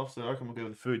consoles and stuff. So I reckon we'll go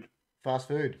with food. Fast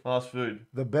food. Fast food.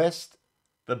 The best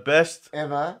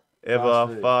Ever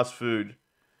ever fast food.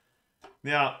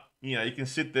 Now, you can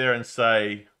sit there and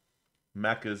say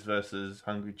Macca's versus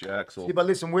Hungry Jack's or Yeah, but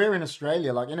listen, we're in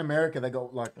Australia. Like in America, they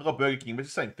got like I got Burger King, but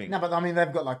it's the same thing. no, but I mean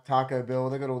they've got like Taco Bell.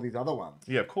 They got all these other ones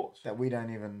Yeah, of course. that we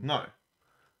don't even. No.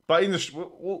 But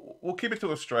we'll keep it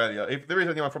to Australia. If there is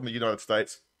anyone from the United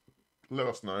States, let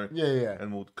us know. Yeah.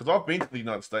 And because I've been to the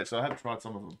United States, so I have tried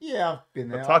some of them. Yeah, I've been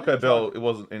there. But Taco Bell, it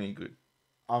wasn't any good.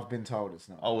 I've been told it's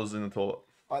not. I was in the toilet.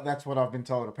 That's what I've been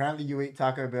told. Apparently, you eat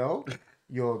Taco Bell,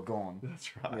 you're gone.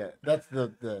 That's right. Yeah, that's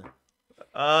the.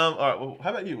 All right. Well, how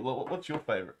about you? What's your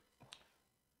favorite?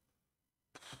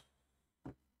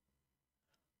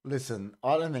 Listen,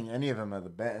 I don't think any of them are the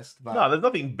best, but No, there's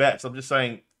nothing best. I'm just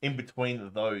saying in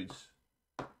between those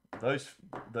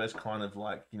kind of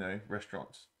like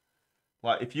restaurants.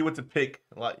 Like if you were to pick,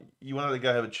 like you wanted to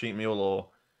go have a cheap meal or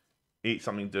eat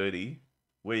something dirty,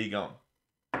 where are you going?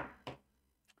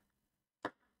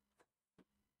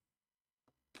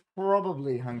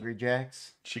 probably Hungry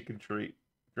Jack's. Chicken Treat.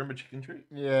 Remember Chicken Treat?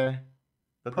 Yeah,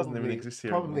 That doesn't even exist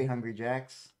here. Probably anymore. Hungry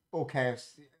Jack's or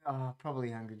KFC.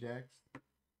 Probably Hungry Jack's.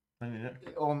 Yeah.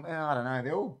 Or I don't know.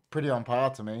 They're all pretty on par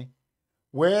to me.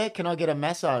 Where can I get a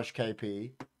massage,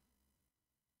 KP?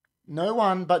 No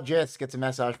one but Jess gets a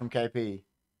massage from KP.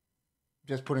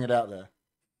 Just putting it out there.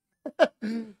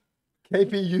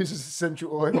 KP uses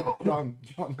essential oil. John.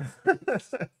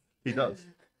 He does.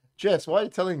 Jess, why are you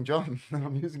telling John that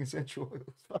I'm using essential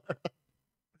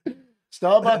oils?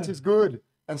 Starbucks is good,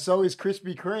 and so is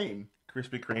Krispy Kreme.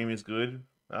 Krispy Kreme is good.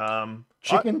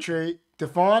 Chicken treat.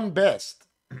 Define best.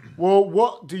 Well,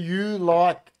 what do you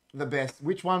like the best?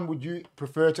 Which one would you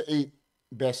prefer to eat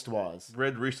best wise?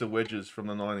 Red Rooster wedges from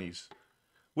the 90s.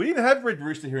 We didn't have Red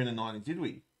Rooster here in the 90s, did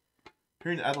we?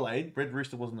 Here in Adelaide, Red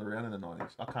Rooster wasn't around in the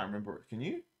 90s. I can't remember it. Can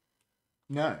you?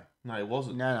 No. No, it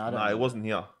wasn't. No, I don't know. it wasn't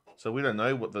here. So we don't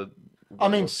know what the. I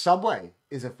mean, Subway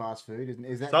is a fast food, isn't?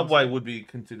 Is that Subway would be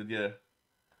considered, yeah.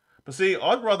 But see,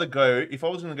 I'd rather go if I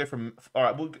was going to go from. All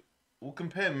right, we'll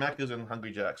compare Macca's and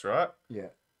Hungry Jack's, right? Yeah.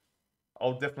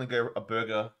 I'll definitely go a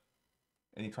burger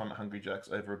anytime at Hungry Jack's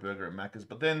over a burger at Macca's.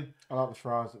 But then, I like the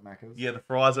fries at Macca's. yeah, the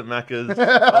fries at Macca's.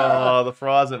 Oh, the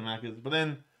fries at Macca's. But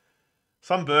then,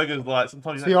 some burgers like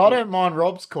sometimes. See, I don't mind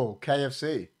Rob's call,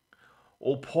 KFC.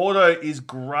 Or Porto is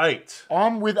great.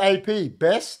 I'm with AP.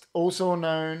 Best, also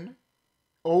known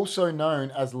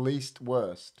as least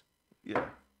worst. Yeah.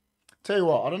 Tell you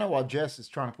what, I don't know why Jess is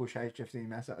trying to push HFD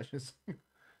massages.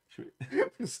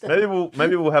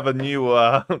 Maybe we'll have a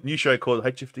new show called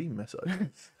HFD Massage.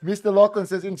 Mr. Lachlan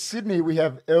says in Sydney we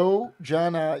have El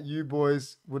Jana. You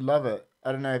boys would love it.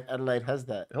 I don't know if Adelaide has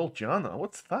that. El Jana,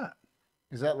 what's that?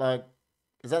 Is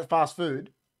that fast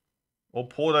food? Or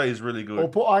Porto is really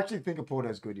good. I actually think a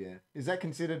Porto's good. Yeah, is that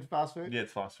considered fast food? Yeah,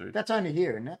 it's fast food. That's only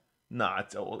here, isn't it? Nah,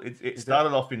 it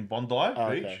started off in Bondi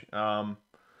Beach. Okay.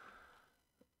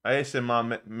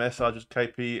 ASMR massages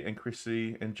KP and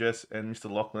Chrissy and Jess and Mr.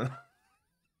 Lachlan.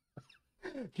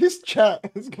 His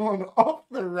chat has gone off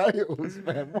the rails,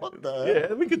 man. What the?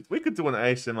 Yeah, we could do an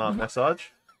ASMR massage.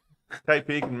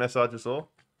 KP can massage us all.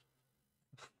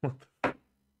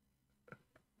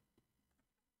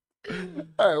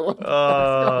 Oh, what the fuck's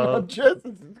going on? Jess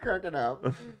is cracking up.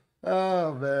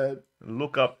 Oh man.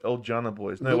 Look up El Jana,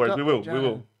 boys. No Look worries, up we will. El Jana. We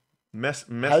will. Massage.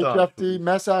 HFD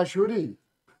massage hoodie.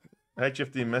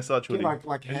 HFD massage hoodie. Like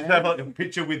And just hand? have like a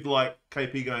picture with like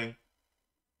KP going.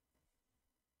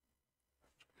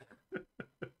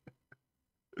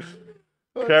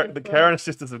 The Karen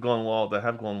sisters have gone wild. They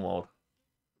have gone wild.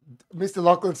 Mr.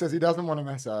 Lachlan says he doesn't want a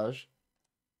massage.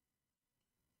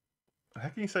 How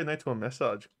can you say no to a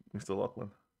massage, Mr.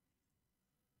 Lachlan?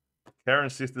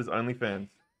 Karen's sister's OnlyFans.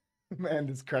 Man,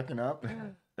 just cracking up.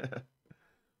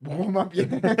 Warm up your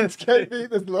hands, KP.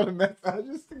 There's a lot of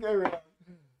massages to go around.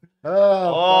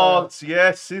 Oh, fuck.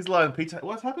 yes, Sizzler and Pizza.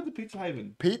 What's happened to Pizza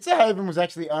Haven? Pizza Haven was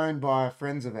actually owned by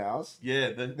friends of ours.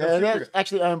 Yeah, They're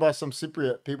actually owned by some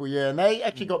Cypriot people, yeah. And they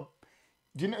actually got...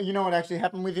 Do you know what actually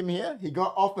happened with him here? He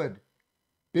got offered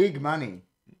big money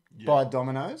by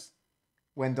Domino's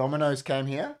when Domino's came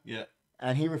here. Yeah.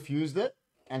 And he refused it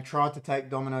and tried to take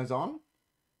Domino's on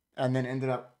and then ended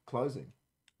up closing.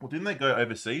 Well, didn't they go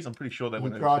overseas? I'm pretty sure they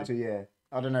went He tried overseas. to, yeah.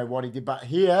 I don't know what he did, but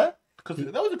here... Because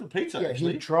that was a good pizza,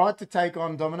 actually. He tried to take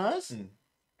on Domino's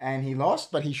and he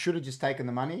lost, but he should have just taken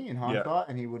the money in hindsight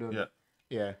and he would have...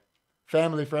 Yeah.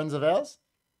 Family friends of ours.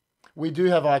 We do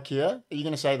have IKEA. Are you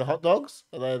going to say the hot dogs?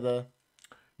 Are they the...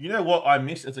 You know what I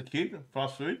missed as a kid,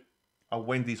 fast food? A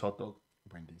Wendy's hot dog.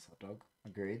 Wendy's hot dog.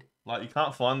 Agreed. Like, you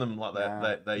can't find them like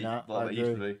that. They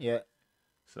used to be. Yeah.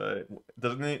 So,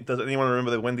 does anyone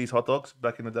remember the Wendy's hot dogs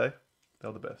back in the day? They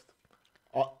were the best.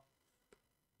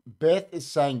 Beth is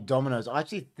saying Domino's. I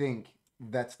actually think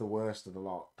that's the worst of the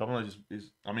lot. Domino's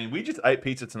is I mean, we just ate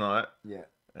pizza tonight. Yeah.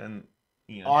 And,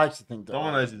 you know, I actually think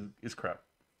Domino's is crap.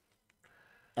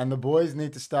 And the boys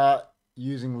need to start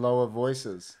using lower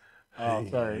voices. Oh,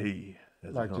 sorry. Hey,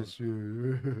 Like just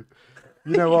you.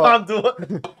 You know what? Can't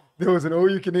do it. There was an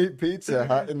all-you-can-eat pizza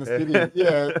hut in the city.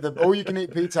 Yeah, the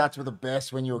all-you-can-eat pizza huts were the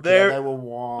best when you were kid. They were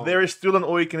warm. There is still an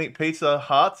all-you-can-eat pizza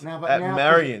hut at now,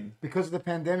 Marion. Because of the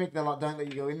pandemic, they're like, don't let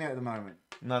you go in there at the moment.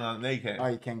 No, now you can. Oh,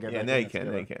 you can go back. Yeah, now you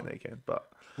can. But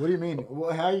what do you mean?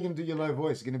 Well, how are you going to do your low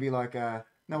voice? You're going to be like, no,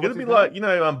 it's gonna be like, you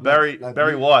know, Barry like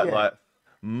White, yeah. like,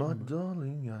 my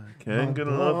darling, I can't get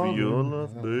enough of your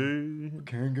love, babe.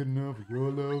 Can't get enough of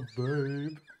your love,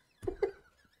 babe.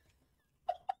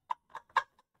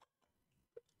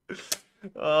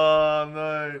 Oh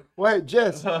no! Wait,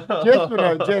 Jess,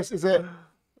 Jess, is it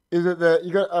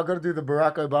the I've got to do the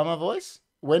Barack Obama voice?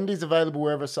 Wendy's available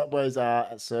wherever Subways are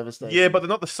at service stations. Yeah, but they're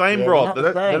not the same, Yeah, Rob. they're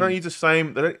not the They don't same. use the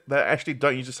same. They actually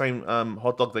don't use the same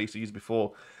hot dog they used to use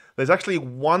before. There's actually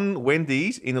one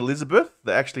Wendy's in Elizabeth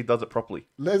that actually does it properly.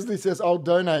 Leslie says, "I'll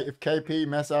donate if KP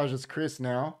massages Chris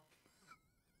now."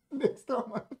 Next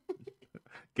time.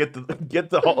 Get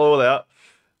the hot oil out.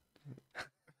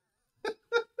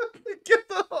 Get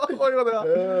the hot oil out.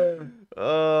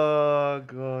 Oh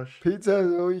gosh. Pizza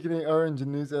is all you can eat orange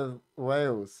in New South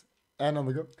Wales and on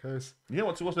the Gold Coast. You know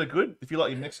what's also good? If you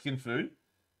like your Mexican food,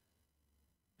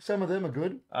 Some of them are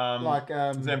good. Like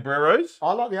Zambreros,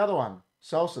 I like the other one,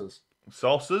 salsas.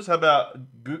 salsas. How about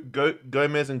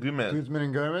Gomez and Gomez? Guzman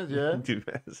and Gomez, yeah.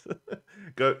 Gomez.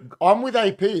 Go. I'm with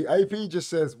AP. AP just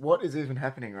says, "What is even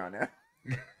happening right now?"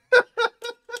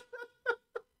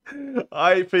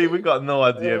 IP, we got no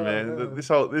idea, man. This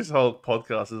whole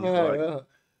podcast is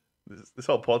this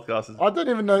whole podcast is. I don't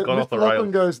even know. Gone off Mr. the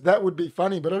Lachlan rails. goes, "That would be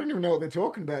funny," but I don't even know what they're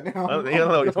talking about now. I don't know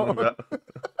what you're talking about.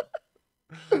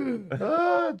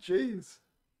 Oh, jeez.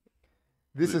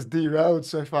 This is derailed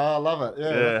so far. I love it.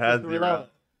 Yeah, it has we love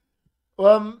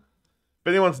derailed. it. If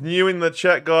anyone's new in the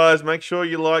chat, guys, make sure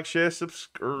you like, share,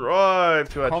 subscribe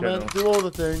to our Comment, channel. do all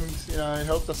the things. You know, it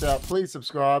helps us out. Please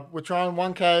subscribe. We're trying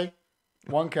 1K.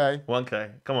 1K.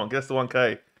 1K. Come on, get us to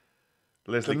 1K.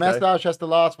 Leslie The K. mustache has to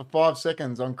last for 5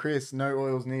 seconds on Chris. No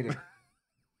oils needed.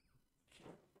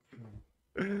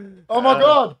 Oh my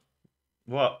God!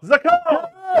 What?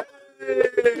 Zakar!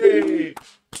 Hey!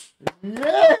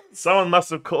 Yes! Someone must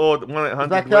have called 1-800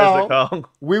 Zakar. Where's Zakar?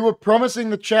 We were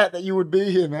promising the chat that you would be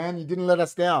here, man. You didn't let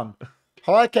us down.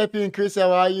 Hi, KP and Chris.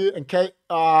 How are you? And Kate.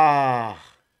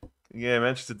 Yeah,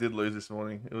 Manchester did lose this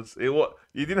morning. It was.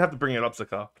 You didn't have to bring it up,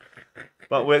 Zakar.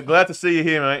 But we're glad to see you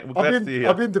here, mate. We're glad to see you here.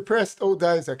 I've been depressed all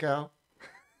day, Zakal.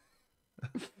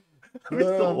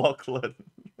 Mr. Lachlan.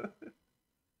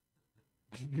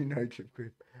 You know,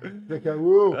 Chris. Okay,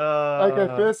 woo. Okay,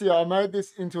 firstly, I made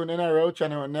this into an NRL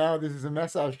channel, and now this is a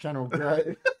massage channel.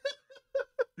 Great.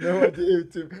 No idea who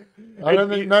Tim. I don't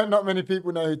think not many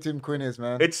people know who Tim Quinn is,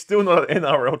 man. It's still not an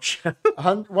NRL channel.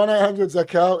 1-800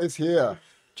 Zakal is here.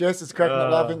 Jess is cracking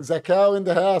up laughing. Zakal in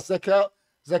the house.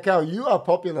 Zakal, you are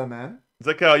popular, man.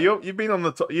 Zakar, you've been on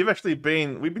the top. You've actually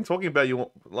been. We've been talking about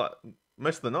you like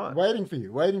most of the night. Waiting for you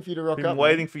to rock Been up.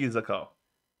 waiting for you, Zakar.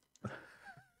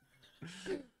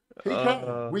 He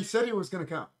came. We said he was going to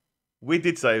come. We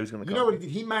did say he was going to come. You know what he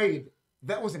did? He made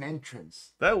that was an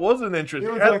entrance. That was an entrance.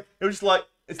 It was It was just like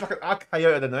it's like an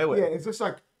RKO out of nowhere. Yeah, it's just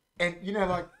like, and you know,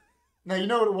 like, now you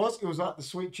know what it was? It was like the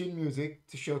sweet chin music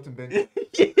to Shelton Benjamin.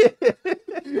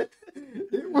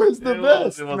 It was the It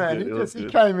best, it was man. good, He it was just he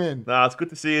good. came in. Nah, it's good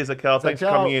to see you, Zakal. Thanks for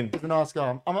Cal coming in. is a nice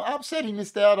guy. I'm upset he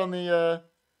missed out on the.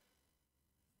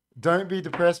 Don't be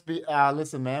depressed.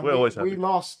 Listen, man. We're always happy. We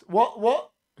lost.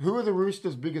 What? Who are the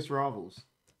Roosters' biggest rivals?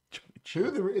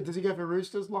 Does he go for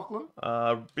Roosters, Lachlan?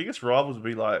 Biggest rivals would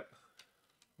be like,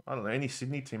 I don't know, any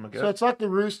Sydney team, I guess. So it's like the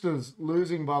Roosters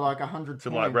losing by like 100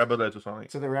 to points like Rabbitohs or something.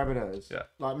 to the Rabbitohs. Yeah.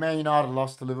 Like Man United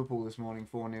lost to Liverpool this morning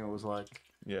 4-0. It was like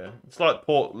Yeah, it's like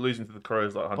Port losing to the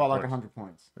Crows like 100 by like points. 100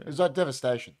 points. It was like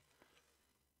devastation.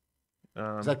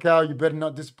 Um, Zakal, you better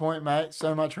not disappoint, mate.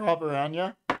 So much hype around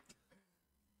you.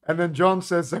 And then John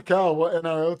says, Zakal, what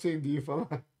NRL team do you follow?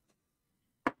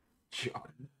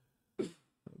 John.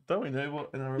 don't we know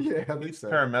what NRL? Yeah, I think He's so.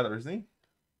 Parramatta, isn't he?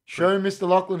 Show Mr.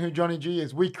 Lachlan who Johnny G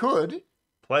is. We could,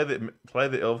 Play the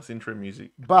Elvis intro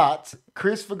music. but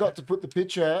Chris forgot to put the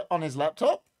picture on his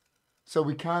laptop, so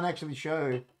we can't actually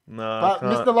show. No, But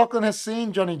I can't. Mr. Lachlan has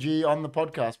seen Johnny G on the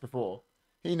podcast before.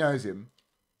 He knows him.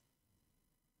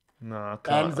 No, I And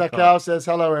can't. I can't. Zakal says,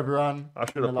 hello, everyone. I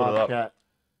should in have the put it live up. chat.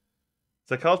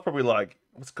 Zakal's probably like,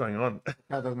 what's going on? Cat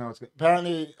doesn't know what's good.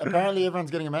 Apparently,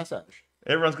 everyone's getting a massage.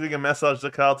 Everyone's getting a massage,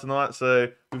 Zakal, tonight. So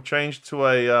we've changed to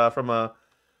a from a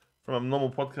normal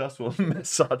podcast to a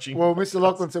massaging. Well, Mr.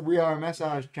 Lachlan said we are a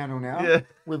massage channel now. Yeah.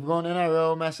 We've gone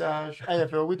NRL, massage,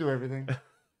 AFL, we do everything.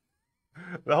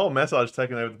 The whole massage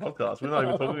taking over the podcast. We're not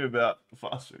even talking about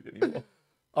fast food anymore.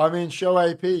 I mean, show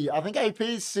AP. I think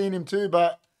AP's seen him too,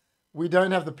 but we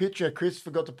don't have the picture. Chris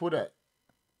forgot to put it.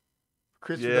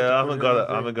 Yeah, I haven't got it.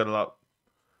 I haven't got it up.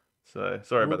 So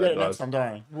sorry We'll about get that, it next guys. time,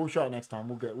 don't we? We'll show it next time.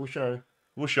 We'll show.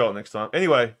 We'll show it next time.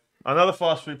 Anyway, another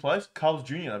fast food place, Carl's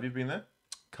Jr. Have you been there?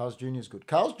 Carl's Jr. is good.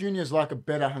 Carl's Jr. is like a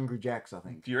better Hungry Jack's, I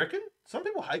think. Do you reckon? Some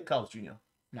people hate Carl's Jr.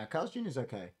 No, Carl's Jr. is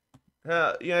okay.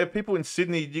 People in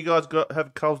Sydney, do you guys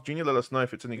have Carl's Jr.? Let us know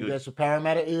if it's any He good. goes for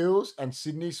Parramatta Eels and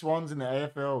Sydney Swans in the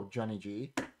AFL, Johnny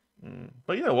G.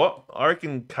 But you know what? I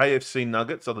reckon KFC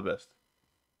nuggets are the best.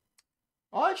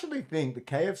 I actually think the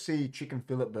KFC chicken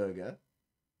fillet burger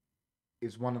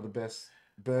is one of the best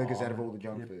burgers out of all the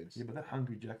junk foods. Yeah, but that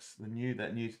Hungry Jack's, that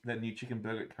new chicken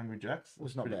burger at Hungry Jack's It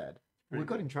was not bad. We pretty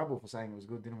got in trouble for saying it was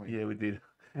good, didn't we? Yeah, we did.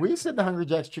 We said the Hungry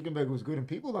Jack's chicken burger was good, and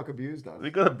people like abused us. We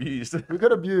got abused. We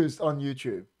got abused on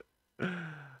YouTube.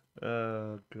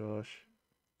 Oh gosh,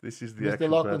 this is the Mr. actual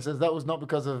Lachlan best. says that was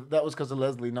because of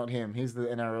Leslie, not him. He's the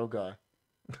NRL guy.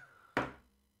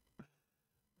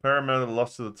 Parramatta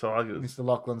lost to the Tigers. Mr.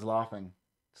 Lachlan's laughing.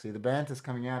 See, the banter's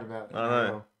coming out about I NRL.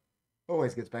 know.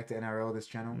 Always gets back to NRL, this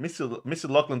channel. Mr.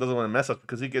 Lachlan doesn't want a massage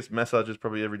because he gets massages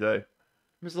probably every day.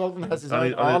 Mr. Lachlan has his On own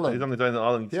his- island. He's on his own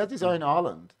island. He has his own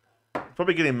island.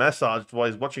 Probably getting massaged while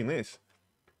he's watching this.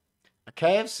 A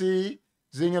KFC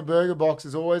Zinger burger box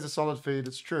is always a solid feed.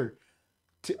 It's true.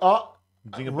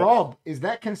 Zinger Rob, is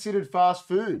that considered fast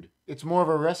food? It's more of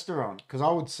a restaurant because I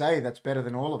would say that's better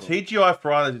than all of them. TGI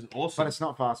Fridays is awesome. But it's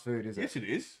not fast food, is it? Yes, it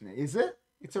is. Is it?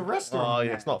 It's a restaurant. Oh yeah,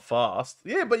 man. it's not fast.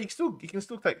 Yeah, but you can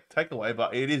still take away,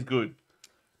 but it is good.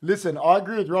 Listen, I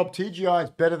agree with Rob. TGI is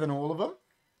better than all of them,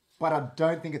 but I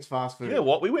don't think it's fast food. You know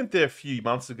what? We went there a few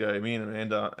months ago, me and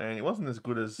Amanda, and it wasn't as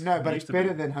good as. No, it but used it's to better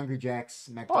be. than Hungry Jack's.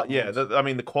 Oh McDonald's. yeah,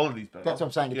 the quality's better. That's what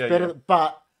I'm saying. It's Yeah, better, yeah.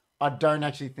 but I don't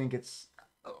actually think it's.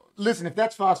 Listen, if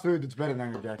that's fast food, it's better than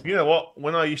Hungry Jack's. You know what?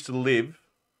 When I used to live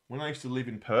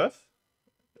in Perth,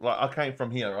 like I came from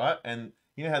here, right? And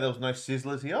you know how there was no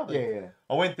Sizzlers here? Yeah.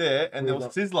 I went there and there was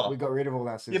Sizzler. We got rid of all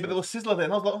that. Yeah, but there was Sizzler there,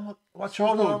 and I was like, oh my Sizzler,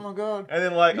 childhood. oh my god. And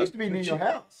then like It used to be near your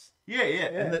house.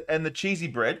 Yeah. And the cheesy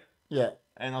bread. Yeah.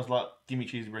 And I was like, give me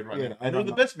cheesy bread right Yeah, now. And it was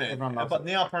the everyone best, loves- man. everyone loves But it.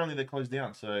 now apparently they closed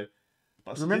down. So,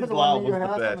 but Remember the Sizzler one near your was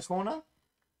house the on the best. corner?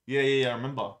 Yeah, I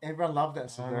remember. Everyone loved that. I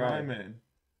Sizzler, know, man.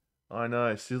 I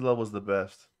know. Sizzler was the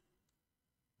best.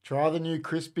 Try the new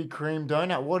Krispy Kreme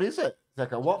donut. What is it?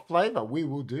 Zach, what flavor? We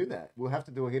will do that. We'll have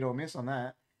to do a hit or miss on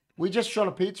that. We just shot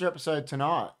a pizza episode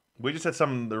tonight. We just had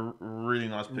some of the really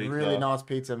nice pizza. Really nice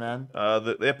pizza, man.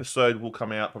 The episode will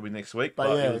come out probably next week. But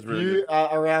yeah, it was if really you good.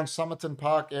 are around Somerton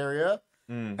Park area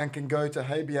Mm. and can go to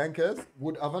Hey Bianca's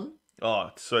wood oven, Oh,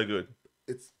 it's so good.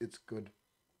 it's good.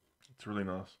 It's really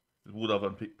nice. Wood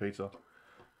oven pizza.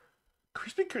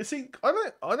 Krispy Kreme. See,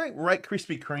 I don't rate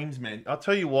Krispy Kremes, man. I'll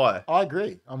tell you why. I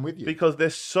agree. I'm with you. Because they're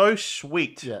so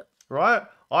sweet. Yeah. Right?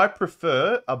 I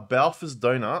prefer a Balfour's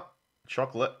donut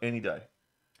chocolate any day.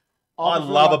 I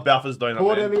love a Balfour's donut,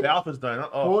 Port man. Elliot- Balfour's donut.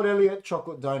 Oh, Port Elliot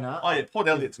chocolate donut. oh yeah, Port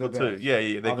Elliot's the good too. best. Yeah, I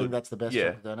they're think good. that's the best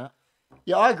Yeah. chocolate donut.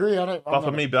 Yeah, I agree. But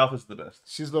for me, Balfour's the best.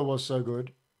 Sizzler was so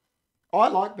good. I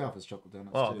like Balfour's chocolate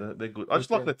donuts Oh, too. they're good. I just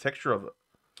like the texture of it.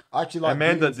 I actually like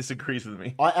Amanda Billy's. disagrees with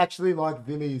me. I actually like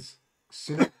Billy's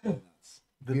cinnamon donuts.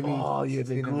 Oh yeah,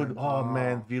 they're cinnamon. good. Oh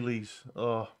man, Villies.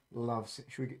 Oh, Love.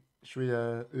 Should we get? Should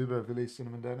we Uber Village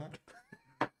cinnamon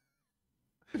donut?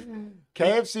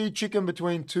 KFC chicken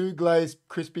between 2 glazed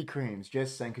Krispy Kremes.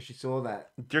 Jess saying because she saw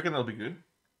that. Do you reckon that'll be good?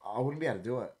 I wouldn't be able to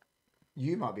do it.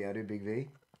 You might be able to, Big V.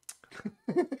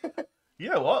 You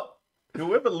know what?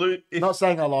 Whoever loses, Not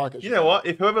saying I like it. you know what?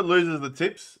 If whoever loses the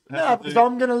tips No, because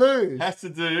I'm gonna lose. has to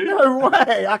do No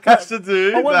way. I can't. has to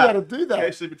do I won't that. be able to do that.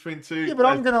 KFC between 2. Yeah, but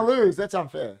I'm gonna lose. That's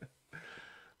unfair.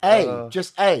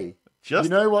 Just A. Just You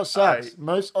know what sucks? A.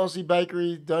 Most Aussie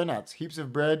bakery donuts, heaps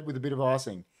of bread with a bit of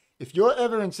icing. If you're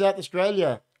ever in South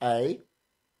Australia,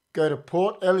 go to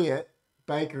Port Elliot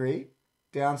Bakery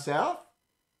down south.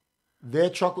 Their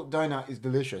chocolate donut is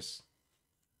delicious.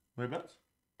 Whereabouts?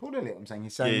 Port Elliot, I'm saying.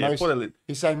 He's saying Yeah, most. Port Elliot.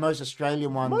 He's saying most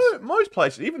Australian ones. Most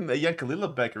places, even the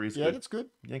Yankalilla bakery is Yeah, good. that's good.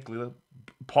 Yankalilla.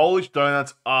 Polish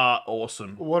donuts are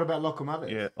awesome. What about Local Mothers?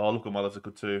 Yeah. Oh, look at mothers are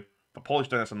good too. But Polish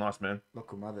donuts are nice, man.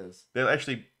 Local Mothers. They're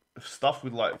actually stuffed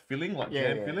with like filling, like Yeah,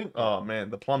 jam yeah, filling. yeah. Oh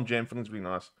man, the plum jam filling's really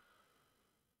nice.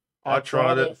 I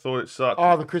tried it, thought it sucked.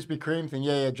 Oh, the Krispy Kreme thing.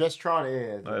 Yeah. Just tried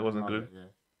it. Yeah. No, it wasn't Love good. yeah.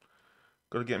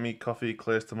 Got to get me coffee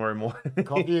eclairs tomorrow morning.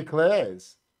 Coffee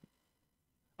Eclairs.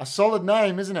 A solid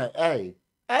name, isn't it? A.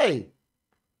 A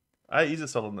is a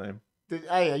solid name.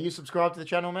 Are you subscribed to the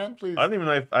channel, man? Please. I don't even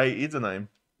know if A is a name.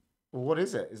 Well, what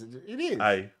is it? It is.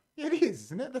 A. Yeah, it is,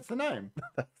 isn't it? That's the name.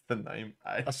 That's the name.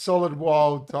 A. A solid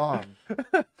wild time.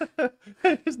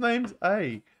 His name's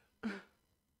A.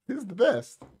 This is the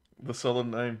best. The solid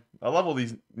name. I love all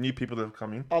these new people that have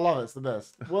come in. I love it. It's the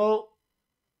best. Well,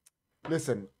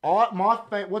 listen.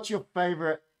 What's your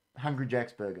favorite Hungry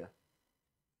Jack's burger?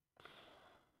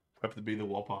 Have to be the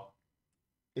Whopper.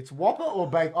 It's Whopper or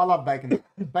bacon? I love bacon.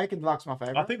 Bacon Deluxe, my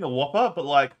favorite. I think the Whopper, but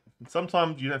like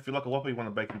sometimes you don't feel like a Whopper, you want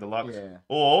a bacon deluxe. Yeah.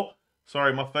 Or,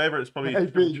 sorry, my favorite is probably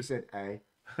AP just said A.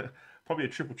 probably a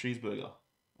triple cheeseburger.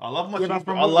 I love my Yeah, but cheeseburger.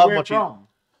 from I love where my cheese. from?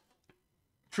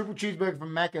 Triple cheeseburger from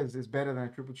Macca's is better than a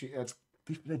triple cheese.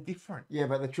 They're different. Yeah,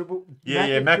 but the triple.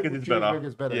 Yeah, Macca's triple is better. cheeseburger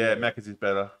is better. Yeah, Macca's is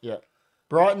better. Yeah.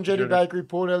 Brighton Jetty Sure. Bakery,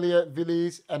 Port Elliot,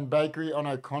 Villiers, and Bakery on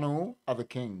O'Connell are the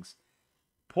kings.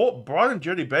 Brighton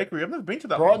Jetty Bakery. I've never been to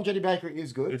that Brighton one. Jetty Bakery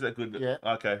is good. Is that good? Yeah.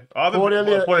 Okay. Port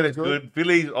Elliot Port is Elliot's good.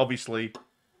 Billy's obviously.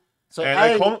 So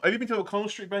And A, have you been to O'Connell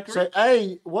Street Bakery?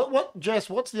 so what Jess?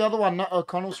 What's the other one? Not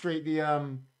O'Connell Street.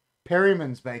 The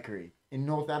Perryman's Bakery in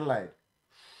North Adelaide.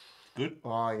 Good.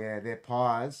 Oh yeah, their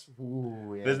pies.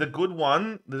 Ooh yeah. There's a good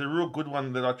one. There's a real good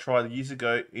one that I tried years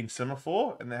ago in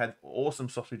Semaphore, and they had awesome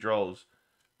sausage rolls.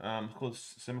 It's called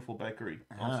Semaphore Bakery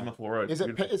on Semaphore Road. Is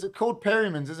it called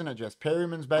Perryman's? Isn't it, Jess?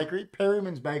 Perryman's Bakery.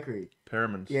 Perryman's Bakery.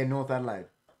 Perriman's? Yeah, North Adelaide.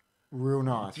 Real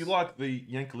nice. Do you like the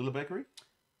Yankalilla Bakery?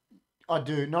 I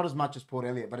do, not as much as Port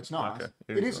Elliot, but it's nice. Okay,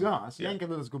 It is nice. Yeah.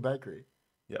 Yankalilla's a good bakery.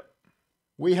 Yep.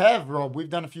 We have, Rob. We've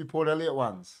done a few Port Elliot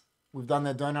ones. We've done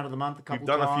their donut of the month a couple We've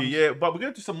done times. a few, yeah, but we're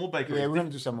going to do some more bakeries. Yeah, we're going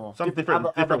to do some more. Some different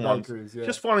other ones. bakeries, yeah.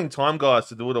 Just finding time, guys,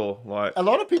 to do it all. Like, A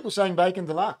lot of people saying bacon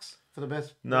deluxe for the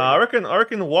best. no, I reckon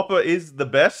the Whopper is the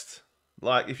best.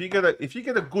 Like, if you get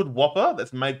a good Whopper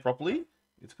that's made properly,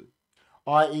 it's good.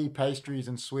 I.e. pastries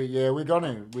and sweet. Yeah, we're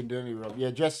doing it, Rob.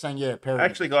 Yeah, Jess saying, yeah, Perry.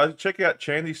 Actually, guys, check out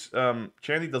Chandy's.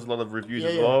 Chandy does a lot of reviews yeah,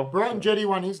 as yeah. well. Brighton Jetty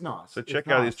one is nice. So It's check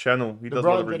out nice. his channel. He The does a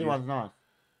lot of Brighton Jetty reviews. one's nice.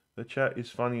 The chat is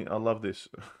funny. I love this.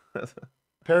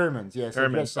 Perryman's, yeah. So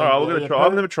Perriman. Jess All saying, right, we're yeah, gonna yeah, try.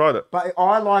 I've never tried it. But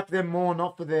I like them more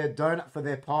not for their donut, for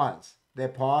their pies. Their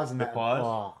pies and Their that. pies?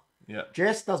 Oh. Yeah.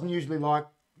 Jess doesn't usually like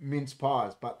mince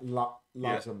pies, but loves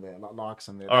Yeah. them there. Likes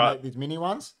them there. All They right. make these mini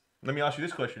ones. Let me ask you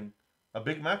this question: a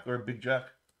Big Mac or a Big Jack?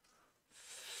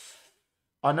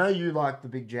 I know you like the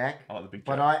Big Jack, I like the Big Jack.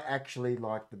 but I actually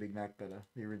like the Big Mac better.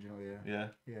 The original, yeah. Yeah,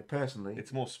 Yeah, personally.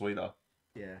 it's more sweeter.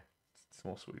 Yeah. It's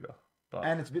more sweeter. But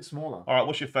And it's a bit smaller. all right,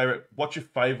 what's your favorite? What's your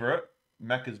favorite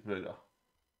Macca's burger?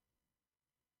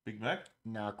 Big Mac?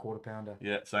 Nah, quarter pounder.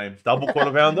 Yeah, same. Double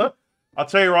quarter pounder. I'll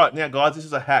tell you right now, guys. This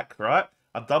is a hack, right?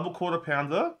 A double quarter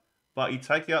pounder, but you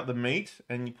take out the meat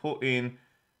and you put in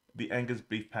the Angus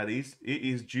beef patties. It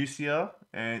is juicier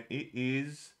and it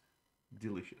is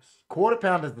delicious. Quarter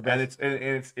pounder is the best.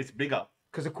 And it's bigger.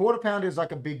 Because a quarter pounder is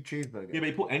like a big cheeseburger. Yeah, but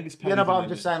you put Angus patties. Yeah, no, but in I'm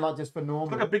just there. saying, like, just for It's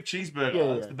normal. like a big cheeseburger. Yeah,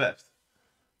 It's yeah. the best.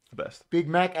 It's the best. Big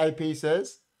Mac AP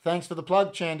says, thanks for the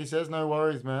plug, Chandy says. No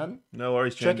worries, man. No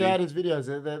worries, Check Chandy. out his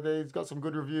videos. He's got some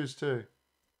good reviews too.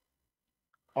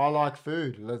 I like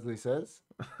food, Leslie says.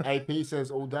 AP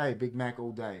says all day. Big Mac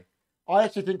all day. I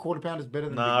actually think quarter pounder is better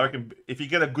than No, Big I Mac. reckon if you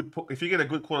get a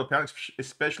good quarter pounder,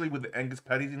 especially with the Angus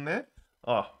patties in there,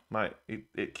 oh mate,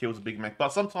 it kills a Big Mac. But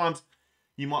sometimes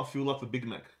you might feel like the Big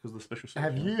Mac because of the special sauce.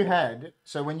 Have you had,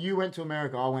 so when you went to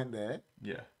America, I went there.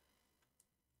 Yeah.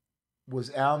 Was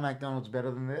our McDonald's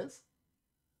better than theirs?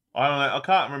 I don't know. I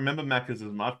can't remember Macca's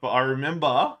as much, but I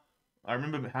remember I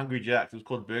remember Hungry Jack's. It was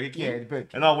called Burger King. Yeah, Burger King.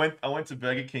 And I went to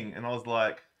Burger King and I was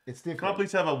like, It's "Can I different.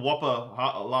 please have a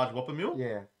large Whopper meal?"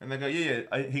 Yeah. And they go, "Yeah,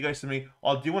 yeah." He goes to me,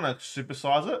 "Oh, do you want to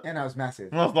supersize it?" And it was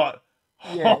massive. And I was like,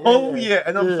 Yeah, "Oh yeah, yeah."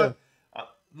 And I'm yeah. like,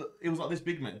 it was like this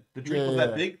big, man. The drink was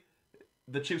that big.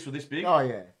 The chips were this big. Oh,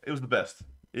 yeah. It was the best.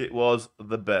 It was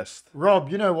the best. Rob,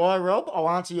 you know why, Rob? I'll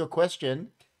answer your question.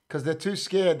 Because they're too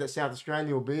scared that South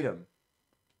Australia will beat them.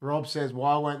 Rob says,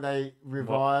 why won't they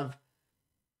revive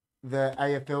the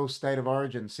AFL State of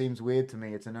Origin? Seems weird to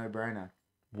me. It's a no-brainer.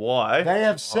 Why? They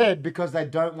have said because they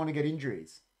don't want to get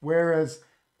injuries. Whereas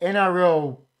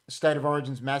NRL State of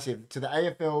Origin's massive. To the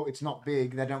AFL, it's not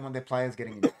big. They don't want their players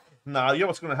getting injured. Nah, you know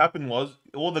what's going to happen was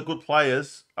all the good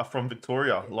players are from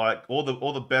Victoria. Like all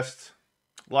the best,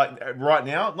 like right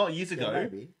now, not years ago. Yeah,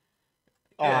 maybe.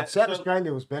 Yeah, South so-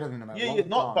 Australia was better than them. Yeah,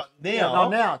 not but now. Yeah, no,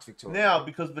 now it's Victoria. Now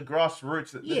because of the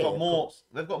grassroots, they've Yeah, got of more. course.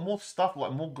 They've got more stuff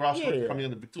like more grassroots Yeah, coming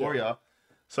into Victoria.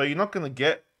 So you're not going to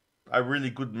get a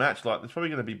really good match. Like there's probably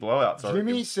going to be blowouts. I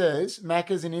Jimmy reckon. says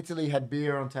Macca's in Italy had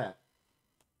beer on tap.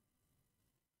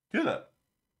 Do that.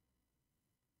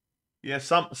 Yeah,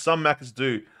 some Maccas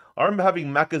do. I remember having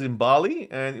Maccas in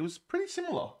Bali, and it was pretty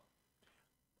similar.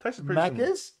 Tasted pretty similar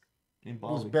Macca's in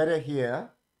was Bali. better here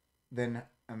than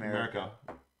America. America.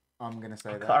 I'm gonna say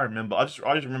I that. can't remember. I just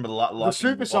remember The liking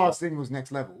supersize thing was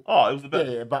next level. Oh, it was the Yeah,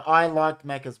 best. yeah, but I liked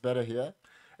Macca's better here.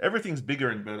 Everything's bigger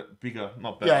and bigger,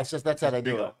 not better. Yeah, it's just that's how they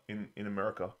do bigger it. in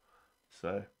America.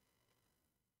 So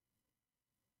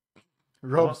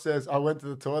Rob What? says I went to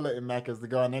the toilet in Macca's. The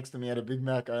guy next to me had a Big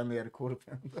Mac. I only had a quarter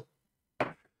pounder.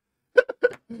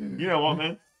 you know what,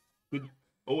 man? Good.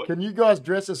 Oh, Can you guys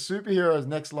dress as superheroes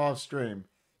next live stream?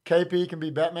 KP can be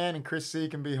Batman and Chris C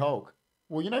can be Hulk.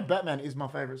 Well, you know Batman is my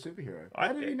favorite superhero.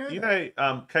 How did you know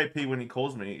that? KP when he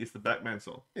calls me, it's the Batman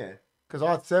song. Yeah, because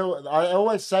I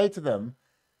always say to them,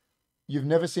 "You've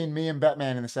never seen me and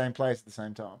Batman in the same place at the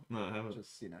same time." No, I haven't.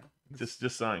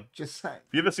 Just saying. just saying.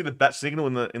 If you ever see the bat signal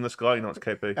in the sky, you know it's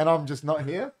KP. And I'm just not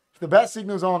here. If the bat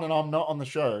signal's on and I'm not on the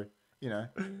show, you know.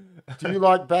 Do you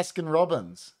like Baskin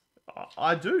Robbins?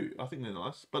 I do. I think they're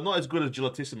nice, but not as good as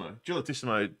Gelatissimo.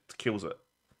 Gelatissimo kills it,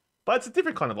 but it's a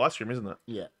different kind of ice cream, isn't it?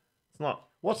 Yeah. It's not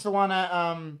What's the one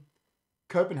at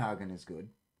Copenhagen is good.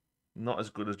 not as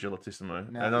good as Gelatissimo.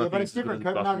 No, And I don't yeah, think but it's as good different.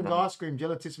 as Baskin Copenhagen's Robbins. ice cream,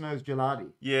 Gelatissimo is gelati.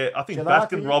 Yeah, I think Gelati-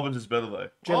 Baskin Robbins is better though.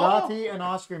 Gelati and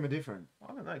ice cream are different.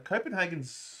 I don't know.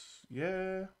 Copenhagen's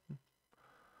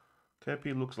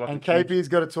KP looks like And a huge- KP's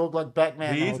got to talk like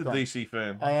Batman. He the is a whole time. DC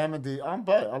fan. I'm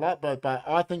both. I like both, but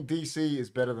I think DC is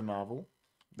better than Marvel.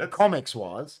 That's Comics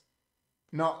wise.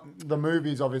 Not the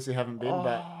movies obviously haven't been,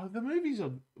 but the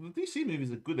DC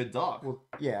movies are good. They're dark. well,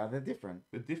 yeah, they're different.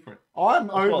 They're different. I'm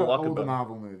what I over like all about the it.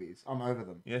 Marvel movies. I'm over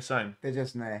them. Yeah, same. They're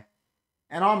just there.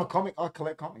 And I'm a comic. I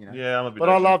collect comics, you know. Yeah, I'm a bit. But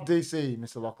I Asian. love DC,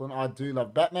 Mr. Lachlan. I do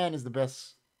love Batman. Is the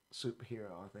best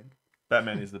superhero, I think.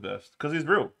 Batman is the best because he's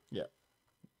real.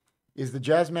 Is the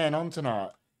Jazz Man on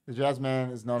tonight? The Jazz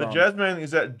Man is not The on. jazz man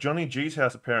is at Johnny G's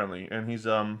house apparently, and he's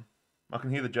I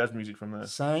can hear the jazz music from there.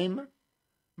 Same.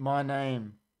 My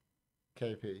name.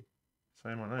 KP.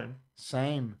 Say my name.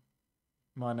 Same.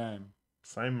 My name.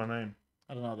 Say my name.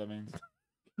 I don't know what that means.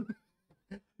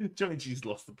 Johnny G's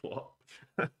lost the plot.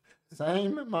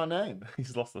 Same. My name.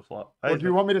 He's lost the plot. Or do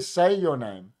you want me to say your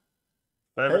name?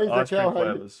 Favorite Hey, ice cream Zakel, how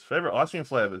you- flavors. Favorite ice cream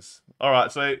flavors. All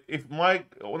right. So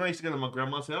when I used to go to my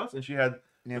grandma's house and she had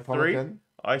Neapolitan.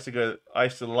 I used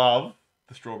to love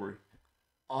the strawberry.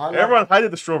 I like, Everyone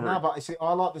hated the strawberry. No, but you see,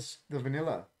 I like the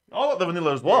vanilla. I like the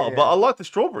vanilla as well, Yeah. but I like the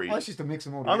strawberry. I used to mix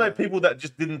them all I together. know people that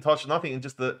just didn't touch nothing and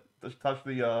just touch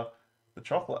the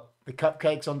chocolate. The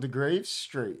cupcakes on DeGreaves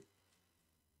Street.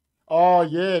 Oh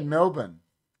yeah, in Melbourne.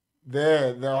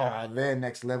 They're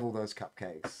next level. Those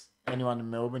cupcakes. Anyone in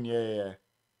Melbourne? Yeah.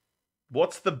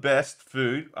 What's the best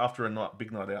food after a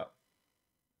big night out?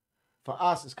 For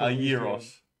us, it's A called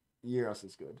gyros. Gyros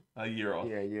is good. A gyros.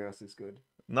 Yeah, gyros is good.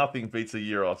 Nothing beats a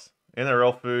gyros.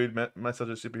 NRL food, my such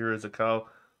a superhero as a Carl.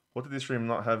 What did this stream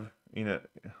not have in it?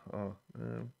 Oh,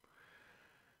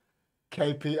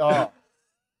 KPR.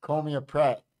 Call me a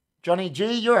prat. Johnny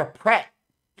G, you're a prat.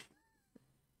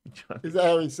 Is that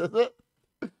how he says it?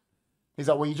 He's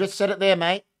like, well, you just said it there,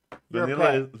 mate. You're a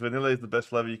prat. Vanilla is the best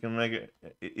flavor you can make it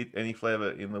any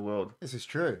flavor in the world. This is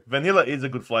true. Vanilla is a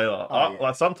good flavor. Oh, yeah.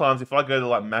 Like sometimes if I go to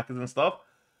like Macca's and stuff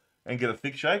and get a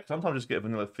thick shake, sometimes I just get a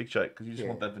vanilla thick shake because you just Yeah.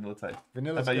 want that vanilla taste.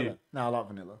 Vanilla's How about good. you? No, I like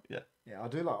vanilla. Yeah. Yeah, I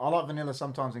do like. I like vanilla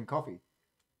sometimes in coffee.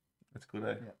 That's good,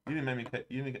 eh? Yeah. You didn't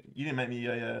make me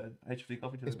a HFD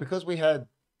coffee today. It's because we had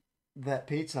that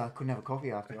pizza. I couldn't have a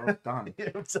coffee after. I was done. Yeah,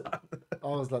 it's I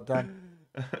was like done.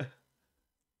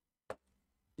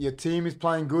 Your team is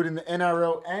playing good in the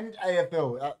NRL and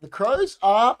AFL. The Crows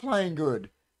are playing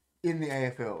good in the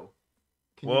AFL.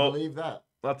 Can you believe that?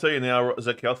 I'll tell you now,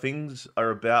 Zach, how things are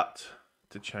about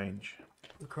to change.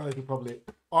 The Crows will probably...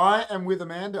 I am with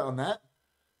Amanda on that.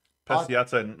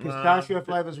 Pistachio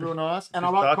flavour's real nice. And I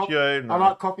Pistachio,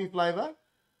 like coffee flavour.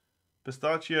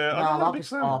 Pistachio. No, I like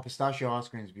pistachio ice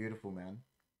cream is beautiful, man.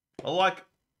 I like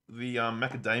the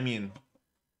macadamian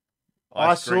I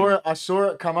ice cream. saw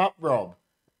it come up, Rob.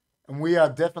 And we are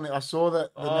definitely... I saw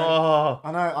that...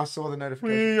 I know, I saw the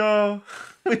notification.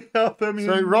 We are Femians.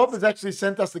 So Rob has actually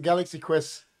sent us the Galaxy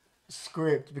Quest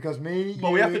script because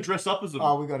But we have to dress up as them.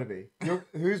 Oh, we got to be.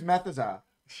 Who's Mathazar?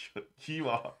 You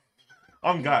are.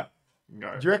 I'm Guy.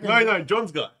 Go. Do you reckon... No,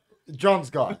 John's Guy. John's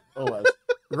Guy, always.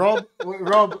 Rob,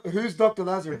 who's Dr.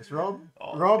 Lazarus? Rob?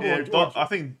 Rob yeah, or George? I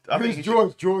think who's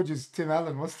George? George is Tim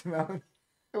Allen. What's Tim Allen?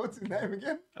 What's his name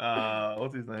again?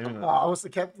 What's his name? What's the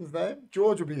captain's name?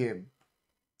 George will be him.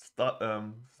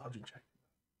 Sergeant Jack.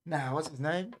 Nah, what's his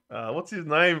name? What's his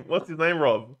name? What's his name,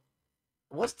 Rob?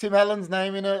 What's Tim Allen's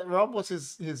name in it, Rob? What's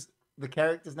the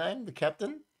character's name? The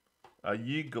captain? Are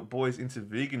you boys into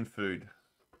vegan food?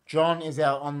 John is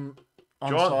our on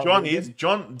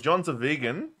John's a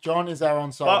vegan. John is our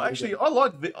on-site. Oh, actually, I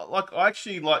like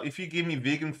if you give me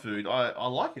vegan food, I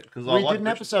like it because we did an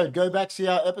episode. Go back, see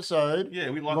our episode. Yeah,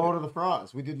 we like Lord of the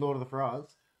Fries. We did Lord of the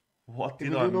Fries. What we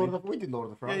did Lord of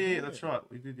the Fries. Yeah, that's right.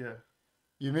 We did, yeah.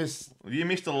 You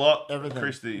missed a lot, everything.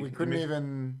 Christy. We couldn't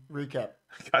even recap.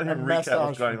 Can't even recap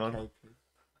what's going on.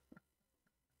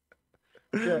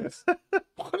 Yes.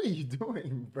 What are you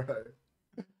doing, bro?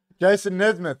 Jason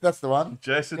Nesmith, that's the one.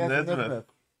 Jason Nesmith.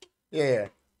 Yeah.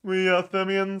 We are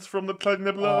Thermians from the Cloud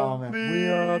Nebula. Oh, man. We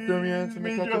are Thermians from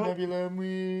the Cloud Nebula.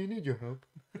 We need your help.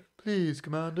 Please,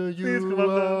 Commander, you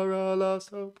are our last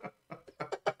hope.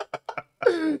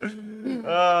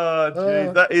 Oh,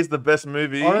 jeez. That is the best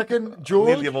movie. I reckon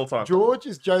George, of all time. George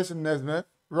is Jason Nesmith.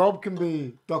 Rob can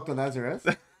be Dr. Lazarus.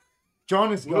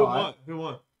 John is Guy. Who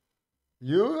won?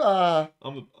 You are...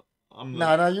 I'm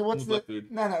no, you what's the...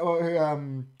 food.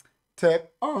 No,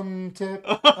 tip. And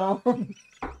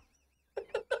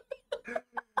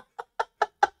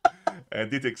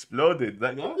it exploded.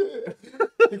 That guy?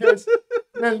 He goes...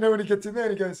 No, you know when he gets in there,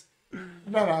 he goes...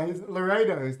 No, he's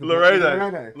Laredo. He's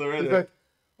Laredo. He's like,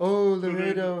 oh,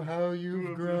 Laredo, how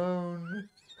you've grown.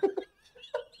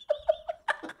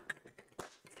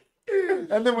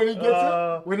 And then when he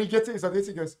gets it, he's like this.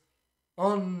 He goes,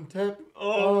 on tap.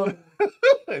 On.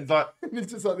 It's like, and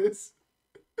it's just like this.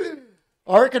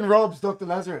 I reckon Rob's Dr.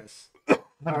 Lazarus.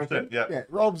 100%, yeah.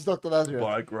 Rob's Dr. Lazarus.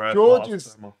 By George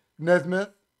is Nesmith.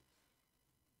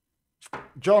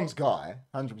 John's Guy,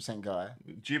 100% Guy.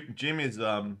 Jim is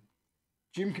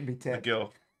Jim can be a tap.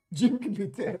 girl. Jim can be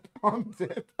tap. On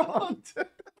tap. On tap.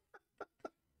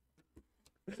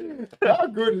 How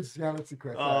good is Galaxy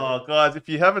Quest? Oh, guys, if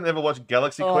you haven't ever watched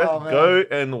Galaxy Quest, go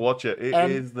and watch it. It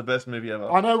is the best movie ever.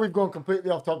 I know we've gone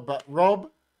completely off topic, but Rob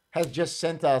has just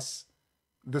sent us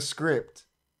the script.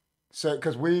 So,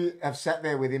 because we have sat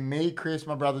there with him, me, Chris,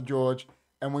 my brother George,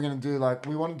 and we're going to do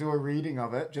we want to do a reading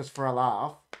of it just for a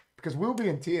laugh. Because we'll be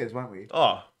in tears, won't we?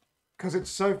 Oh. Because it's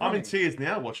so funny. I'm in tears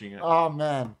now watching it. Oh,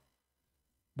 man.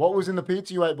 What was in the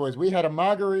pizza you ate, boys? We had a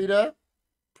margarita,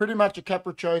 pretty much a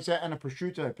capriciosa, and a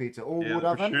prosciutto pizza. All wood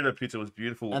oven. The prosciutto pizza was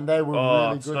beautiful. And they were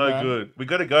really good, so good. We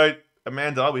got to go,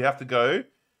 Amanda, we have to go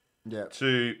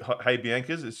to Hey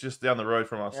Bianca's. It's just down the road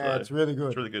from us. Yeah, so it's really good.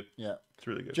 It's really good. Yeah. It's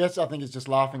really good. Jess, I think, is just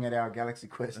laughing at our Galaxy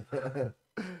Quest. All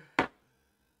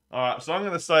right, so I'm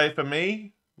going to say for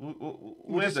me,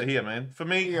 where's it here, man? For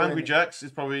me, Hungry Jack's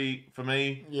is probably for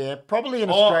me. Yeah, probably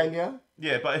in Australia.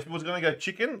 Yeah, but if it was going to go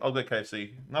chicken, I'll go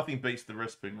KFC. Nothing beats the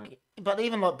recipe, mate. But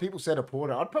even like people said a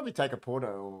Porto, I'd probably take a Porto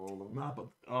or all of them. Nah,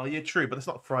 but yeah, true, but it's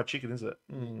not fried chicken, is it?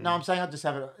 No, I'm saying I'd just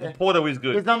have it. Yeah. Porto is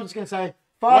good. Because I'm just going to say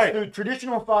fast food,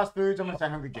 traditional fast foods. I'm going to say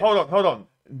Hungry Jack's. Hold on.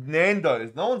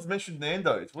 Nando's. No one's mentioned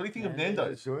Nando's. What do you think of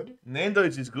Nando's? Good.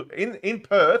 Nando's is good. In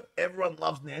Perth, everyone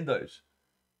loves Nando's.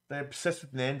 They're obsessed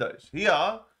with Nando's.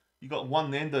 Here, you got one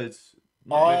Nando's.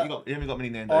 You haven't got many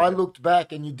Nando's. I looked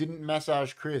back and you didn't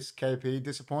massage Chris, KP.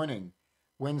 Disappointing.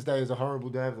 Wednesday is a horrible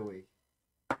day of the week.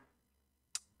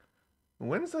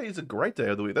 Wednesday is a great day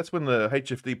of the week. That's when the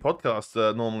HFD podcast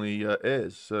normally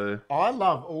airs. So I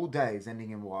love all days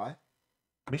ending in Y.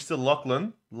 Mr.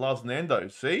 Lachlan loves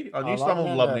Nando's. See? I knew someone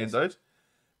would love Nando's.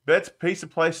 Best pizza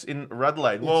place in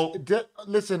Radelaide. Well,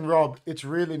 listen, Rob, it's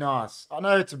really nice. I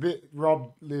know it's a bit...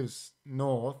 Rob lives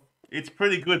north. It's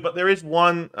pretty good, but there is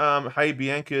one Hey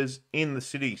Bianca's in the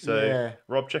city. So, yeah.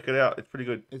 Rob, check it out. It's pretty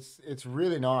good. It's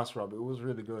really nice, Rob. It was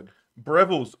really good.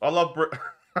 Breville's. I love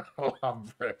I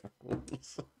love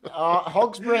Breville's.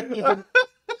 Hog's breath isn't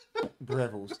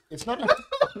Breville's. It's not.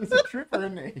 He's a tripper,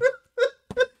 isn't he?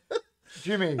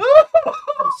 Jimmy,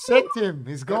 sent him.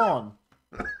 He's gone.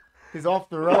 He's off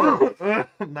the road.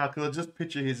 Nah, because I just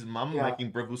picture his mum Yeah.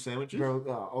 making Breville sandwiches.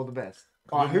 All the best.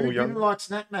 When Who we were young. didn't like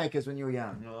snack makers when you were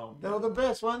young? Oh, They were the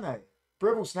best, weren't they?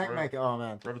 Breville snack Breville. maker. Oh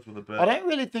man. Breville's were the I best. don't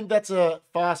really think that's a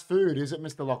fast food, is it,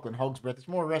 Mr. Lachlan? Hog's breath. It's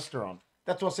more a restaurant.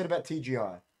 That's what I said about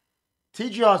TGI.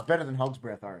 TGI is better than Hog's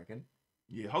breath, I reckon.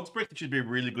 Yeah, Hog's breath should be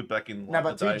really good back in No,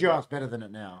 but the day. TGI is better than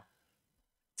it now.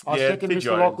 I Yeah, second TGI Mr. is.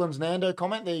 Lachlan's Nando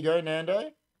comment. There you go,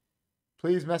 Nando.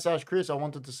 Please massage Chris. I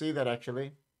wanted to see that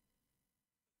actually.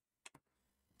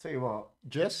 Tell you what,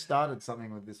 Jess started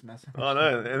something with this massage. I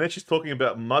know, and then she's talking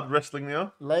about mud wrestling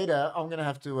now. Later, I'm gonna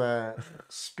have to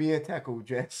spear tackle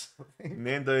Jess. I think.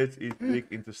 Nando's is big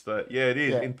interstate. Yeah, it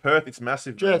is. Yeah. In Perth, it's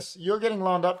massive. man. Jess, you're getting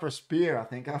lined up for a spear, I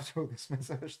think, after all this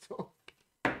massage talk.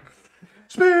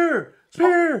 Spear!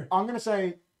 Spear! I'm gonna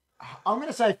say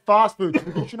fast food,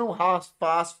 traditional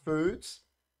fast foods,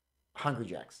 Hungry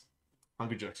Jacks.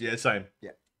 Hungry Jacks. Yeah, same.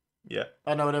 Yeah. Yeah.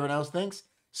 I know what everyone else thinks.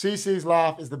 CC's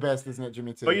laugh is the best, isn't it,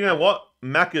 Jimmy? Too. But you know what?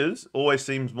 Macca's always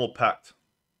seems more packed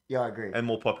Yeah, I agree. and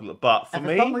more popular. But for And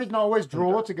me, for some reason, I always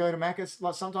draw to go to Macca's.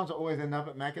 Like sometimes I always end up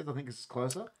at Macca's. I think it's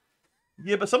closer.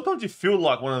 yeah, but sometimes you feel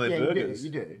like one of their Yeah, you do, burgers.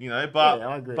 you do. You know, but Yeah,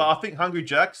 I agree. but I think Hungry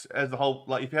Jacks as the whole,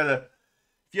 like if you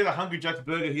had a Hungry Jacks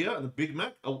burger here and a Big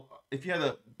Mac, or if you had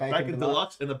a Bacon bacon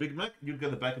deluxe. deluxe and a Big Mac, you'd go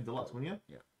the bacon deluxe, wouldn't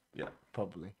you? Yeah,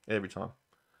 Probably. every time.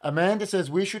 Amanda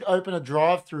says we should open a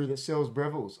drive-through that sells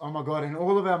Breville's. Oh my god! And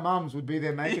all of our mums would be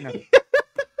there making it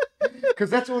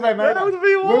because that's all they made. That would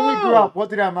be When we grew wild. up,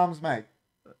 what did our mums make?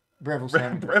 Breville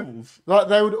sandwiches. Breville's. Like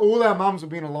they would, all our mums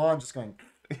would be in a line just going.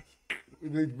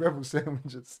 The Breville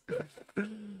sandwiches.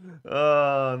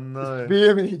 Oh no.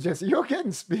 Spear me, Jesse. You're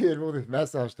getting speared with all this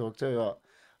massage talk too. Right.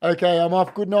 Okay, I'm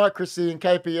off. Good night, Chrissy and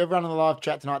KP. Everyone on the live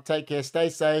chat tonight. Take care. Stay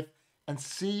safe. And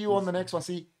see you on the next one.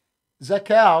 See,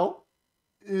 Zakal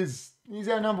he's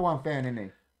our number one fan, isn't he?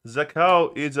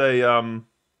 Zakal is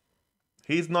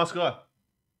he's a nice guy.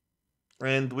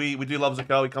 And we do love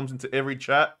Zakal. He comes into every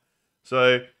chat.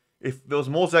 So if there was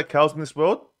more Zakals in this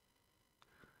world,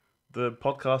 the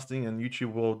podcasting and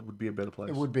YouTube world would be a better place.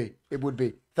 It would be. It would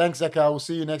be. Thanks, Zakal. We'll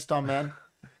see you next time, man.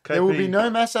 KP, There will be no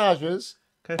massages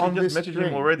KP on just this messaged stream.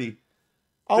 him already.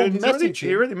 I'll Dude, message he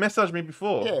him. already messaged me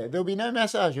before. Yeah, there'll be no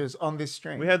massages on this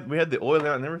stream. We had the oil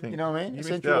out and everything. You know what I mean? You missed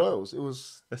Essential out. oils. It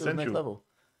was next Essential. level.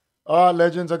 All right,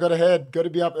 legends. I got ahead. Got to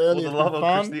be up For early. the It's love been of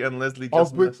fun. Christy and Leslie, I'll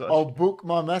just book, message. I'll book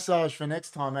my massage for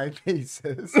next time. AP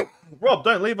says. Rob,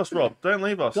 don't leave us, Rob. Don't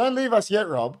leave us. Don't leave us yet,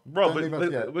 Rob. Rob, Don't leave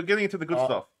us yet. we're getting into the good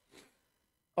stuff.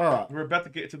 All right. We're about to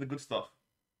get to the good stuff.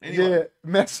 Anyway.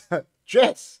 Yeah,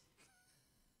 Jess.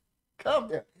 Come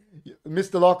down.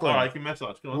 Mr. Lachlan. All right, you can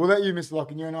massage. Go on. We'll let you, Mr.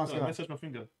 Lachlan. You're a nice Go on, guy. massage my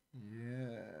finger.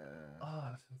 Yeah. Oh,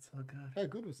 that's so good. How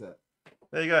good was that?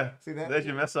 There you go. See that? There's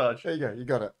your massage. There you go. You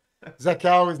got it.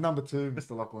 Zakal is number 2,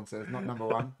 Mr. Lachlan says, not number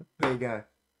 1. There you go.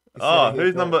 He Oh, said it who's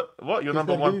here number? What? Your He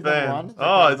number said one he's number fan? one. Zakal's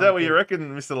Oh, is that number what you two.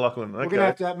 reckon, Mr. Lachlan? We're Okay. gonna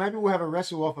have to. Maybe we'll have a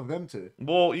wrestle off of them two.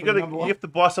 Well, you for gotta. number You one. have to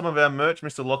buy some of our merch,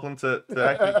 Mr. Lachlan, to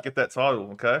actually get that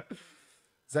title. Okay.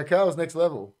 Zakal's next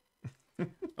level.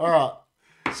 All right.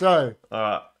 So All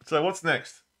right. So what's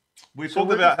next? We So talked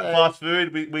we're about just, fast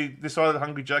food. We decided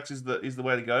Hungry Jack's is the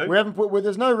way to go. we haven't put. Well,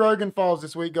 there's no Rogan files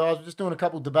this week, guys. We're just doing a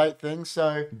couple debate things.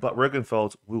 So But Rogan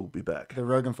Folds will be back. the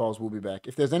Rogan files will be back.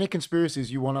 If there's any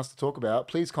conspiracies you want us to talk about,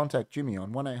 please contact Jimmy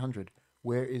on 1-800.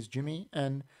 Where is Jimmy?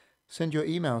 And send your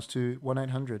emails to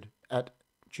 1-800 at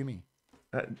Jimmy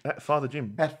At Father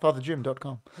Jim. at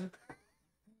fatherjim.com.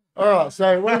 All right.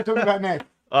 So what are we talking about next?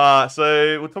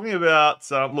 So we're talking about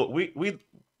look, we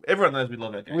everyone knows we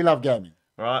love our game, We love gaming.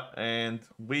 right? And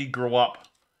we grew up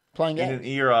Playing in games. an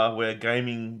era where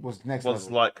gaming Was next was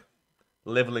level. like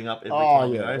leveling up every Oh,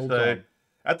 time. yeah, You know? all So time.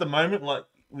 at the moment, like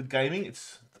with gaming, it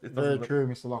Very doesn't true,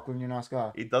 Mr. Lachlan. You're a nice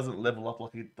guy. it doesn't level up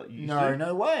like it used No, to.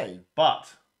 no way.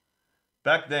 But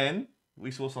back then,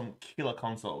 we saw some killer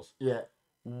consoles. Yeah.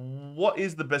 What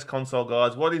is the best console,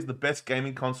 guys? What is the best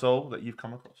gaming console that you've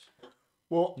come across?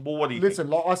 Well, Well, what do you listen,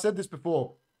 like I said this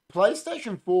before.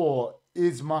 PlayStation 4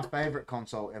 is my favorite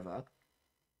console ever,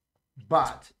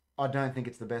 but I don't think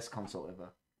it's the best console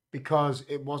ever because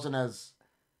it wasn't as.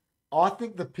 I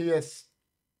think the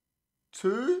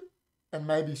PS2 and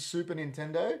maybe Super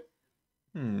Nintendo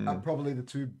think? are probably the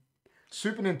two.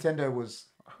 Super Nintendo was,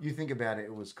 you think about it,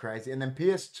 it was crazy. And then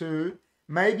PS2,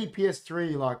 maybe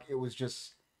PS3, like it was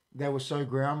just, they were so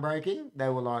groundbreaking. They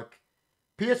were like,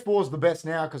 PS4 is the best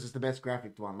now because it's the best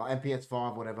graphic one, like and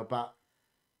PS5, whatever. But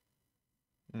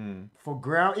for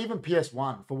ground, even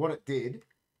PS1, for what it did,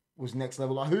 was next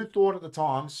level. Like, who thought at the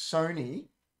time Sony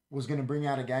was going to bring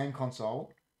out a game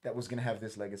console that was going to have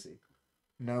this legacy?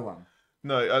 No one.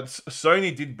 No,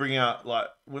 Sony did bring out, like,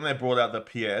 when they brought out the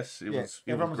PS, it was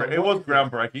everyone was like, it "What was is this?"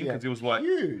 groundbreaking Yeah, because it was like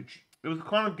huge. it was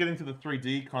kind of getting to the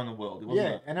 3D kind of world. It wasn't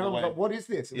Yeah, and everyone was like, "What is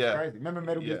this?" It was crazy. Remember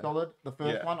Metal Gear Solid, the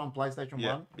first one on PlayStation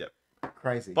 1? Yeah.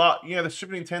 Crazy. But the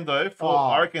Super Nintendo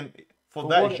I reckon for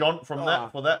that genre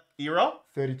for that era,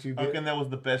 32-bit. I reckon that was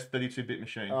the best 32-bit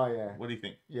machine. Oh yeah. What do you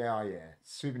think? Yeah,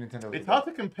 Super Nintendo. Was It's hard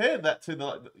to compare that to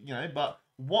but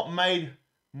what made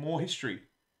more history?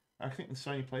 I think the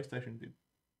Sony PlayStation did.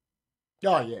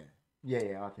 Oh yeah.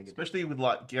 I think especially with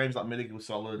like games like Metal Gear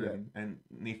Solid and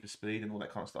Need for Speed and all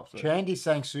that kind of stuff. So. Chandy's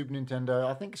saying Super Nintendo.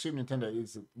 I think Super Nintendo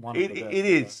is one of the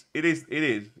best.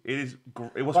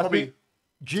 It was probably.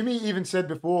 Jimmy even said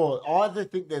before, I either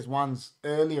think there's ones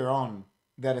earlier on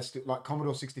that are still, like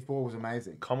Commodore 64 was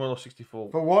amazing. Commodore 64.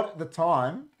 For what at the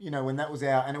time, when that was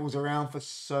out and it was around for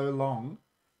so long,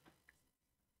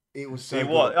 it was so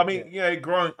good. I mean,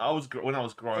 when I was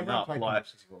growing up, like,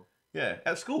 64. Yeah,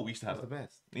 at school we used to have it. Was the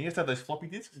best. And you used to have those floppy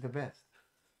disks. The best.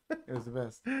 It was the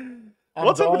best.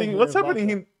 What's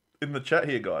happening in the chat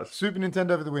here, guys? Super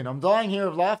Nintendo for the win. I'm dying here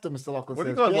of laughter, Mr. Lachlan. What are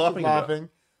you guys laughing about?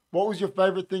 What was your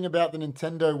favorite thing about the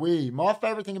Nintendo Wii? My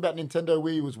favorite thing about Nintendo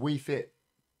Wii was Wii Fit.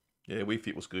 Yeah, Wii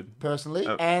Fit was good. Personally.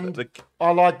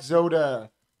 I liked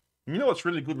Zelda. You know what's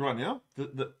really good right now?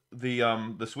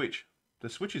 The Switch. The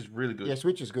Switch is really good. Yeah,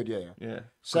 Switch is good, yeah.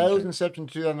 Sales inception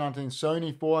 2019,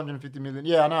 Sony 450 million.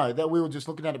 Yeah, I know. That we were just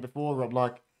looking at it before, Rob.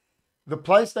 Like, the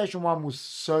PlayStation 1 was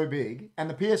so big, and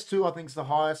the PS2, I think, is the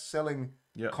highest selling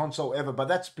console ever, but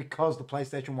that's because the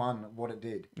PlayStation 1, what it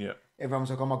did. Yeah. Everyone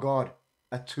was like, oh my God,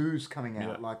 a 2's coming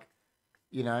out. Yeah. Like,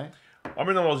 I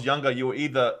remember when I was younger, you were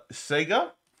either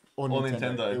Sega or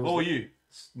Nintendo. What were you?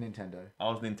 Nintendo. I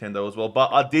was Nintendo as well,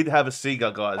 but I did have a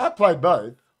Sega, guys. I played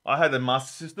both. I had a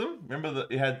Master System. Remember that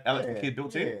it had Alex the Kid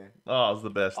built in? Yeah. Oh, it was the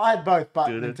best. I had both, but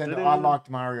Nintendo. I liked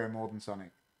Mario more than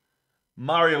Sonic.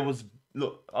 Mario was...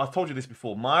 Look, I told you this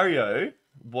before. Mario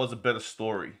was a better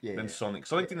story than Sonic.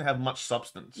 Sonic didn't have much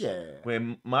substance. Yeah.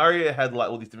 Where Mario had like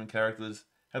all these different characters,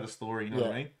 had a story, you know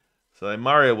what I mean? So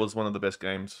Mario was one of the best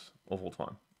games of all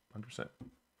time. 100%.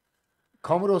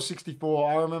 Commodore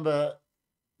 64, I remember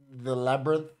the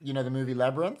Labyrinth, the movie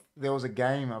Labyrinth. There was a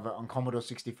game of it on Commodore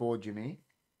 64, Jimmy,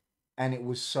 and it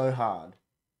was so hard.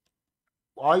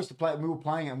 I used to play it, and we were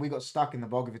playing it, and we got stuck in the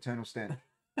bog of eternal stench.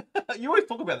 You always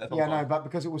talk about that sometimes. Yeah, no, but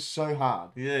because it was so hard.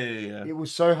 Yeah. It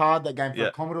was so hard, that game, for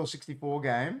a Commodore 64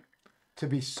 game to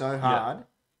be so hard.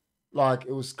 Like,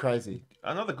 it was crazy.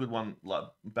 Another good one, like,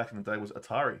 back in the day was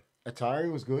Atari.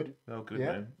 Atari was good. They were good,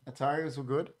 man. Atari was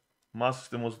good. Master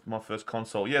System was my first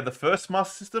console. Yeah, the first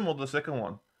Master System or the second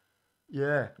one?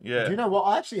 Yeah. Yeah. Do you know what?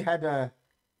 I actually had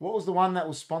what was the one that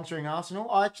was sponsoring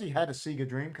Arsenal? I actually had a Sega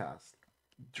Dreamcast.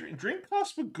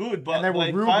 Dreamcasts were good, but and they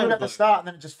were real good at the start, and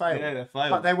then it just failed. Yeah, they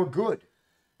failed. But they were good.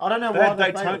 I don't know why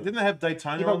they failed. Didn't they have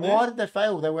Daytona on but there? why did they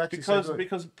fail? They were actually so good.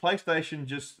 Because PlayStation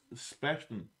just splashed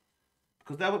them.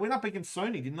 Because they went up against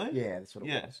Sony, didn't they? Yeah, that's what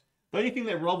it was. The only thing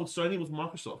that rivaled Sony was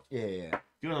Microsoft. Yeah.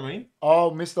 Do you know what I mean? Oh,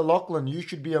 Mr. Lachlan, you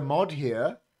should be a mod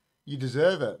here. You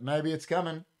deserve it. Maybe it's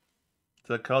coming.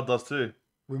 So Carl does too.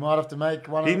 We might have to make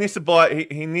one. He needs to buy.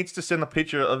 He needs to send a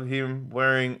picture of him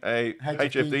wearing a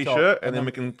HFD shirt, and then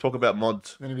we can talk about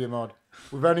mods. Going to be a mod.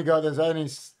 There's only,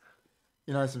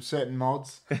 some certain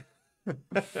mods. We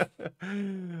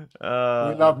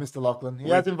love Mr. Lachlan. He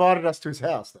has invited us to his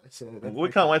house, though. So we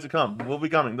can't wait to come. We'll be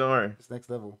coming. Don't worry. It's next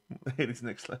level. It is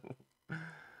next level.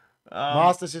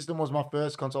 Master System was my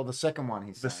first console. The second one,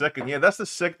 he's saying. Second, yeah, that's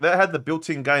the that had the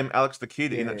built-in game Alex the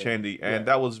Kid in it, Chandy, and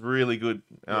that was really good.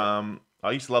 I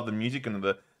used to love the music and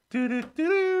the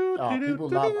people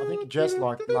love. I think Jess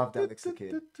loved Alex the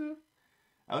Kid.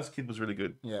 Alex the Kid was really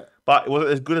good. Yeah, but was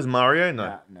it as good as Mario?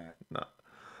 No. No. Do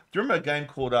you remember a game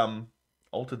called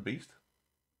Altered Beast?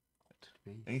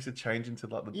 And he used to change into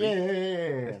like the beast.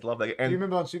 Yeah. I just love that game. And do you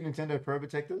remember on Super Nintendo Pro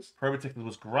Protectors? Pro Protectors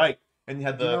was great. And you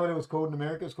had Do you know what it was called in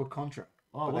America? It was called Contra.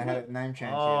 Oh, they had a name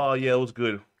change. Oh, yeah, it was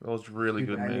good. It was really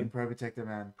good, man. Pro Protector,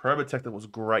 man. Pro Protector was a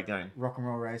great game. Rock and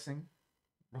Roll Racing.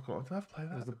 Rock and Roll. Did I have to play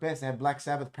that? It was the best. They had Black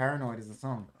Sabbath. Paranoid is the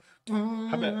song. How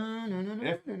about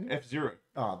F-Zero?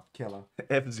 Oh, killer.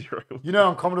 F-Zero. You know,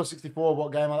 on Commodore 64,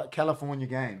 what game I like? California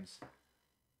Games.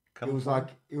 It was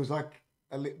like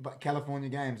California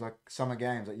Games, like summer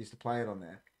games. I used to play it on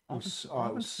there. It was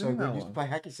so good. I used to play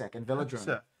Hacky Sack and Velodrome.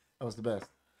 That was the best.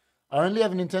 I only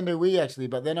have a Nintendo Wii, actually,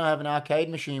 but then I have an arcade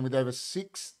machine with over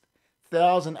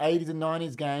 6,000 80s and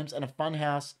 90s games and a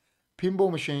funhouse pinball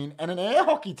machine and an air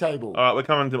hockey table. All right, we're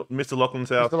coming to Mr. Lachlan's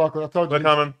house. Mr. Lachlan, I told you. We're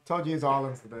coming. Told you his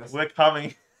island's the best. We're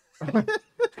coming.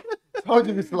 Told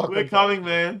you, Mr. Lachlan. We're coming,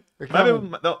 man. We're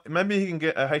coming. Maybe he can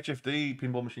get a HFD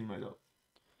pinball machine made up.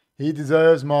 He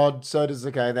deserves mod. So does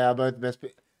okay. They are both the best.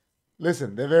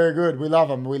 Listen, they're very good. We love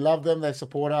them. We love them. They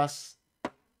support us.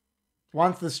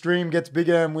 Once the stream gets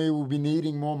bigger and we will be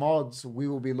needing more mods, we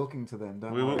will be looking to them.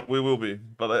 Don't worry. We will be,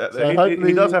 but So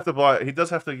he does have to buy. He does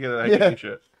have to get an HFD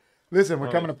shirt. Listen,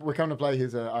 we're coming to play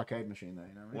his arcade machine though.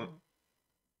 You know what I mean?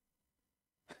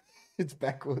 It's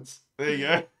backwards. There you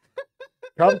go.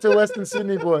 Come to Western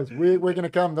Sydney, boys. We're gonna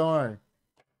come. Don't worry.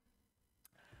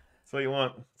 That's what you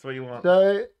want. That's what you want.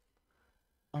 So,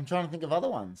 I'm trying to think of other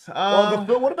ones.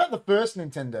 What about the first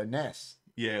Nintendo NES?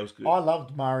 Yeah, it was good. I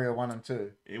loved Mario 1 and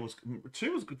 2. It was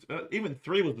 2 was good. Even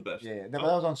 3 was the best. Yeah, that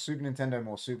was on Super Nintendo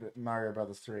more. Super Mario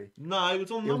Brothers 3. No, it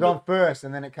was on. It was on first,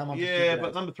 and then it came on. Yeah,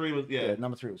 but number 3 was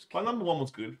number 3 was. But number 1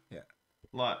 was good. Yeah.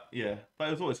 But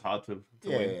it was always hard to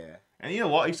Yeah, win. yeah. And you know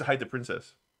what? I used to hate the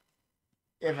princess.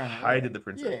 Everyone Hated the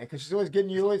princess. Yeah, because she's always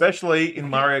getting you. Especially in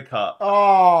Mario Kart.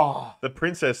 Oh, The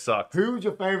princess sucked. who was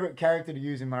your favorite character to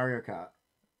use in Mario Kart?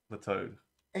 The Toad.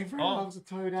 Everyone loves a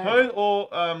Toad. Eh? Toad or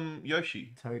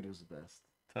Yoshi? Toad was the best.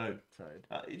 Toad. Toad.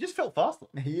 It just felt faster.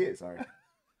 He is. Sorry.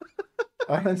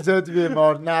 I don't deserve to be a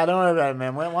mod. Nah, don't worry about it,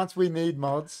 man. Once we need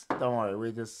mods, don't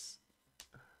worry.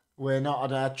 We're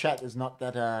not. Our chat is not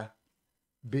that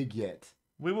big yet.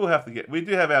 We will have to get. We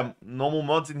do have our normal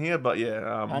mods in here, but yeah,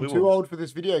 I'm too old for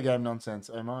this video game nonsense.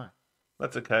 Oh my.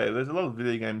 That's okay. There's a lot of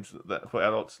video games for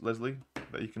adults, Leslie,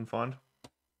 that you can find.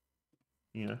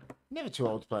 You know. Never too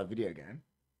old to play a video game.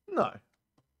 No.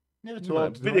 Never too No.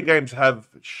 old. Video games have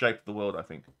shaped the world, I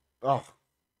think. Oh,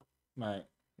 mate.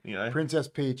 You know. Princess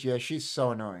Peach. Yeah, she's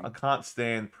so annoying. I can't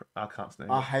stand.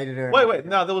 I hated her. Wait.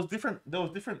 No, there was different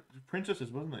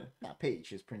princesses, wasn't there? No,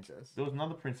 Peach is princess. There was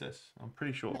another princess. I'm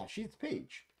pretty sure. No, she's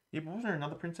Peach. Yeah, but wasn't there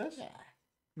another princess? Yeah.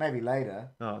 Maybe later.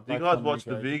 No. Do you Like guys some watch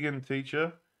The shows. Vegan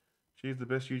Teacher? She's the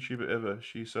best YouTuber ever.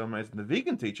 She's so amazing. The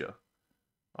Vegan Teacher.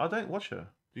 I don't watch her.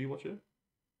 Do you watch her?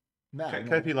 No.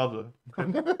 KP loves her. I've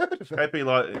never heard of her. KP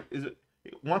like is it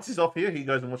once he's off here, he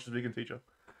goes and watches The Vegan Teacher.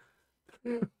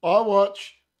 I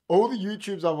watch all the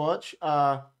YouTubes I watch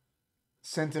are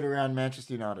centered around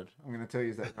Manchester United. I'm going to tell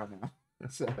you that right now.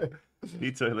 So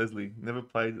You too, Leslie. Never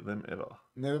played them ever.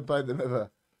 never played them ever.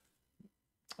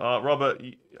 Robert,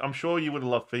 I'm sure you would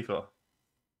have loved FIFA.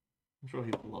 I'm sure he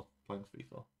would have loved playing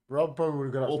FIFA. Rob probably would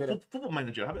have got Or upset. Football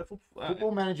Manager. How about Football?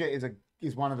 Football Manager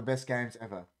is one of the best games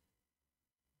ever.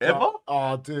 Ever?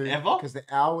 Oh, dude. Ever? Because the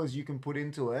hours you can put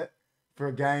into it for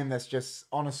a game that's just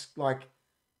honest, like,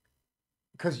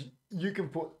 because you can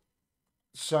put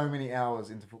so many hours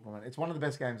into Football Manager. It's one of the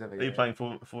best games ever. Are you playing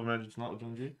Football Manager tonight with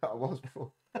John G? I was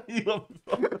before. You love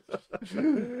it.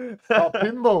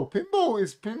 Pinball.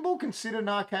 Pinball considered an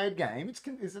arcade game?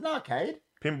 It's an arcade.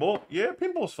 Pinball? Yeah,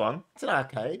 pinball's fun. It's an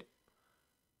arcade.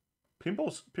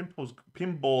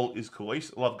 Pinball is cool. I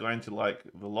used to love going to like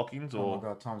the lock-ins Oh or my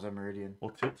god, Times on Meridian.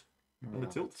 Tilt. Remember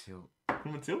Tilt?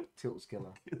 Remember Tilt? Tilt's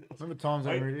killer. Remember Times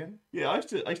on Meridian? Yeah, I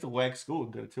used to wag school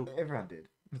and go to Tilt. Everyone did.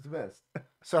 It's the best.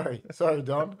 Sorry,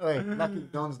 Don. Hey, lucky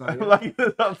Don's not here. Lucky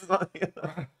that I'm not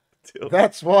here. Tilt.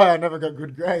 That's why I never got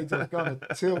good grades. I was going to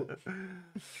Tilt.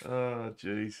 Oh,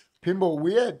 jeez. Pinball.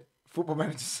 We had Football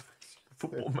Managers.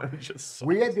 Football Manager.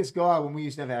 We had this guy when we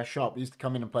used to have our shop. He used to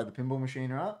come in and play the pinball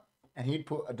machine, right? And he'd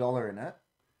put $1 in it,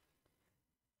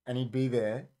 and he'd be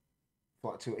there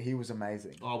for like 2. He was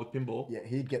amazing. Oh, with pinball? Yeah,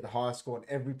 he'd get the highest score on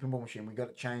every pinball machine. We got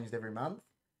it changed every month,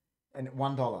 and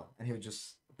 $1, and he would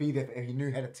just be there. He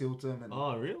knew how to tilt them, and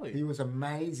Oh, really? he was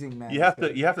amazing, man. You have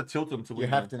to tilt them to win. You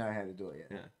have to know how to do it,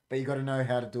 yeah. Yeah. But you got to know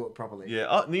how to do it properly. Yeah.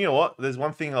 Oh, you know what? There's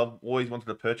one thing I've always wanted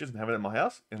to purchase and have it in my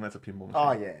house, and that's a pinball machine.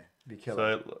 Oh yeah, be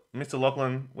killer. So, Mr.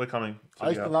 Lachlan, we're coming. I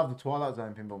used to love the Twilight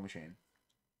Zone pinball machine.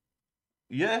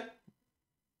 Yeah.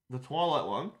 The Twilight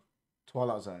one.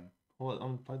 Twilight Zone. I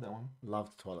haven't played that one.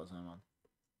 Loved the Twilight Zone one.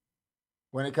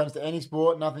 When it comes to any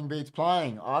sport, nothing beats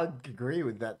playing. I agree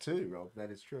with that too, Rob.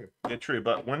 That is true. Yeah, true.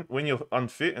 But when you're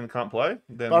unfit and can't play,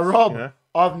 then. But Rob, you know,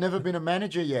 I've never been a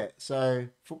manager yet, so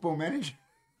football manager.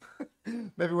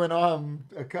 Maybe when I'm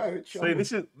a coach. see,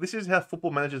 this is how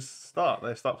football managers start.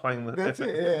 They start playing the That's it.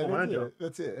 Yeah, football that's manager. it.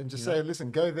 That's it. And just say,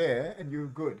 listen, go there, and you're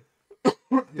good.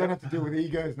 Don't have to deal with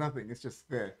egos. Nothing. It's just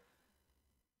there.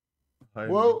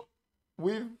 Well,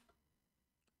 we've.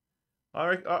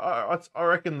 I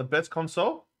reckon the best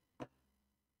console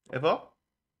ever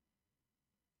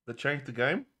that changed the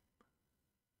game.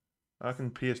 I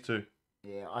reckon PS2.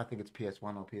 Yeah, I think it's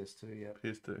PS1 or PS2. Yeah,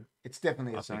 PS2. it's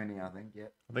definitely a I think- Sony. I think. Yeah.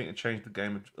 I think it changed the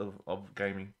game of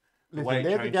gaming. The Listen, way it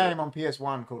there's a changed game it. on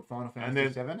PS1 called Final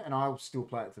Fantasy then- VII, and I'll still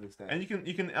play it to this day. And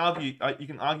you can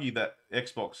argue that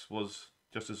Xbox was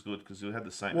just as good because it had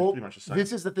the same. Well, Pretty much the same.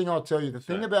 this is the thing I'll tell you. The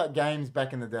thing So- about games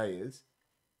back in the day is,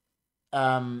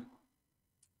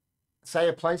 say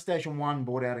a PlayStation 1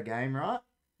 brought out a game, right?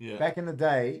 Yeah. Back in the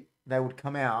day, they would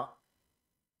come out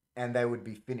and they would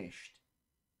be finished.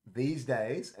 These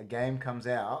days, a game comes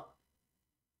out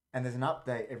and there's an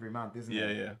update every month, isn't Yeah,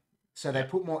 there? yeah. So they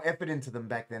put more effort into them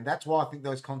back then. That's why I think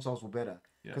those consoles were better.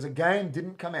 Yeah. Because a game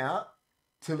didn't come out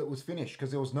till it was finished.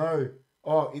 Because there was no,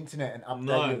 internet and update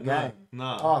No, your game.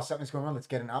 no. Oh, something's going on. Let's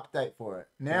get an update for it.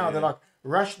 Now they're Yeah. like,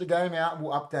 rush the game out and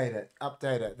we'll update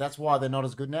it. That's why they're not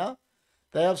as good now.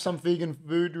 They have some vegan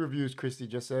food reviews, Christy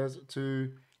just says.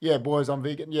 Yeah, boys, I'm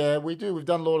vegan. Yeah, we do. We've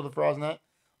done Lord of the Fries and that.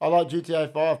 I like GTA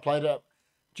 5. Played it.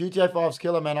 GTA 5's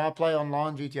killer, man. I play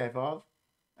online GTA 5.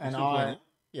 And still playing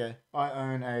it? I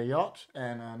own a yacht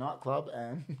and a nightclub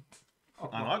and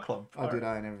A nightclub. I did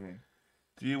own everything.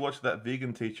 Do you watch that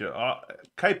vegan teacher?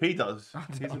 KP does.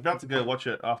 He's about to go watch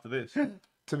it after this.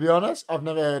 To be honest, I've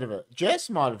never heard of it. Jess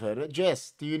might have heard of it.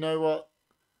 Jess, do you know what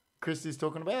Christy's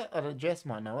talking about? I don't. Jess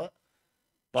might know it.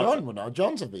 John will know.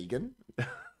 John's a vegan.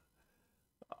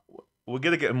 We're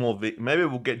gonna get more vegan. Maybe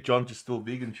we'll get John to still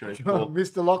vegan show.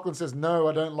 Mr. Lachlan says, no,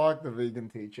 I don't like the vegan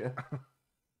teacher.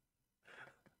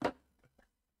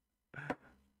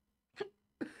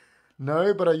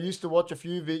 No, but I used to watch a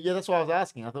few. Yeah, that's why I was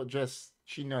asking. I thought Jess,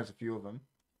 she knows a few of them.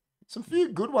 Some few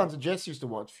good ones that Jess used to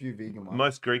watch, few vegan ones.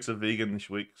 Most Greeks are vegan this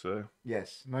week, so.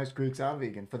 Yes, most Greeks are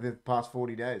vegan for the past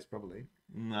 40 days, probably.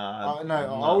 Nah.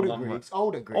 Older Greeks.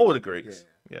 Older Greeks. Older Greeks.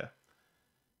 Yeah.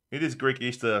 It is Greek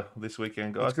Easter this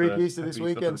weekend, guys. It's Greek so Easter this happy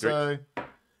Easter to weekend, the Greeks. so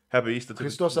Happy Easter to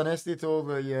Christos Anesti to all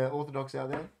the Orthodox out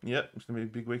there. Yep, it's gonna be a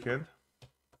big weekend.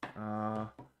 I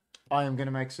am going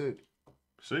to make soup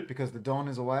Soup. because the Don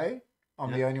is away.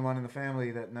 I'm the Yeah. only one in the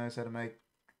family that knows how to make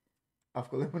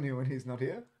afkalimony when he's not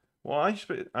here. Well, aren't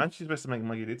you supposed to make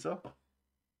margherita?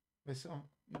 There's some-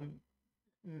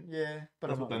 yeah, but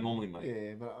That's I'm what they not- normally make.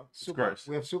 Yeah, but super. gross.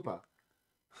 We have super.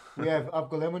 We have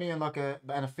afkalimony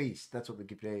and a feast. That's what the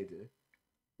Gibrei do.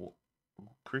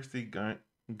 Christy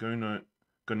Gonoa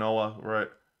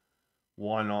wrote,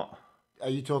 "Why not?" Are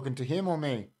you talking to him or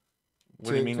me?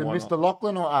 What do you mean? To Why Mr. not?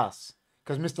 Lachlan or us?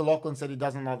 Because Mr. Lachlan said he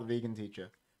doesn't like the vegan teacher.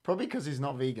 Probably because he's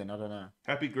not vegan. I don't know.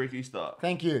 Happy Greek Easter.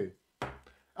 Thank you.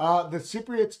 The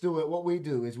Cypriots do it. What we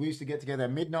do is we used to get together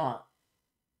midnight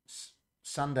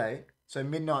Sunday. So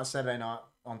midnight Saturday night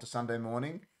onto Sunday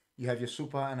morning. You have your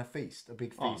super and a feast, a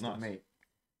big feast of nice. meat.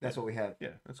 That's what we have.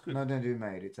 Yeah, that's good. No, don't do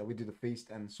made. We do the feast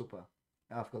and super.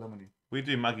 After lemony. We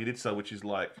do margherita, which is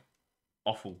like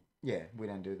awful, Yeah, we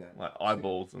don't do that. like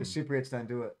eyeballs The and Cypriots don't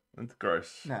do it. it's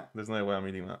gross. No. There's no way I'm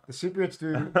eating that. The Cypriots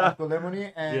do after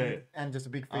lemony and Yeah. and just a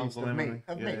big feast of After-lemony. meat.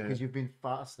 Of Yeah, meat yeah. because you've been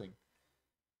fasting.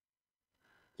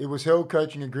 It was hell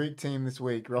coaching a Greek team this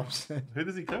week, Rob said. Who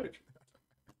does he coach?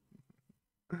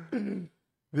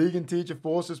 Vegan teacher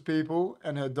forces people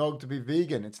and her dog to be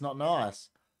vegan. It's not nice.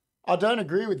 I don't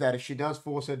agree with that if she does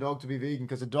force her dog to be vegan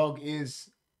because a dog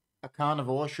is a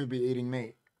carnivore, should be eating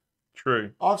meat.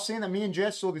 True. I've seen that. Me and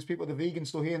Jess saw these people at the vegan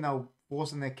store here and they were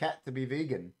forcing their cat to be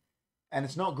vegan. And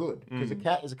it's not good because the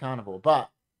cat is a carnivore. But,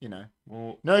 you know.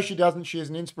 Well, No, she doesn't. She is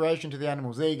an inspiration to the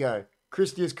animals. There you go.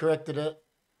 Christy has corrected it.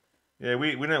 yeah,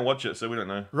 we don't watch it, so we don't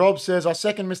know. Rob says, I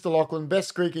second Mr. Lachlan.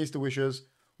 Best Greek Easter wishes.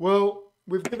 Well,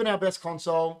 we've given our best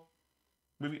console.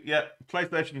 Yeah,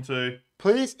 PlayStation 2.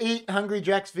 Please eat Hungry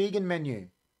Jack's vegan menu.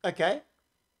 Okay.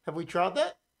 Have we tried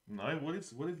that? No, what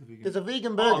is the vegan? There's a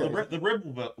vegan Oh, burger. the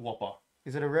Rebel Whopper.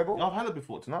 Is it a rebel? I've had it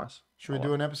before. It's nice. Should we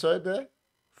do an episode there?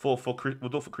 We'll do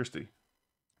it for Christy.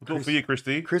 We'll do it for you,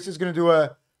 Christy. Chris is going to do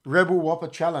a Rebel Whopper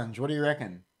challenge. What do you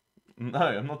reckon? No,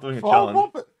 I'm not doing a 5 challenge.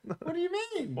 Whopper? What do you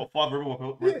mean? What, 5 Rebel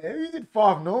Whopper? Yeah, you did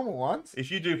 5 normal ones. If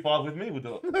you do 5 with me, we'll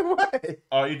do it. No way.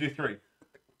 Oh, you do 3.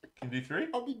 Can you do 3?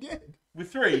 I'll be dead.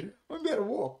 With 3? I'm better to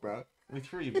walk, bro. With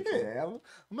 3. you'll be fine. Yeah,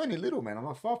 I'm only little, man. I'm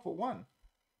like 5'1".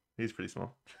 He's pretty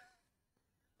small.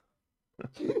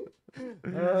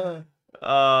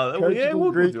 Coachable yeah,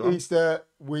 we'll Greek do it. Easter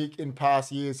week in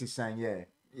past years, he's saying,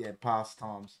 yeah, past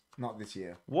times, not this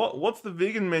year. What's the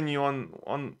vegan menu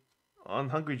on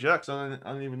Hungry Jack's? I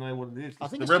don't even know what it is. I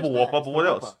It's think the it's Rebel just that, Whopper, it's but the what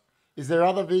Whopper. else? Is there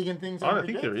other vegan things? I on don't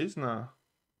think Hungry there Jack's? is. No.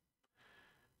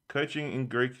 Coaching in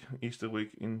Greek Easter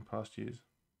week in past years.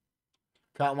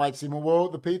 Can't wait to see more. Well,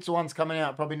 the pizza one's coming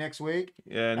out probably next week.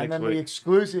 Yeah, And next then the week.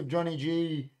 exclusive Johnny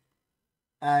G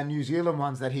New Zealand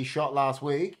ones that he shot last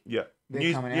week. Yeah.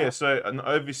 They're coming Yeah, out. so an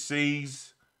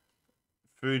overseas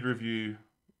food review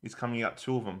is coming out,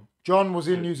 2 of them. John was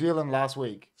in New Zealand last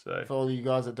week. So For all you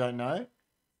guys that don't know,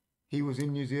 he was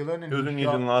in New Zealand and he was in New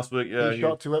Zealand last week. Yeah, he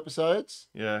shot 2 episodes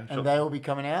yeah. and they will be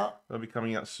coming out. They'll be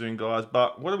coming out soon, guys.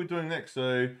 But what are we doing next?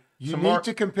 So You Tomorrow- need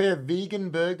to compare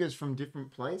vegan burgers from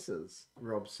different places,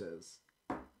 Rob says.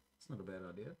 It's not a bad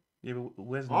idea. Yeah, but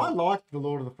where's I liked the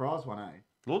Lord of the Fries one, eh?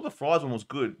 Lord of the Fries one was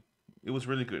good. It was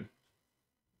really good.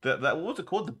 That what was it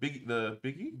called? The biggie?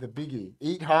 The biggie.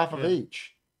 Eat half of Yeah.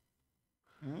 each.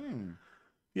 Mm,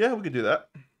 Yeah, we could do that.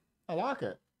 I like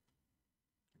it.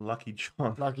 Lucky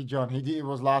John. Lucky John. It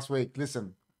was last week.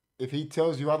 Listen, if he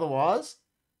tells you otherwise,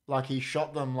 like he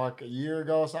shot them like a year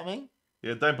ago or something,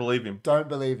 Yeah, don't believe him. don't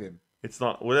believe him. It's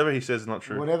not whatever he says is not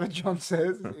true. Whatever John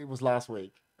says, it was last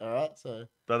week. All right, so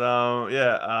But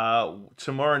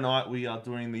tomorrow night we are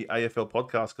doing the AFL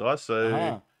podcast, guys. So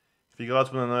Uh-huh. if you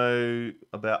guys want to know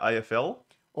about AFL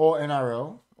or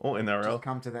NRL, or NRL, just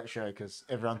come to that show because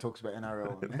everyone talks about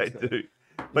NRL. on they there, so- do.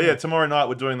 But yeah, tomorrow night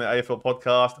we're doing the AFL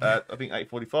podcast at I think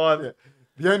 8:45. Yeah.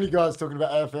 The only guys talking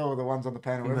about AFL are the ones on the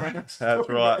panel. Everyone else is That's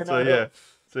talking right. about So NRL. yeah,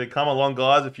 so come along,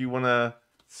 guys, if you want to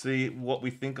see what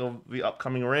we think of the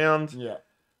upcoming round. Yeah.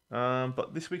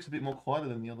 But this week's a bit more quieter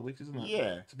than the other weeks, isn't it?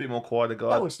 Yeah. It's a bit more quieter, But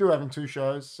guys. we're still having two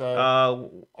shows, so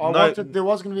there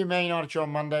was going to be a Man United show on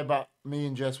Monday, but me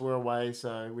and Jess were away,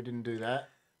 so we didn't do that.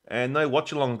 And no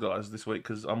watch along, guys, this week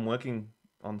because I'm working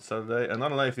on Saturday, and I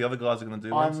don't know if the other guys are going to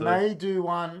do I one. So may do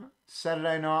one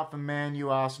Saturday night for Man U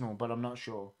Arsenal, but I'm not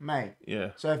sure. May.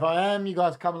 yeah, So if I am, you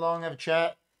guys come along, have a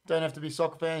chat. Don't have to be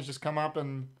soccer fans. Just come up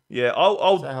and yeah.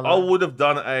 Say I hello. would have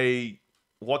done a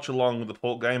watch along with the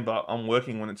Port game, but I'm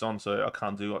working when it's on, so I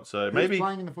can't do it. So who's maybe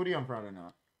playing in the footy on Friday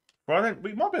night? Friday.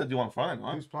 We might be able to do one Friday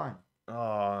night. Who's playing?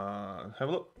 Have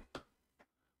a look.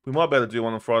 We might be able to do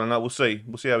one on Friday night. We'll see.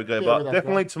 We'll see how we go. Yeah, but that's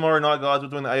definitely tomorrow night, guys, we're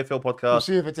doing the AFL We'll podcast.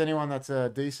 see if it's anyone that's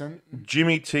decent.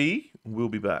 Jimmy T will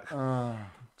be back.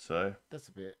 So That's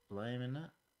a bit lame, isn't it?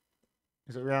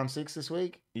 Is it round 6 this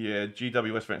week? yeah,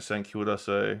 GWS went St Kilda.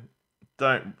 So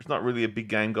it's not really a big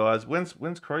game, guys. When's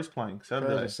Crows playing?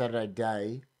 Saturday. Thursday, Saturday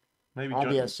day. Maybe I'll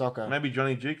Johnny, be at soccer. maybe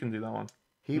Johnny G can do that one.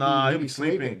 He'll Nah, be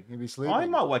sleeping. He'll be sleeping. I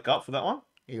might wake up for that one.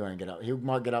 He won't get up. He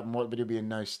might get up and watch, but he'll be in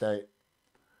no state.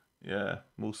 Yeah,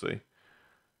 we'll see.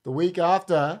 The week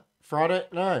after, Friday,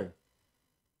 no.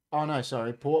 Oh, no,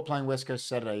 sorry. Port playing West Coast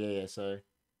Saturday. Yeah. So,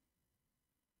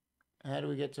 how do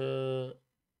we get to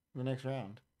the next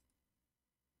round?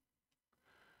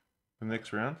 The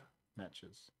next round.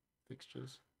 Matches,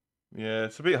 fixtures. Yeah,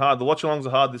 it's a bit hard. The watch alongs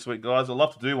are hard this week, guys. I'd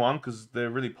love to do one because they're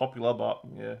really popular, but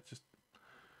yeah,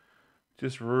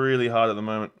 just really hard at the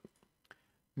moment.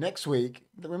 Next week,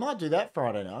 we might do that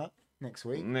Friday night. Next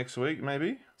week. Next week,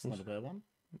 maybe. It's not a bad one.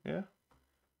 Yeah.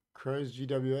 Crows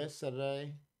GWS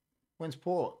Saturday. When's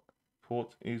Port?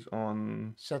 Port is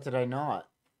on. Saturday night.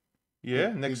 Yeah,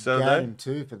 Big next Saturday. Game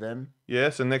too for them.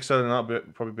 Yeah, so next Saturday night, we'll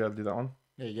probably be able to do that one.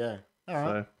 There you go. All right.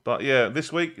 So, but yeah,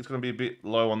 this week it's going to be a bit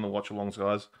low on the watch alongs,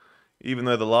 guys. Even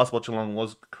though the last watch along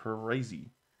was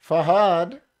crazy.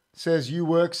 Fahad says you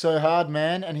work so hard,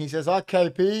 man, and he says, "Hi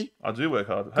KP." I do work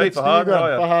hard. Hey, Good to Fahad, you, how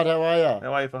are you? Fahad, how are you?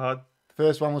 How are you, Fahad?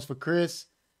 First one was for Chris.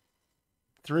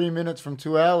 3 minutes from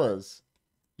 2 hours.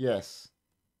 Yes,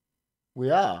 we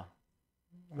are.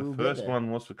 The We'll get first there.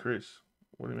 one was for Chris.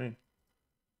 What do you mean?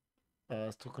 I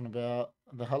was talking about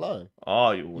the hello.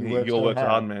 Oh, You you work so work hard,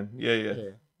 hard. man. Yeah.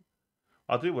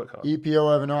 I do work hard.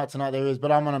 EPO overnight tonight there is,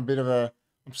 but I'm on a bit of a.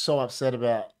 I'm so upset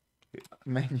about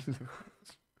menu.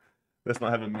 Let's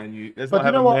not have a menu. Let's But not you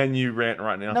have know a what? menu rant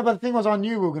right now. No, but the thing was, I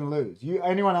knew we were going to lose.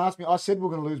 Anyone asked me, I said we we're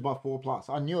going to lose by 4+.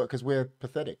 I knew it because we're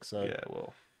pathetic. So, Yeah,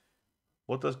 well,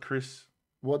 what does Chris?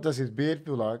 what does his beard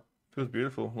feel like? Feels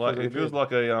beautiful. Like really it feels good.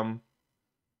 like a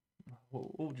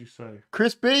What would you say?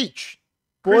 Chris Beach.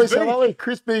 Chris Boys, how are we? Beach.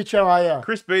 Chris Beach, how are you?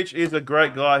 Chris Beach is a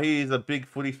great guy. He is a big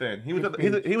footy fan. He was Chris at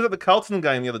the, Beach. he was at the Carlton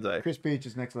game the other day, Chris Beach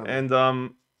is next level.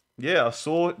 and yeah, we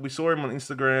saw him on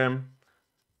Instagram.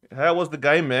 How was the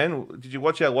game, man? Did you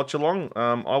watch our watch along?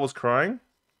 I was crying.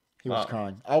 He was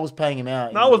crying. I was paying him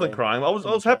out. No, I wasn't crying. I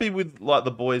was happy with like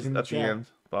the boys In the at the chat. end,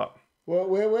 but Well,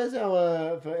 where's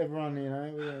our, for everyone,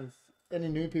 any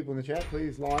new people in the chat,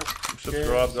 please like, share,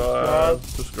 subscribe, guys.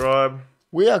 Subscribe.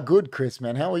 We are good, Chris,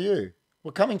 man. How are you?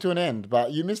 We're coming to an end,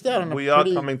 but you missed out on We are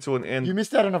coming to an end. You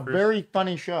missed out on a Chris. very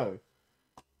funny show.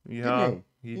 Yeah, Didn't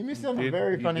you? You missed out on a did,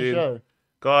 very you funny did. show.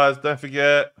 Guys, don't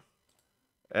forget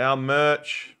our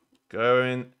merch. Go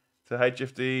in to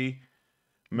HFD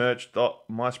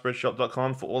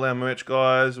merch.myspreadshop.com for all our merch,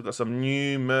 guys. We've got some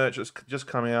new merch that's just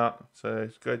come out. So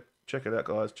go check it out,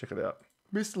 guys. Check it out.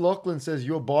 Mr. Lachlan says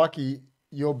your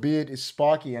beard is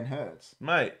spiky and hurts.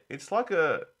 Mate, it's like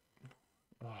a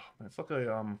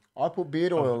I put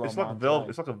beard oil it's on like mine velvet. today.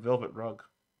 It's like a velvet rug.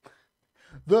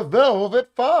 The Velvet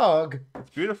Fog. It's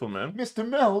beautiful, man. Mr.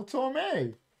 Mel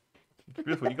Torme. It's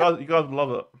beautiful. You guys would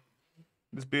love it.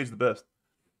 This beard's the best.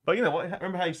 But you know what?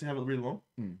 Remember how you used to have it really long?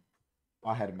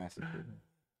 I had a massive beard.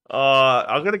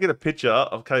 I'm gonna get a picture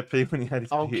of KP when he had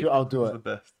his beard. I'll do It was it. the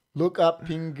best. Look up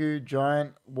Pingu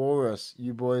Giant Walrus.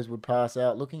 You boys would pass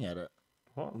out looking at it.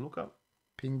 What? Look up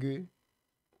Pingu.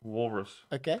 walrus.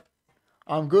 Okay.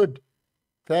 I'm good.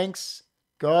 Thanks,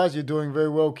 guys. You're doing very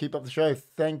well. Keep up the show.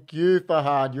 Thank you,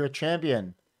 Fahad. You're a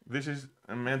champion. This is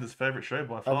Amanda's favorite show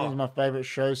by I think far. it's my favorite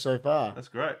show so far. That's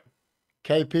great.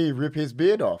 KP rip his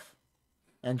beard off,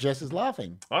 and Jess is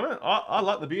laughing. I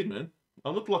like the beard, man. I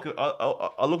look like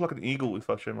I look like an eagle if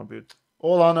I show my beard.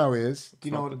 All I know is, do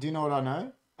you not know what I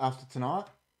know after tonight?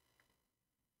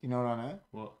 Do you know what I know?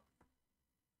 What?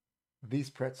 These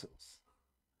pretzels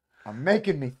are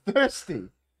making me thirsty.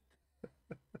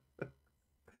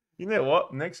 You know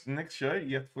what? Next show,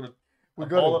 you have to put We a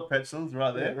got bowl it. of pretzels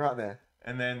right there, Right there.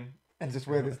 and then And just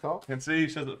wear this top. can see who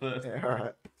says it first. Yeah, all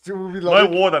right. So we'll be No like,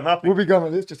 water, nothing. we'll be going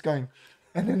like this, just going,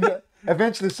 and then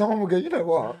eventually someone will go, you know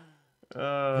what?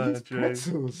 These Jeez.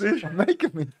 pretzels are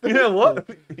making me thirsty. You know what?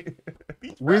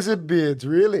 Wizard beards,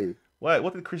 really? Wait,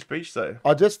 what did Chris Beach say?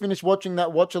 I just finished watching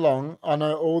that watch along. I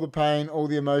know all the pain, all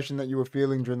the emotion that you were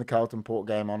feeling during the Carlton Port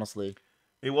game, honestly.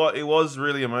 It was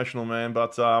really emotional, man.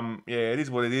 But yeah, it is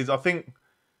what it is. I think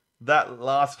that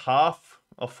last half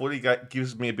of footy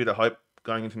gives me a bit of hope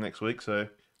going into next week. So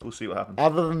we'll see what happens.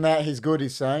 Other than that, he's good,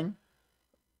 he's saying.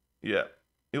 Yeah,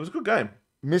 it was a good game.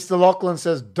 Mr. Lachlan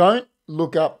says, don't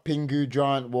look up Pingu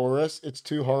Giant Walrus. It's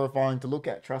too horrifying to look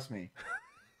at. Trust me.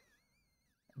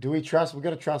 Do we trust? We've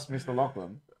got to trust Mr.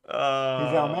 Lachlan. He's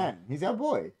our man. He's our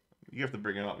boy. You have to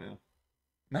bring it up now.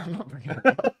 No, I'm not bringing it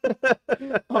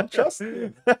up. I'm trusting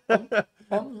him.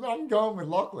 I'm going with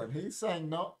Lachlan. He's saying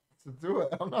not to do it.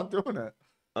 I'm not doing it.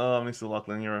 Oh, Mr.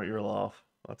 Lachlan, you're a laugh.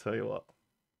 I'll tell you what.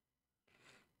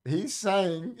 He's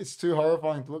saying it's too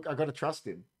horrifying to look. I got to trust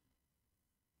him.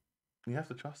 You have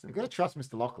to trust You him. got to trust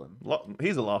Mr. Lachlan.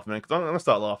 He's a laugh, man. Because I'm gonna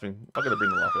start laughing. I gotta bring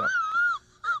the laugh out.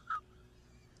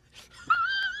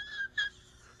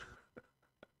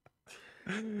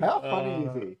 How funny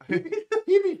is he?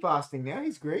 He'd be fasting now.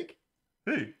 He's Greek.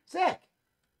 Who? Zach.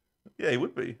 Yeah, he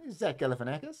would be. Zach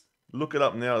Galifianakis. Look it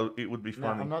up now. It would be No,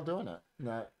 funny. I'm not doing it.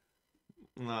 No.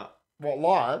 Nah. What,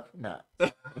 live? No.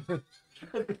 no.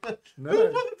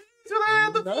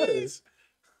 The No. fees.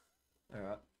 All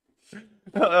right.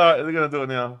 All right, they're gonna do it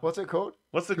now. What's it called?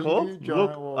 What's it Pingu called? Giant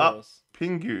Look Walrus. up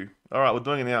Pingu. All right, we're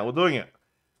doing it now. We're doing it.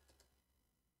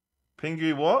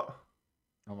 Pingu what?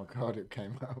 Oh my god, it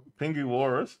came up. Pingu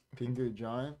walrus. Pingu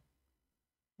Giant.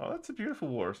 Oh, that's a beautiful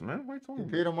walrus, man. What are you talking He about?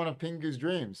 appeared on one of Pingu's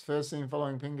dreams. First seen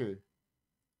following Pingu.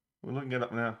 We're looking it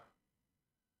up now.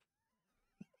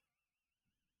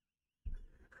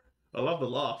 I love the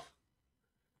laugh.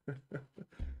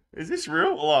 Is this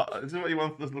real? Or what? Is this what you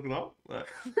want us to look it up? Like-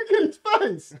 Look at his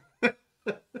face.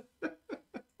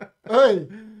 Hey,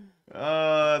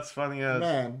 Oh, that's funny as.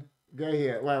 man, go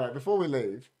here. Wait. Before we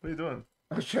leave, What are you doing?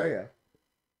 I'll show you.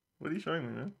 What are you showing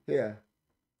me, man? Here.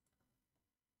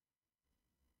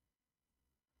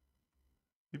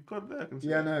 You've got it there. I can see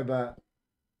Yeah, I it. know, but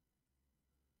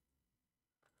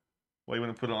Well, you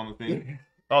want to put it on the thing?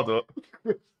 I'll do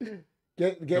it.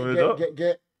 get You want me to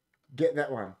do get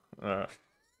that one, All right.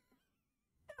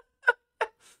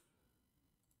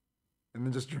 and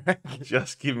then just drag it.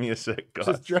 Just give me a sec, guys.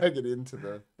 Just drag it into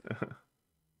the.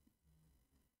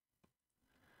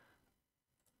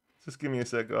 Just give me a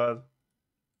sec, guys.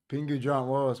 Pingu Giant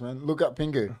Walrus, man. Look up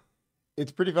Pingu.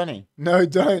 It's pretty funny. No,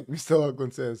 don't, Mr.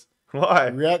 Lachlan says. Why?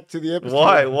 React to the episode.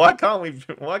 Why? Why can't we?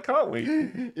 Why can't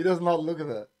we? He doesn't like the look of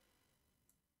it.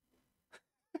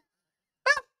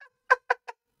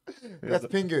 That's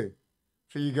Pingu.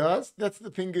 For you guys, that's the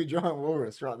Pingu Giant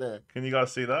Walrus right there. Can you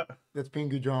guys see that? That's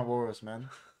Pingu Giant Walrus, man.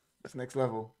 It's next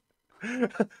level.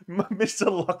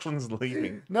 Mr. Lachlan's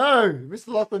leaving. No, Mr.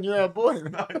 Lachlan, you're our boy.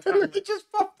 No, Look, it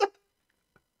just popped up.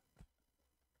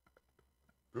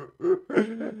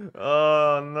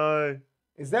 Oh no!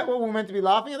 Is that what we're meant to be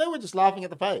laughing at? They were just laughing at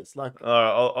the face. Like, All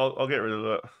right, I'll get rid of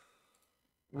that.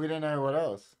 we don't know what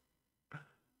else.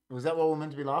 Was that what we're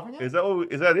meant to be laughing at? Is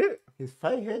that it? His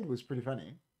fake head was pretty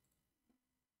funny.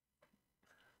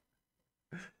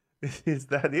 Is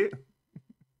that it?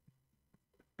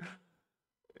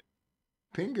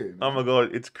 Pingu. Oh man. my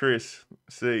god, it's Chris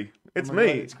C. It's my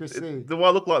God, me. it's Chris C. Do I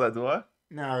look like that? Do I?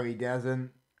 No, he doesn't.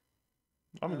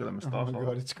 I haven't got a Oh moustache. my on.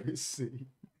 god, it's Chris C.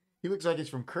 He looks like he's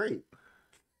from Crete.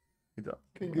 He does.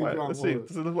 Pingu Wait, Giant let's see. Walrus.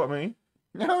 Does it look like me?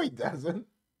 No, he doesn't.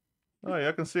 Oh yeah,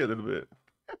 I can see a little bit.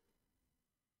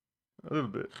 A little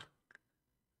bit.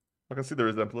 I can see the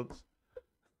resemblance.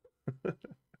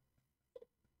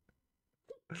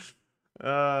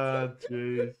 Ah,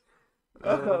 jeez.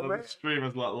 Man. This stream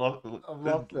has like lost. I've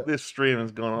lost it. This stream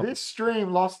has gone off. This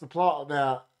stream lost the plot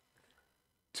about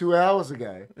 2 hours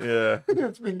ago. Yeah.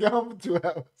 It's been going for 2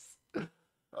 hours.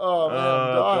 Oh man, I'm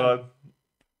Oh dying. god,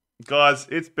 guys,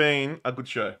 it's been a good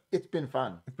show. It's been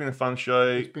fun. It's been a fun show.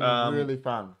 It's been really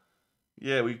fun.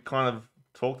 Yeah, we kind of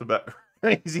talked about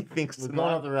crazy things We've tonight.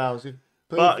 gone off the rails.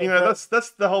 But you know,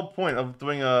 that's the whole point of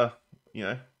doing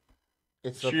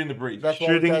it's shooting the breeze. That's why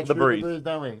we Shooting say the breeze.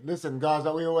 don't we? Listen, guys,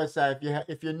 like we always say,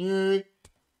 if you're new, if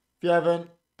you haven't,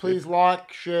 please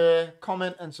like, share,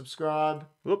 comment, and subscribe.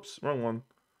 Whoops, wrong one.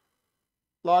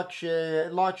 Like, share,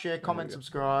 comment,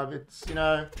 subscribe. It's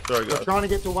Sorry, we're guys. trying to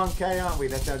get to 1K, aren't we?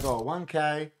 That's our goal.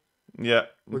 1K. Yeah,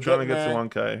 we're trying to get to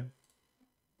 1K.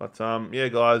 But yeah,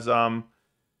 guys,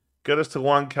 get us to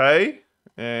 1K,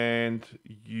 and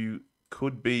you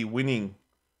could be winning.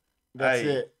 That's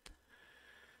it.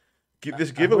 Give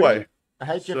this giveaway. A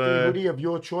HFD hoodie of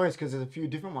your choice, because there's a few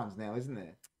different ones now, isn't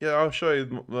there? Yeah, I'll show you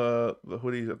the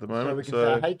hoodies at the So moment. we can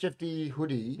say a HFD you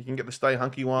hoodie. can get the Stay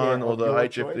Hunky one or of the your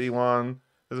HFD choice. one.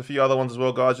 There's a few other ones as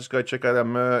well, guys. Just go check out our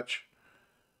merch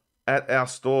at our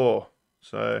store.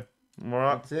 So, all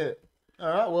right. That's it. All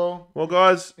right, Well,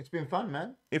 guys, it's been fun,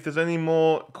 man. if there's any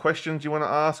more questions you want to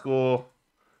ask, or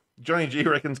Johnny G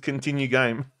reckons continue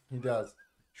game. He does.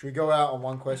 Should we go out on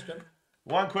one question?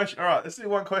 One question. All right, let's do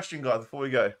one question, guys, before we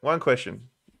go. One question.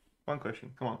 One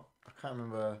question. Come on. I can't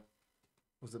remember.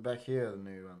 Was it back here, the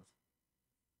new ones?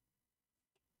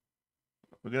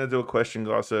 We're going to do a question,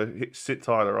 guys, so sit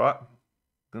tight, all right?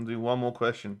 Going to do one more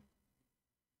question.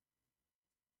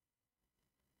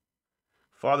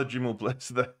 Father Jim will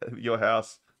bless your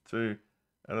house too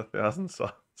at 1,000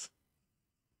 subs.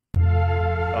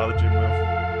 Father Jim will.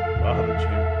 Father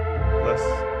Jim, bless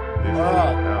this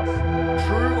house.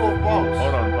 True or false?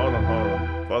 Hold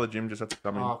on. Father Jim just had to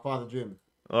come in. Father Jim.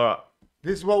 All right.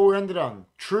 This is what we ended on.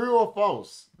 True or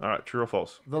false? All right, true or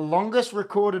false? The longest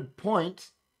recorded point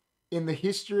in the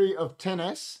history of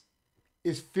tennis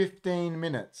is 15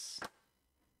 minutes.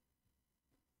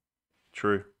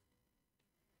 True.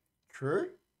 True?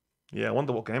 Yeah, I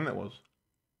wonder what game that was.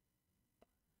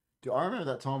 Do I remember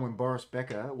that time when Boris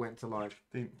Becker went to like...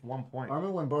 1 point. I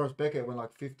remember when Boris Becker went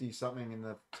like 50-something in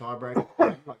the tiebreaker.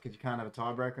 Like, because you can't have a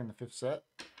tiebreaker in the fifth set.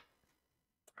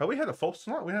 Have we had a false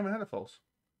tonight? We haven't had a false.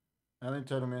 I think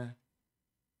total minute.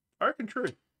 I reckon true.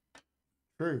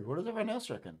 True. What does everyone else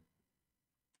reckon?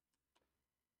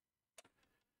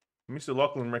 Mr.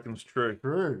 Lachlan reckons true.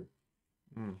 True.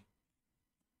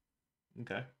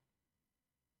 Okay.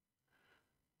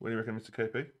 What do you reckon, Mr.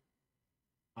 KP?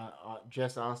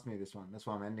 Jess asked me this one. That's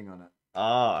why I'm ending on it.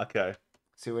 Ah, okay.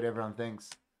 See what everyone thinks.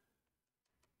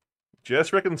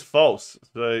 Jess reckons false,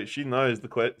 so she knows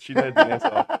she knows the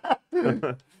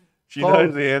answer. She False.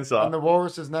 knows the answer. And the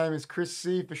walrus's name is Chris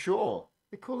C for sure.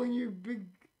 They're calling you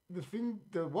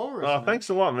the walrus. Oh, man. thanks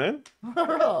a lot, man.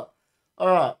 All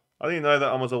right. I didn't know that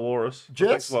I was a walrus. Thanks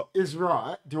Jess a lot. is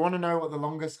right. Do you want to know what the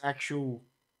longest actual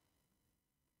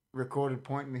recorded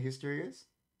point in the history is?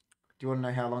 Do you want to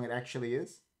know how long it actually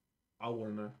is? I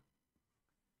want to know.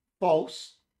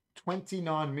 False.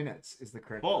 29 minutes is the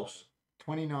correct. False.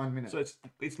 29 minutes. So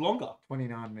it's longer.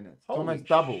 29 minutes. Holy It's almost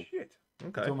double. Shit.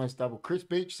 Okay. It's almost double. Chris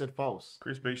Beach said false.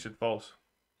 Chris Beach said false.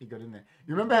 He got in there.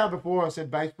 You remember how before I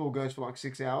said baseball goes for like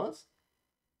 6 hours?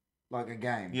 Like a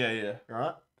game. Yeah.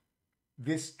 Right?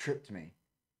 This tripped me.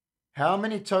 How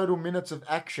many total minutes of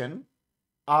action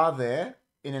are there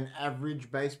in an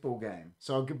average baseball game?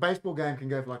 So a baseball game can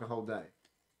go for like a whole day.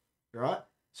 Right?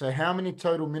 So how many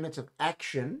total minutes of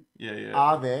action Yeah.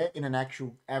 are there in an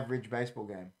actual average baseball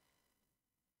game?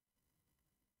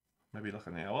 Maybe like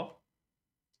an hour.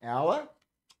 Hour?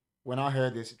 When I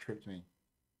heard this, it tripped me.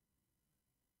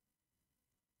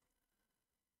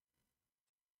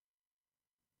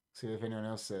 See if anyone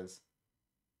else says.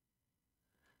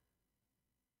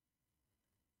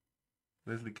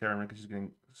 Leslie Karen reckons she's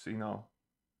getting senile.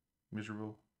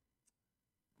 Miserable.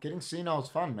 Getting senile is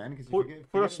fun, man. Because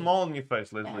Put a smile on your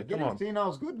face, Leslie. Come getting on. senile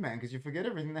is good, man, because you forget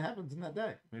everything that happens in that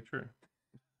day. Yeah, true.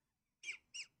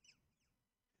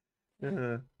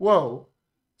 Yeah. Whoa.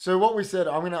 So what we said,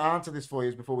 I'm going to answer this for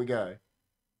you before we go.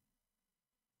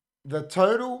 The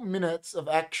total minutes of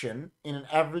action in an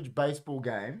average baseball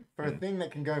game for a thing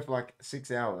that can go for like 6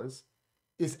 hours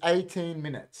is 18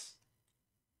 minutes.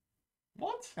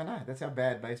 What? I know, that's how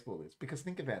bad baseball is. Because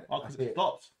think about it. Oh, because a it hit,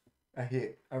 stops. a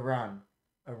hit, a run.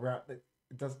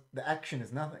 It does, the action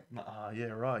is nothing. Yeah,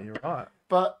 right. You're right.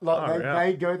 But like Oh, yeah.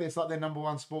 they go there, it's like their number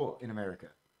one sport in America.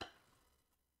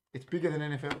 It's bigger than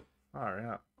NFL. Oh,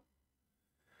 yeah.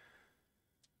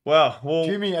 Well,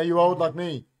 Jimmy, are you old like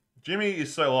me? Jimmy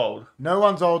is so old, No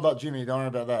one's old like Jimmy. Don't worry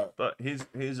about that. but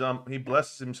he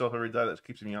blesses himself every day. That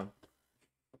keeps him young.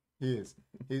 He is.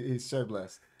 He's so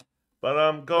blessed.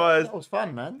 But guys, That was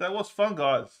fun, man. that was fun,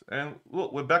 guys. And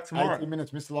look, we're back tomorrow. 18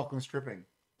 minutes, Mr. Lachlan's tripping.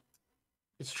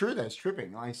 It's true though, it's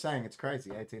tripping. Like he's saying, it's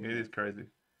crazy. 18 It minutes. is crazy.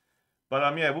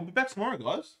 But yeah, we'll be back tomorrow,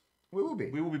 guys. We will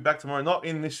be. We will be back tomorrow. Not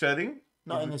in this setting.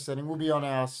 Not in this setting. We'll be on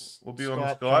our We'll be on the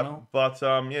Skype Skype. channel. But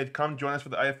yeah, come join us for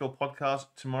the AFL podcast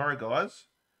tomorrow, guys.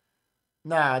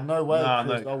 Nah, no way, Nah,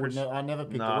 Chris. no, Chris. I never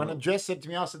picked Nah, it. When no. Jess said to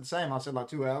me, I said the same. I said like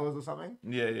 2 hours or something.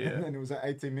 Yeah. And then it was at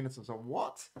 18 minutes. I was like,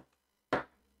 what?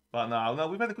 But no,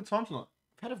 we've had a good time tonight.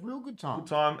 Had a real good time. Good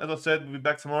time. As I said, we'll be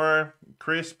back tomorrow.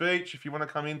 Chris Beach, if you want to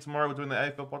come in tomorrow, we're doing the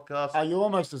AFL podcast. Are you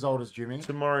almost as old as Jimmy?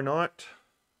 Tomorrow night.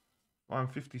 I'm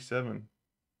 57.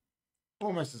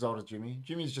 Almost as old as Jimmy.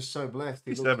 Jimmy's just so blessed.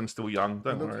 He 57 looks, still young.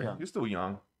 Don't looks worry. young. You're still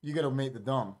young. you got to meet the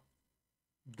Don.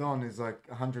 Don is like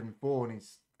 104 and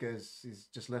he's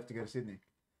just left to go to Sydney.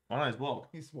 I know, he's wild.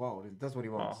 He's wild. He does what he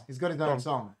wants. Oh. He's got his own Don.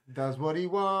 song. Does what he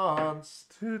wants.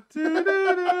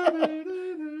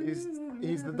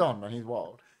 He's the Don, man. He's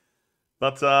wild.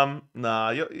 But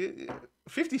nah,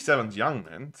 57's young,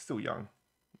 man. It's still young,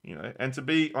 you know. And to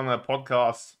be on a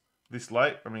podcast this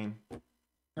late, I mean,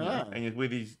 you know, and you're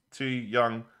with these two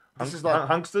young This is like-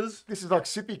 hunksters, This is like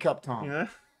sippy cup time. you know.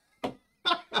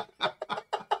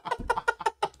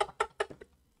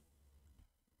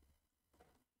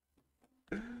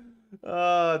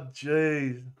 Oh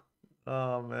jeez,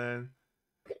 oh man,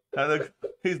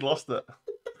 he's lost it.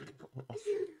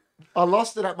 I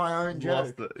lost it at my own He's joke.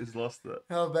 lost it. He's lost it.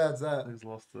 How bad's that? He's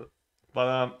lost it.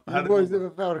 But You boys never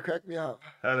failed to crack me up.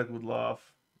 had a good laugh.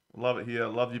 Love it here.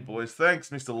 Love you boys. Thanks,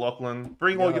 Mr. Lachlan.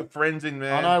 Bring all Yeah. your friends in, I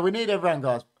man. know, we need everyone,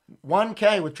 guys.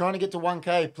 1K, we're trying to get to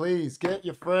 1K. Please get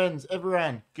your friends,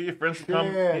 everyone. Get your friends to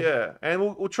come. Yeah. Yeah. And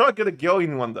we'll try to get a girl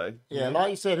in one day. Yeah, like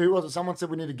you said, who was it? Someone said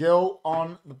we need a girl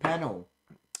on the panel.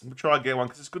 We'll try to get one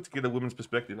because it's good to get a woman's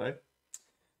perspective, eh?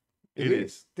 It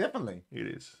is. Definitely. It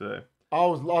is. So. I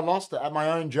lost it at my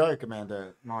own joke,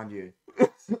 Amanda, mind you.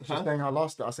 She's saying I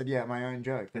lost it. I said, yeah, at my own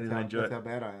joke. At That's, your how, own joke. that's how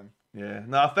bad I am. Yeah.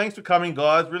 No, thanks for coming,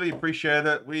 guys. Really appreciate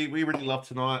it. We really loved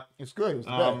tonight. It's good. It was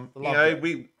the You best. I know, loved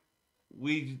it.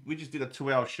 we just did a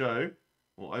 2-hour show,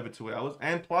 or over 2 hours,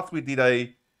 and plus we did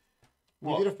a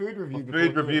We did a food review.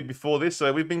 food review before this.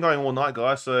 So we've been going all night,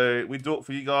 guys. So we do it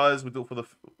for you guys. We do it for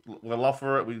we love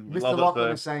for it. We Mr. love Lachlan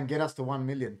it. is saying, get us to 1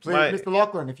 million. Please, Mate. Mr.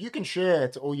 Lachlan, if you can share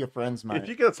it to all your friends, So mate. if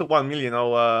you get us to 1 million,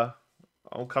 I'll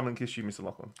come and kiss you, Mr.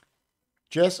 Lachlan.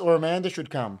 Jess or Amanda should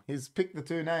come. He's picked the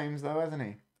two names, though, hasn't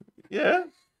he? Yeah.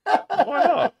 Why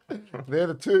not? They're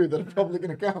the two that are probably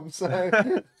going to come. So,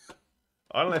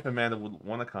 I don't know if Amanda would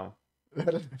want to come.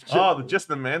 Oh, the Just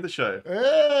Amanda show.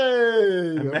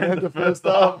 Hey, Amanda first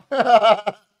up.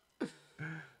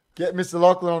 Get Mr.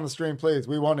 Lachlan on the stream, please.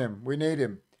 We want him. We need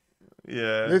him.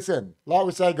 Yeah. Listen, like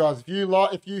we say, guys,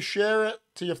 if you share it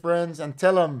to your friends and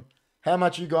tell them how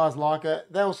much you guys like it,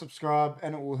 they'll subscribe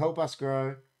and it will help us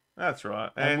grow. That's right.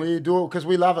 And we do it because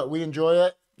we love it. We enjoy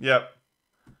it. Yep.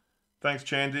 Thanks,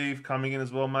 Chandy, for coming in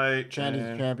as well, mate. Chandy's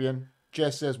And the champion.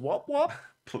 Jess says, what?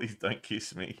 please don't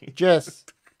kiss me. Jess,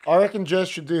 I reckon Jess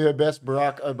should do her best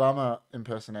Barack Obama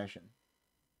impersonation.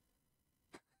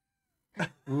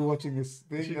 We were watching this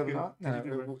thing She's the other good. night. She's No,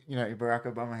 good. you know, Barack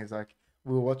Obama, he's like,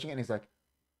 we were watching it and he's like,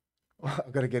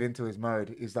 I've got to get into his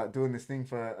mode. He's like doing this thing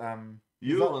for,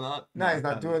 You like- or not? no, he's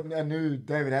like doing a new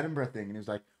David Attenborough thing. And he was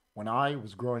like, when I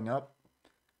was growing up,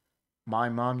 my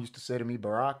mom used to say to me,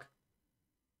 Barack,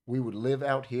 we would live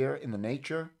out here in the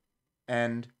nature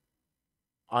and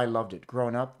I loved it.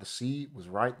 Growing up, the sea was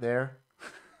right there.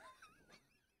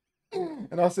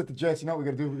 And I said to Jess, you know what we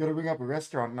got to do? We got to ring up a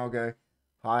restaurant and I'll go,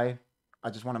 hi, I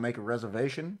just want to make a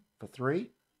reservation for 3.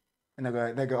 And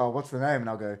they go, oh, what's the name? And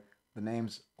I'll go, the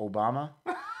name's Obama.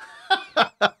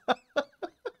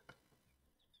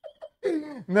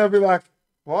 And they'll be like,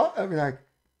 what? I'll be like,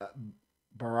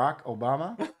 Barack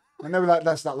Obama. And they'll be like,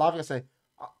 that's not laughing. I say,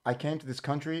 I came to this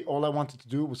country. All I wanted to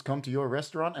do was come to your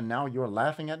restaurant. And now you're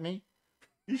laughing at me.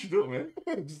 You should do it,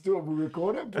 man. Just do it. We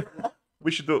record it. We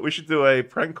should do it. We should do a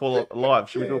prank call live.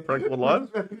 Should we do a prank call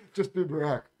live? Just do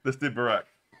Barack. Let's do Barack.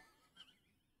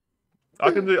 I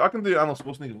can do Arnold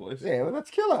Schwarzenegger voice. Yeah, well, that's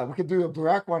killer. We could do a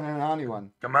Barack one and an Arnie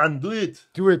one. Come on, do it.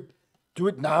 Do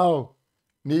it now.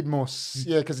 Need more.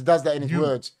 Yeah, because he does that in his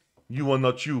words. You are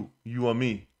not you. You are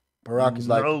me. Barack is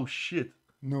like, no shit.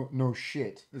 no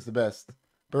shit. It's the best.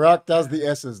 Barack does the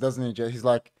S's, doesn't he, Jay? He's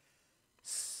like,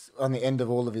 on the end of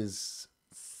all of his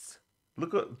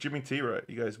Look at Jimmy T. Right?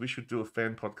 He goes, we should do a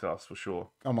fan podcast for sure.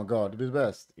 Oh my God, it'd be the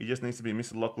best. He just needs to be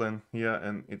Mr. Lachlan here,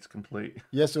 and it's complete.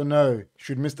 Yes or no?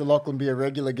 Should Mr. Lachlan be a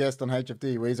regular guest on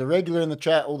HFD? Well, he's a regular in the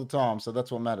chat all the time, so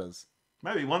that's what matters.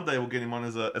 Maybe one day we'll get him on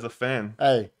as a fan.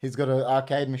 Hey, he's got an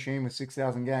arcade machine with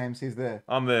 6,000 games. He's there.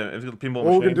 I'm there. He's got a pinball All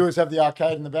machine. we can do is have the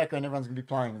arcade in the background. Everyone's going to be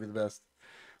playing. It'll be the best.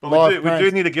 But Live we do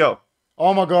pranks. need a girl.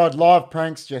 Oh my God, live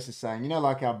pranks, Jess is saying. You know,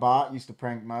 like how Bart used to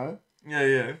prank Mo?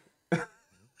 Yeah.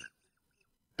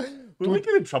 Will we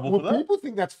get in trouble for Will that? people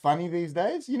think that's funny these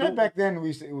days? You know, back then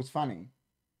it was funny.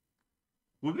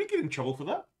 Would we get in trouble for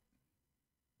that?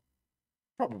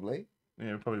 Probably.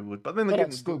 Yeah, we probably would. But then But again,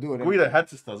 I'd still do it Guido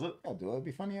Hadsis does it. I'll do it. It'd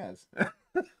be funny as.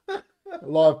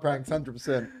 Live pranks,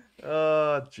 100%.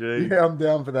 Oh, gee. Yeah, I'm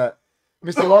down for that.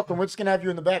 Mr. Lachlan, we're just going to have you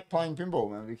in the back playing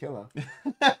pinball, man. It'd be killer.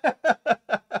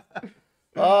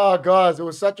 Oh, guys, it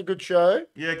was such a good show.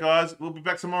 Yeah, guys, we'll be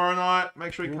back tomorrow night.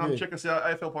 Make sure you come check us out,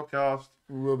 AFL Podcast.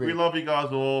 We'll be. We love you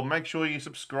guys all. Make sure you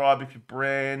subscribe if you're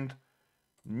brand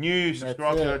new.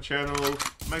 Subscribe to our channel.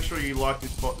 Make sure you like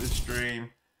this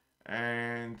stream.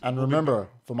 And remember,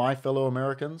 for my fellow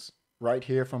Americans, right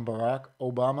here from Barack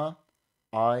Obama,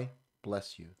 I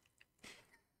bless you.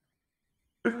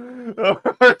 All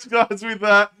right, guys, with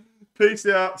that, peace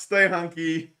out. Stay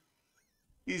hunky.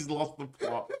 He's lost the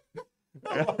plot.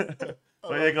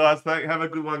 So yeah, guys, have a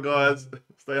good one, guys.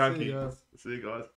 Stay hunky. See you guys. See you guys.